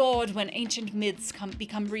get bored when ancient myths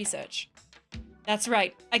become research. That's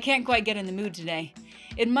right. I can't quite get in the mood today.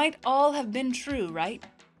 It might all have been true, right?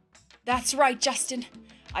 That's right, Justin.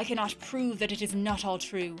 I cannot prove that it is not all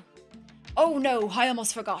true. Oh no, I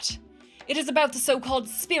almost forgot. It is about the so-called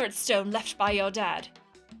spirit stone left by your dad.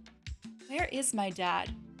 Where is my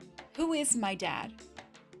dad? Who is my dad?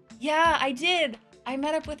 Yeah, I did. I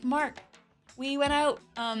met up with Mark. We went out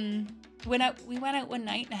one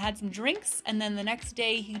night and had some drinks, and then the next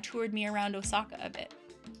day he toured me around Osaka a bit.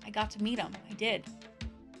 I got to meet him. I did.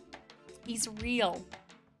 He's real.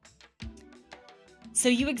 So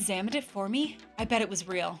you examined it for me? I bet it was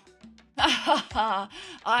real.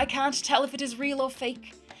 I can't tell if it is real or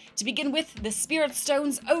fake. To begin with, the spirit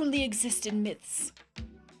stones only exist in myths.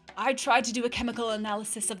 I tried to do a chemical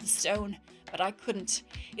analysis of the stone, but I couldn't.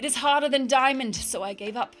 It is harder than diamond, so I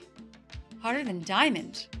gave up. Harder than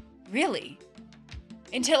diamond? Really?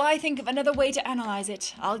 Until I think of another way to analyze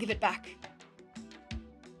it, I'll give it back.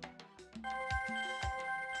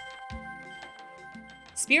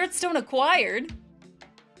 Spirit stone acquired?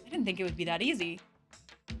 I didn't think it would be that easy.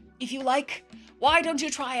 If you like, why don't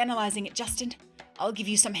you try analyzing it, Justin? I'll give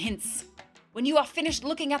you some hints. When you are finished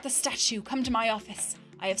looking at the statue, come to my office.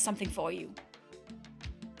 I have something for you.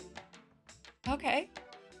 Okay.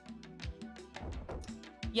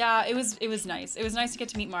 Yeah, it was nice. It was nice to get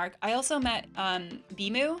to meet Mark. I also met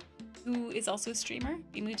Bimu, who is also a streamer,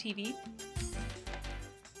 Bimu TV.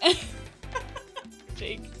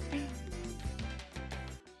 Jake.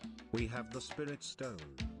 We have the spirit stone.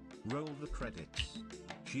 Roll the credits.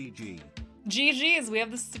 GG. GG's, we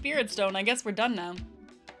have the spirit stone. I guess we're done now.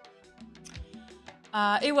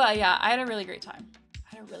 Yeah, I had a really great time.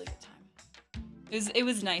 It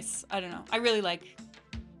was nice. I don't know. I really like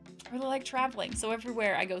traveling. So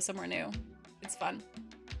everywhere I go somewhere new, it's fun.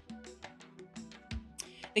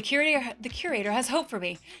 The curator has hope for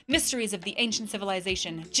me. Mysteries of the ancient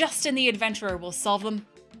civilization. Justin the adventurer will solve them.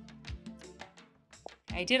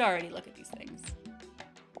 I did already look at these things.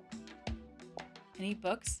 Any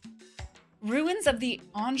books? Ruins of the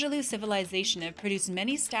Angelou civilization have produced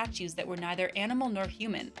many statues that were neither animal nor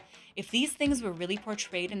human. If these things were really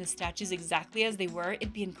portrayed in the statues exactly as they were,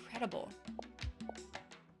 it'd be incredible.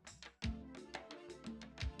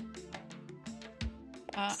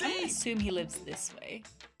 I'm gonna assume he lives this way.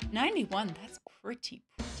 91, that's pretty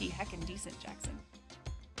heckin' decent, Jackson.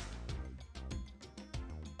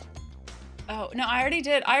 Oh, no, I already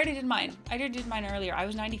did mine. I did mine earlier. I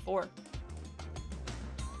was 94.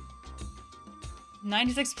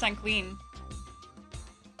 96% clean.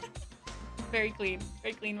 Very clean,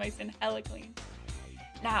 Mason. Hella clean.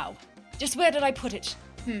 Now, just where did I put it?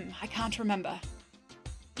 I can't remember.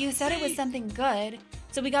 You said it was something good,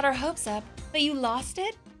 so we got our hopes up, but you lost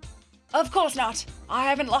it? Of course not. I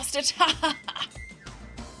haven't lost it.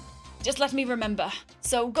 Just let me remember.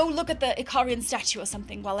 So go look at the Icarian statue or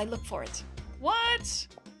something while I look for it. What?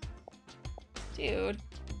 Dude.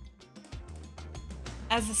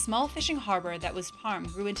 As the small fishing harbor that was Parm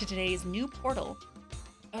grew into today's new portal,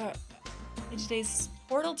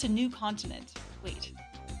 to new continent. Wait.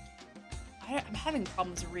 I'm having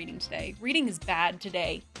problems reading today. Reading is bad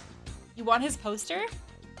today. You want his poster?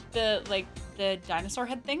 The dinosaur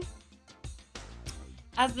head thing?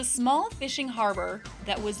 As the small fishing harbor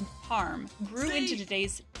that was Parm grew into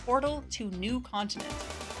today's portal to new continent,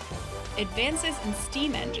 advances in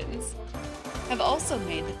steam engines have also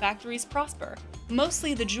made the factories prosper,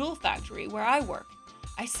 mostly the jewel factory where I work.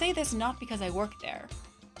 I say this not because I work there.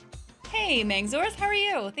 Hey, Mangzors, how are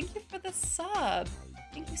you? Thank you for the sub.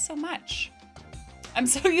 Thank you so much. I'm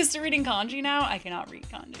so used to reading kanji now, I cannot read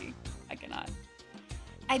kanji. I cannot.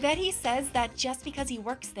 I bet he says that just because he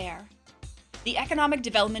works there. The economic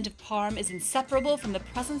development of Parm is inseparable from the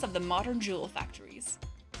presence of the modern jewel factories.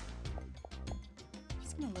 I'm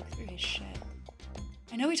just gonna look through his shit.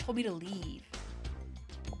 I know he told me to leave.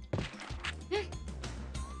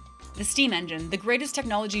 The steam engine, the greatest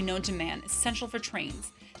technology known to man, essential for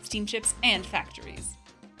trains, steamships, and factories.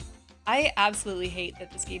 I absolutely hate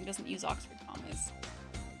that this game doesn't use Oxford commas.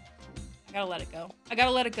 I gotta let it go. I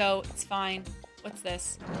gotta let it go. It's fine. What's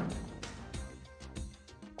this?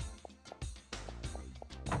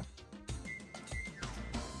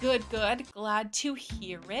 Good, good. Glad to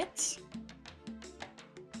hear it.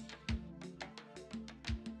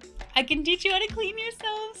 I can teach you how to clean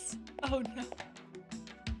yourselves. Oh no.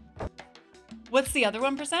 What's the other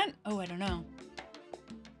 1%? Oh, I don't know.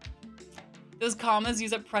 Those commas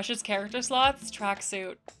use up precious character slots.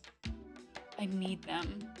 Tracksuit. I need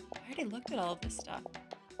them. I already looked at all of this stuff.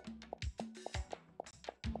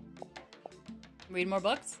 Read more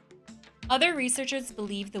books? Other researchers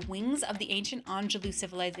believe the wings of the ancient Angelou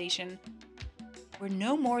civilization were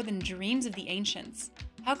no more than dreams of the ancients.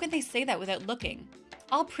 How could they say that without looking?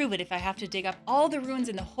 I'll prove it if I have to dig up all the ruins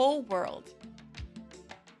in the whole world.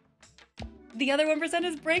 The other 1%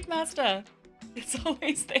 is Breakmaster. It's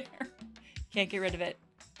always there. Can't get rid of it.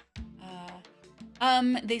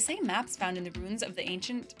 They say maps found in the ruins of the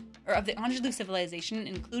Angelou civilization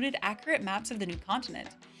included accurate maps of the new continent.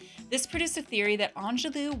 This produced a theory that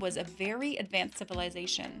Angelou was a very advanced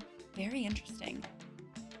civilization. Very interesting.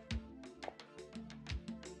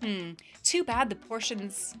 Too bad the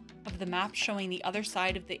portions of the map showing the other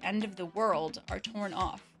side of the end of the world are torn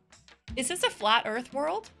off. Is this a flat Earth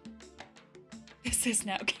world? This is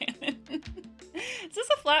now canon. Is this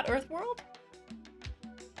a flat Earth world?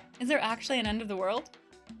 Is there actually an end of the world?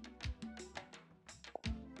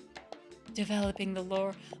 Developing the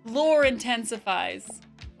lore. Lore intensifies.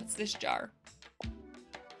 What's this jar?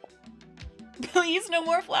 Please, no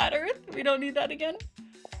more flat Earth. We don't need that again.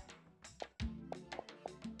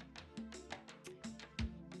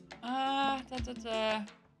 Do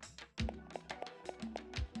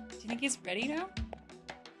you think he's ready now?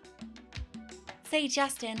 Say,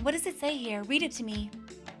 Justin, what does it say here? Read it to me.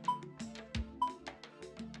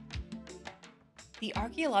 The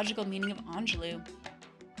archaeological meaning of Angelou.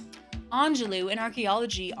 Angelou, in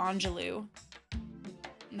archaeology, Angelou.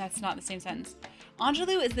 That's not the same sentence.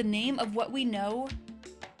 Angelou is the name of what we know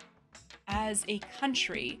as a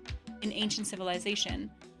country in ancient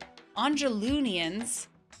civilization. Angeloonians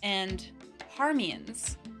and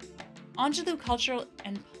Parmians. Angelou culture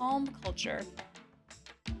and Palm culture.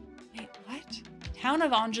 Wait, what? Town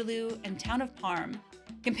of Angelou and town of Parme.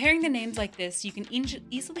 Comparing the names like this, you can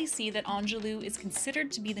easily see that Angelou is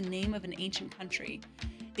considered to be the name of an ancient country.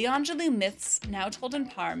 The Angelou myths now told in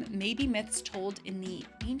Parme may be myths told in the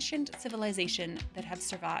ancient civilization that have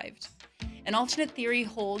survived. An alternate theory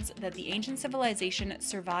holds that the ancient civilization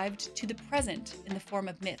survived to the present in the form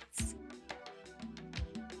of myths.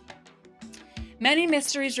 Many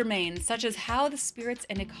mysteries remain, such as how the spirits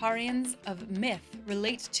and Icarians of myth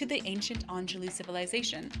relate to the ancient Angelou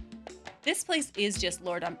civilization. This place is just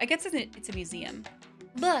lore dump. I guess it's a museum.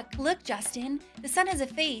 Look, Justin. The sun has a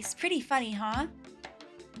face. Pretty funny, huh?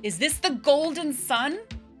 Is this the golden sun?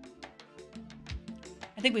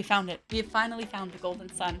 I think we found it. We have finally found the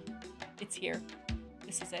golden sun. It's here.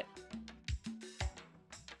 This is it.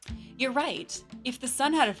 You're right. If the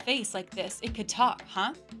sun had a face like this, it could talk,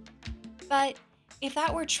 huh? But if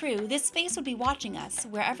that were true, this face would be watching us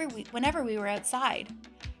whenever we were outside.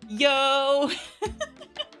 Yo!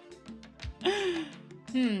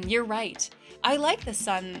 You're right. I like the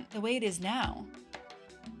sun the way it is now.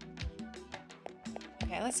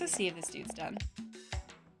 Okay, let's just see if this dude's done.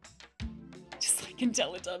 Just like in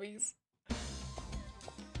Teletubbies.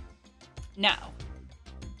 Now.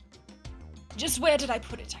 Just where did I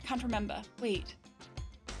put it? I can't remember. Wait.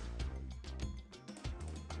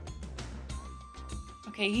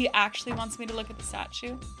 Okay, he actually wants me to look at the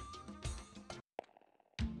statue.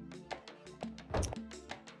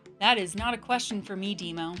 That is not a question for me,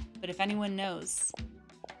 Demo, but if anyone knows.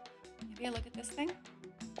 Maybe I look at this thing?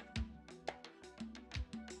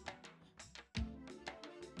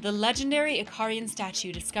 The legendary Icarian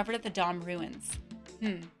statue discovered at the Dom ruins.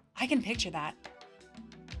 I can picture that.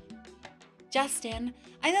 Justin,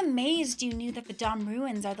 I'm amazed you knew that the Dom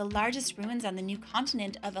ruins are the largest ruins on the new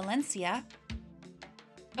continent of Valencia.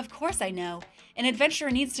 Of course I know. An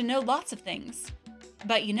adventurer needs to know lots of things.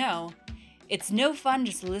 But you know, it's no fun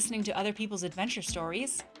just listening to other people's adventure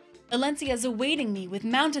stories. Valencia is awaiting me with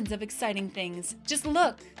mountains of exciting things. Just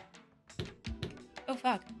look. Oh,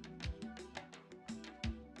 fuck.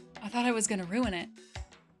 I thought I was gonna ruin it.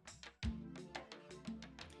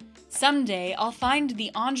 Someday, I'll find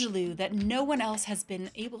the Angelou that no one else has been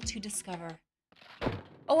able to discover.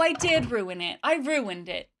 Oh, I did ruin it. I ruined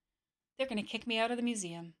it. They're gonna kick me out of the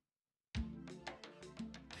museum.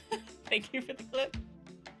 Thank you for the clip.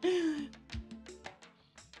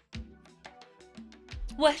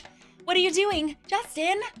 What are you doing,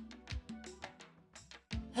 Justin?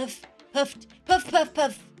 Puff, puff, puff, puff,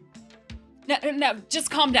 puff. No,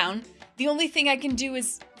 just calm down. The only thing I can do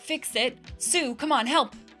is fix it. Sue, come on,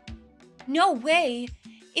 help. No way.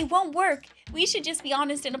 It won't work. We should just be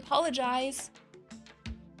honest and apologize.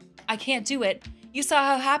 I can't do it. You saw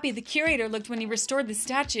how happy the curator looked when he restored the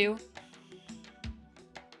statue.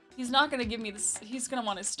 He's not gonna give me this. He's gonna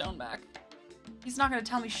want his stone back. He's not gonna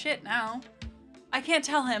tell me shit now. I can't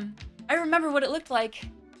tell him. I remember what it looked like.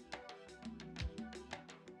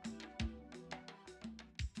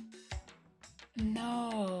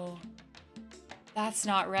 No. That's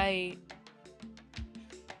not right.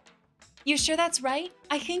 You sure that's right?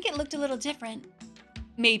 I think it looked a little different.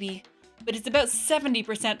 Maybe, but it's about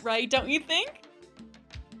 70% right, don't you think?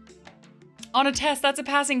 On a test, that's a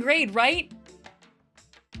passing grade, right?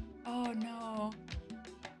 Oh no.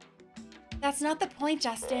 That's not the point,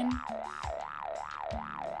 Justin.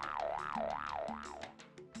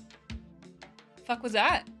 Fuck was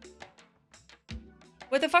that?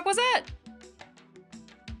 What the fuck was that?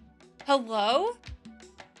 Hello?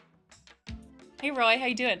 Hey Roy, how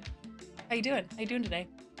you doing? How you doing? How you doing today?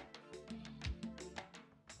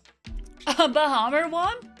 A Bahammer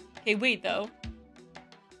Womp? Okay, wait though.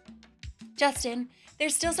 Justin,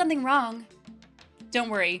 there's still something wrong. Don't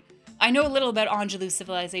worry. I know a little about Angelu's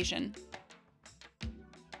civilization.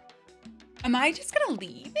 Am I just gonna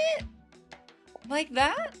leave it? Like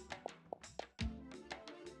that?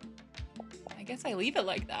 I guess I leave it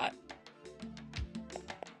like that.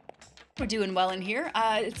 We're doing well in here.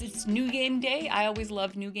 It's new game day. I always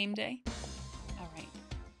love new game day. All right.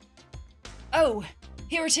 Oh,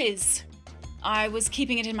 here it is. I was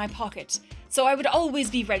keeping it in my pocket, so I would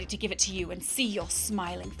always be ready to give it to you and see your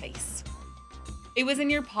smiling face. It was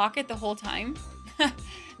in your pocket the whole time?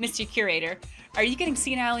 Mr. Curator, are you getting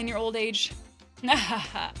senile in your old age?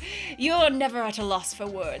 You're never at a loss for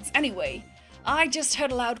words. Anyway, I just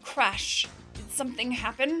heard a loud crash. Did something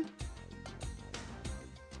happen?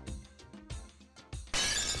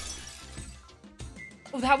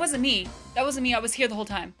 Oh, that wasn't me. That wasn't me. I was here the whole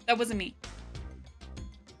time. That wasn't me.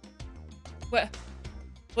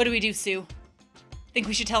 What do we do, Sue? Think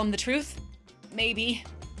we should tell him the truth? Maybe.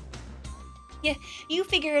 Yeah, you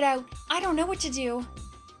figure it out. I don't know what to do.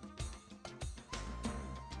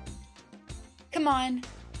 Come on.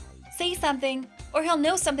 Say something, or he'll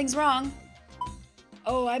know something's wrong.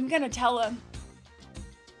 Oh, I'm gonna tell him.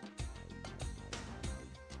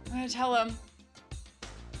 I'm gonna tell him.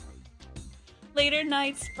 Later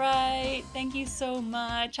night, Sprite. Thank you so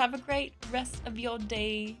much. Have a great rest of your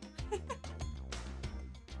day.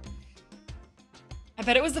 I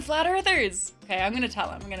bet it was the Flat Earthers. Okay, I'm gonna tell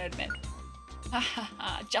him. I'm gonna admit. Ha ha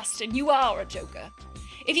ha, Justin, you are a joker.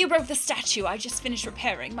 If you broke the statue I just finished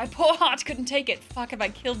repairing, my poor heart couldn't take it. Fuck, have I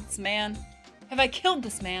killed this man? Have I killed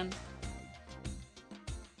this man?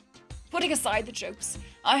 Putting aside the jokes,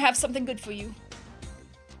 I have something good for you.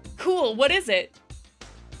 Cool, what is it?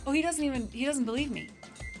 Oh, he doesn't believe me.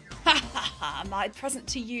 Ha ha ha, my present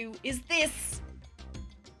to you is this.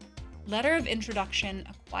 Letter of introduction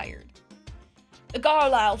acquired. The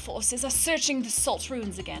Garlisle forces are searching the Salt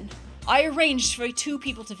Ruins again. I arranged for 2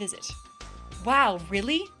 people to visit. Wow,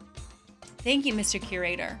 really? Thank you, Mr.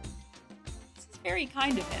 Curator. This is very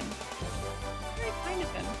kind of him. Very kind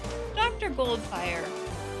of him. Dr. Goldfire,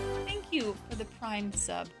 thank you for the Prime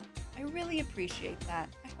sub. I really appreciate that.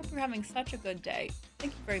 I hope you're having such a good day.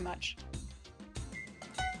 Thank you very much.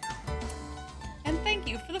 And thank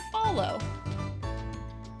you for the follow.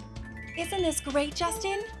 Isn't this great,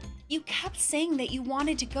 Justin? You kept saying that you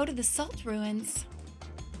wanted to go to the Salt Ruins.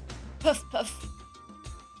 Puff, puff.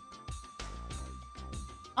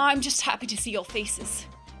 I'm just happy to see your faces.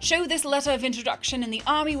 Show this letter of introduction and the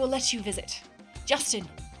army will let you visit. Justin,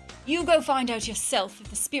 you go find out yourself if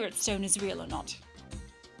the Spirit Stone is real or not.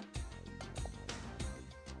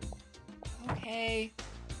 Okay.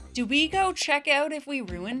 Do we go check out if we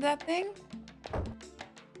ruined that thing?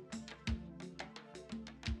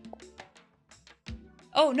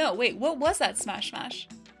 Oh no, wait, what was that smash smash?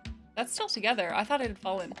 That's still together. I thought it had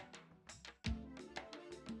fallen.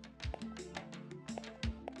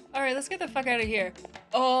 Alright, let's get the fuck out of here.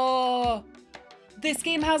 Oh, this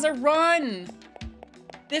game has a run.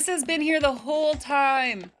 This has been here the whole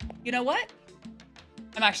time. You know what?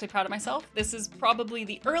 I'm actually proud of myself. This is probably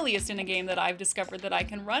the earliest in a game that I've discovered that I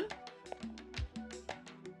can run.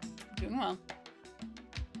 Doing well.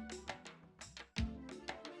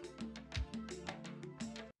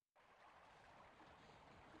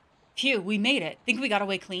 Phew, we made it. Think we got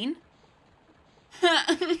away clean?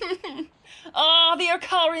 Oh, the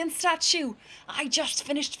Arcarian statue! I just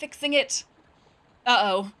finished fixing it.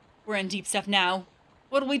 Uh-oh. We're in deep stuff now.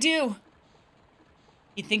 What'll we do?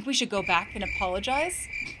 You think we should go back and apologize?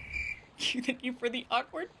 Thank you for the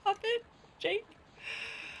awkward puppet, Jake.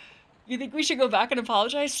 You think we should go back and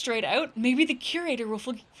apologize straight out? Maybe the Curator will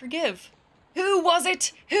forgive. Who was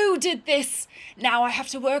it? Who did this? Now I have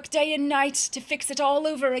to work day and night to fix it all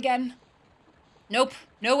over again. Nope,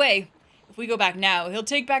 no way. If we go back now, he'll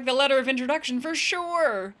take back the letter of introduction for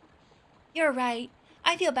sure. You're right.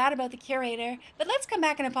 I feel bad about the Curator, but let's come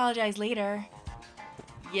back and apologize later.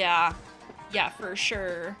 Yeah, for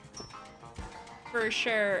sure. for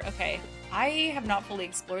sure. Okay, I have not fully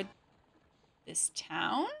explored this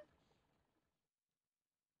town.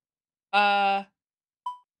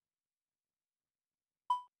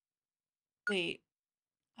 Wait,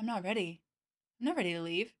 I'm not ready. I'm not ready to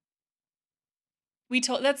leave.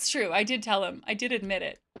 That's true. I did tell him. I did admit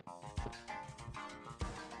it.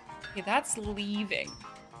 Okay, that's leaving.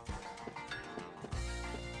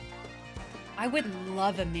 I would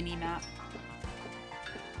love a mini map.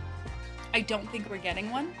 I don't think we're getting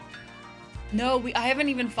one. No, I haven't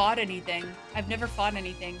even fought anything. I've never fought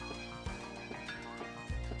anything.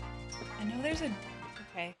 I know there's a...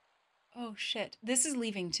 Okay. Oh, shit. This is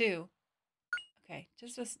leaving, too. Okay,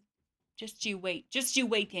 just you wait. Just you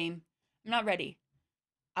wait, game. I'm not ready.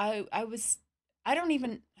 I don't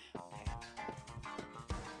even... Okay.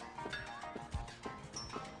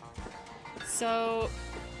 So...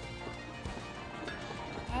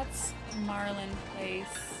 That's the Marlin place.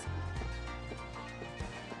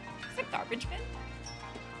 Is it a garbage bin?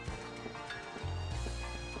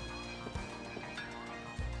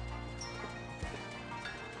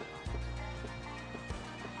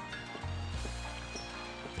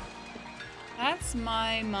 That's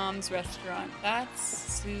my mom's restaurant. That's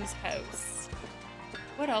Sue's house.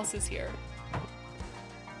 What else is here?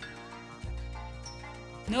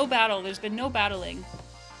 No battle. There's been no battling.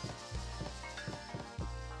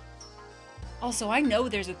 Also, I know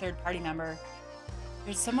there's a third party member.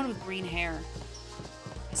 There's someone with green hair.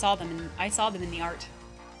 I saw them in the art.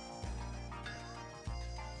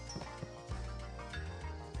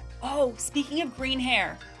 Oh, speaking of green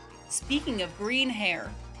hair. Speaking of green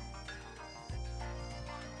hair.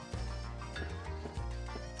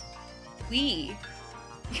 We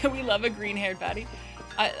love a green-haired baddie.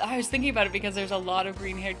 I was thinking about it because there's a lot of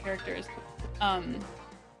green-haired characters.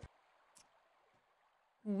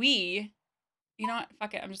 You know what?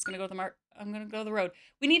 Fuck it. I'm just gonna go to I'm gonna go the road.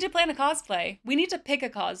 We need to plan a cosplay. We need to pick a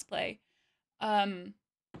cosplay. Oh,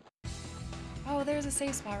 there's a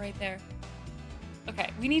safe spot right there. Okay,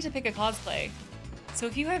 we need to pick a cosplay. So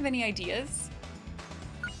if you have any ideas,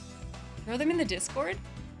 throw them in the Discord.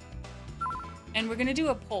 And we're gonna do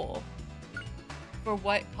a poll for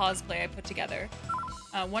what cosplay I put together.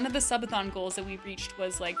 One of the subathon goals that we reached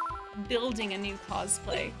was like building a new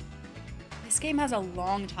cosplay. This game has a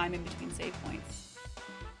long time in between save points.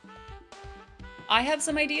 I have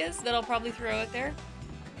some ideas that I'll probably throw out there.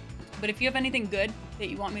 But if you have anything good that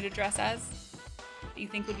you want me to dress as, that you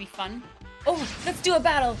think would be fun. Oh, let's do a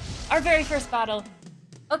battle! Our very first battle.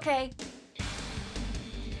 Okay.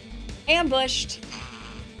 Ambushed.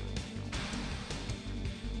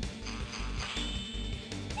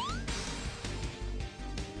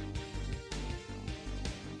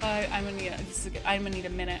 I'm gonna need a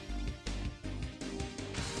minute.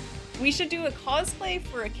 We should do a cosplay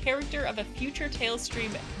for a character of a future Tales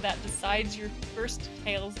stream that decides your first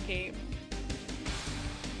Tales game.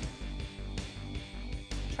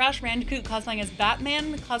 Trash Randicoot cosplaying as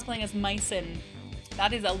Batman, cosplaying as Myson.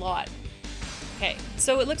 That is a lot. Okay,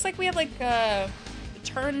 so it looks like we have like the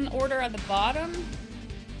turn order at the bottom.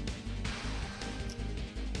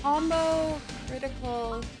 Combo,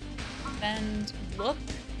 critical, bend, look,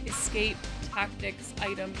 escape, tactics,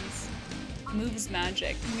 items, moves,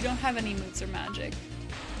 magic. We don't have any moves or magic.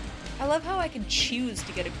 I love how I can choose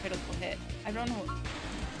to get a critical hit. I don't know.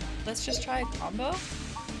 Let's just try a combo.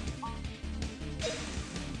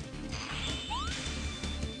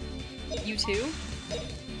 You too?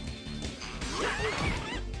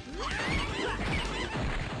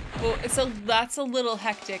 Well, that's a little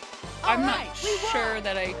hectic. I'm not sure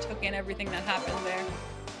that I took in everything that happened there.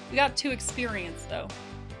 We got 2 experience though.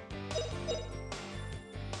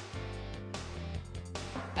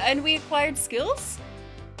 And we acquired skills?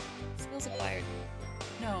 Skills acquired.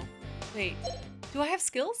 No. Wait. Do I have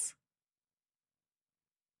skills?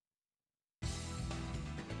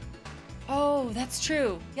 Oh, that's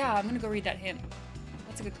true. Yeah, I'm gonna go read that hint.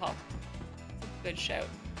 That's a good call. That's a good shout.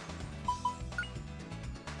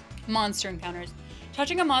 Monster encounters.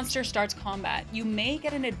 Touching a monster starts combat. You may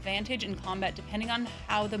get an advantage in combat depending on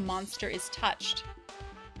how the monster is touched.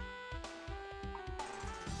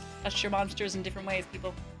 Touch your monsters in different ways,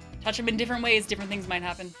 people. Touch them in different ways, different things might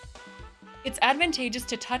happen. It's advantageous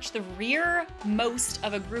to touch the rearmost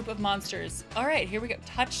of a group of monsters. All right, here we go.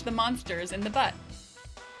 Touch the monsters in the butt.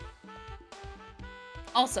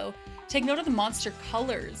 Also, take note of the monster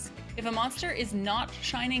colors. If a monster is not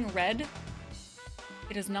shining red,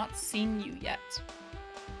 it has not seen you yet.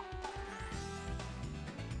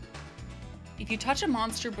 If you touch a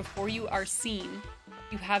monster before you are seen,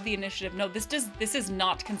 you have the initiative. No, this is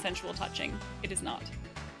not consensual touching. It is not.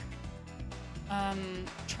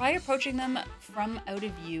 Try approaching them from out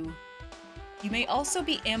of view. You may also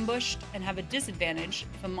be ambushed and have a disadvantage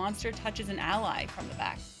if a monster touches an ally from the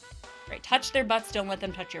back. Right, touch their butts, don't let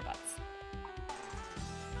them touch your butts.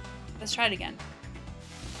 Let's try it again.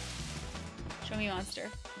 Show me a monster.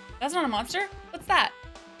 That's not a monster? What's that?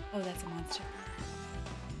 Oh, that's a monster.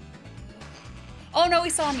 Oh no, he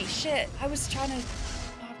saw me. Shit. I was trying to...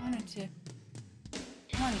 Oh, I wanted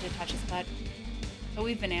to touch his butt. But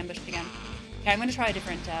we've been ambushed again. Okay, I'm gonna try a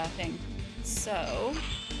different thing. So...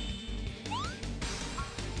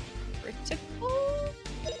 Critical?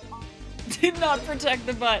 Did not protect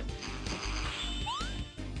the butt.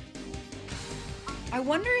 I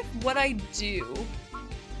wonder if what I do...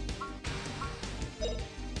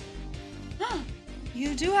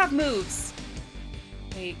 You do have moves.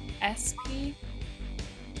 Wait, SP?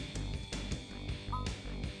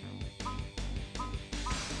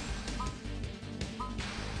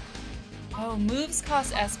 Oh, moves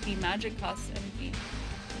cost SP, magic costs MP.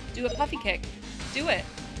 Do a puffy kick. Do it.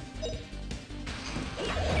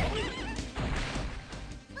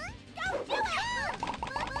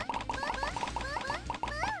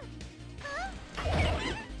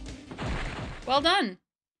 Well done.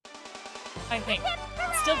 I think.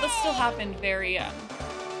 This still happened very,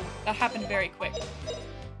 that happened very quick.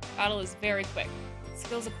 Battle is very quick.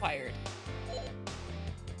 Skills acquired.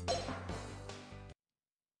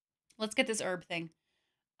 Let's get this herb thing.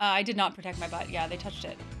 I did not protect my butt. Yeah, they touched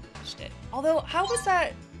it. Although, how was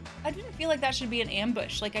that? I didn't feel like that should be an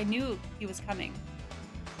ambush. Like, I knew he was coming.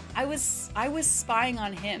 I was spying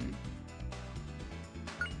on him.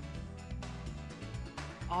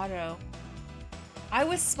 Auto. I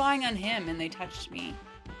was spying on him and they touched me.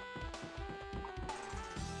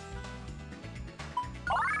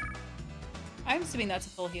 I'm assuming that's a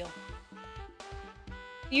full heal.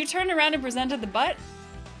 You turned around and presented the butt?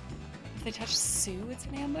 If they touch Sue, it's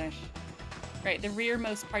an ambush? Right, the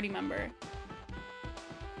rearmost party member.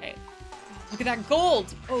 Okay. Look at that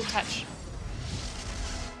gold! Oh, touch.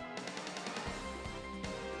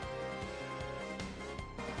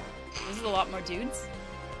 This is a lot more dudes.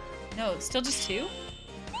 No, still just 2?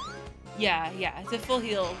 Yeah, it's a full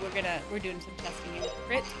heal. We're doing some testing here.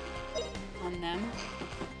 Crit on them.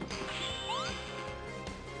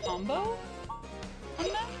 Combo on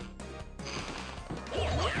them?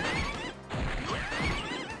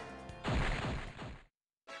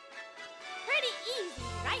 Pretty easy,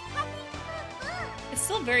 right, puppy? It's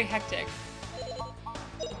still very hectic.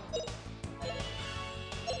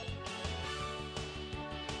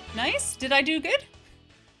 Nice. Did I do good?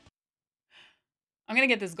 I'm gonna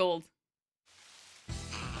get this gold.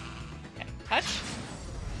 Okay, touch.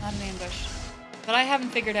 Not an ambush. But I haven't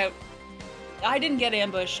figured out... I didn't get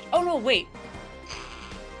ambushed. Oh no, wait.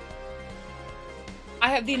 I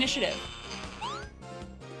have the initiative.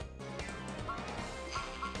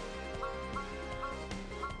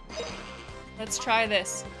 Let's try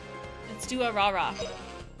this. Let's do a rah-rah.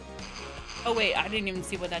 Oh wait, I didn't even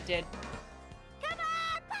see what that did. Come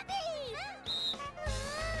on, puppy! Let's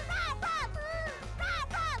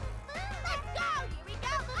go! Here we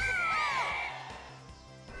go!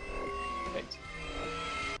 Perfect.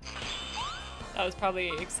 That was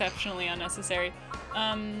probably exceptionally unnecessary.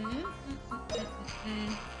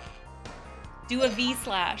 Do a V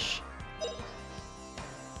slash.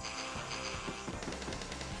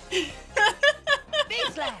 V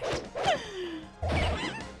slash.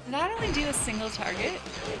 Did that only do a single target?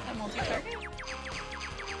 A multi-target?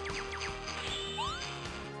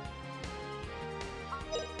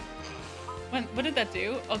 What did that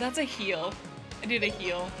do? Oh, that's a heal. I did a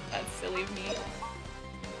heal. That's silly of me.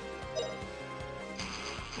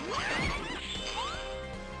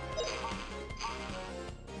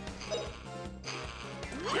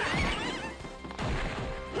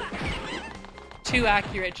 Too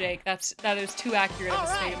accurate, Jake. That is too accurate of a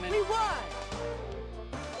statement. We won.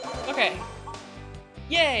 Okay.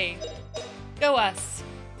 Yay! Go us.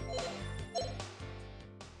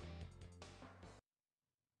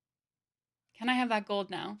 Can I have that gold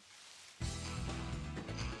now?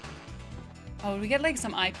 Oh, we get like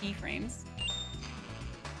some IP frames.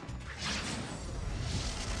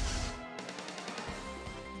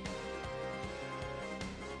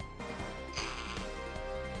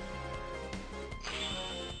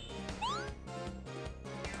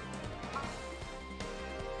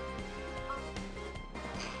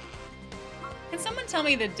 Can someone tell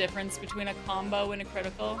me the difference between a combo and a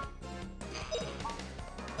critical?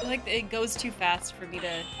 I feel like it goes too fast for me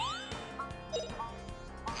to...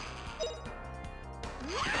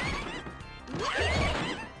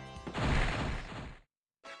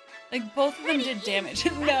 Like, both of them did damage.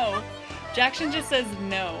 No. Jackson just says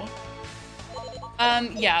no.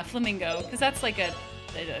 Yeah, flamingo, because that's like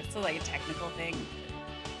it's like a technical thing.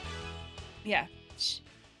 Yeah.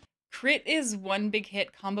 Crit is one big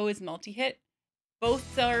hit, combo is multi-hit.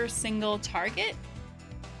 Both are single target.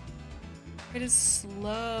 Crit is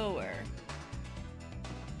slower.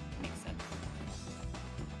 Makes sense.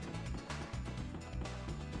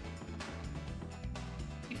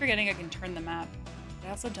 Keep forgetting I can turn the map. I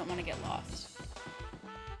also don't want to get lost.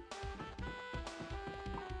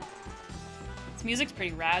 This music's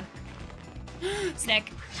pretty rad.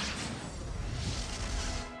 Snake.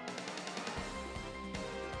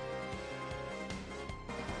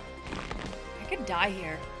 I could die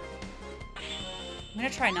here. I'm gonna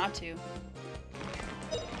try not to.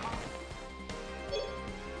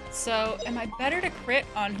 So, am I better to crit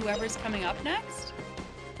on whoever's coming up next?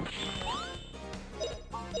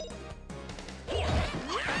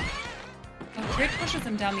 Oh, crit pushes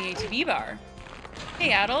him down the ATB bar.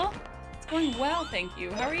 Hey, Adel. It's going well, thank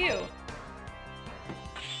you. How are you?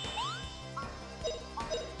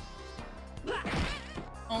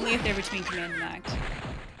 Only if they're between command and act.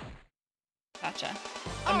 Gotcha.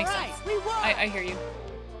 That makes sense. I hear you.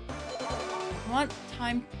 I want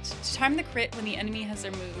time to time the crit when the enemy has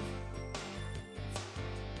their move.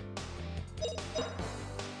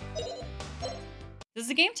 Does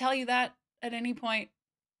the game tell you that at any point?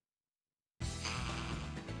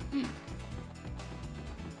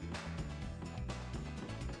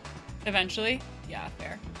 Eventually? Yeah,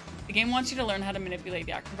 fair. The game wants you to learn how to manipulate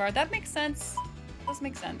the action bar. That makes sense. Does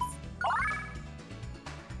make sense.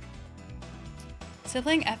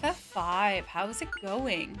 Sibling FF5, how's it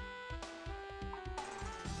going?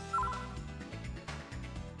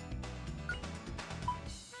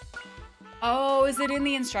 Oh, is it in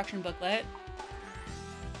the instruction booklet?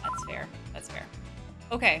 That's fair. That's fair.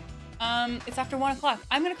 Okay. It's after 1 o'clock.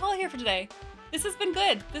 I'm gonna call it here for today. This has been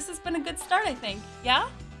good. This has been a good start, I think. Yeah?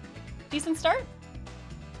 Decent start?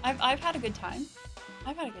 I've had a good time.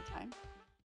 I've had a good time.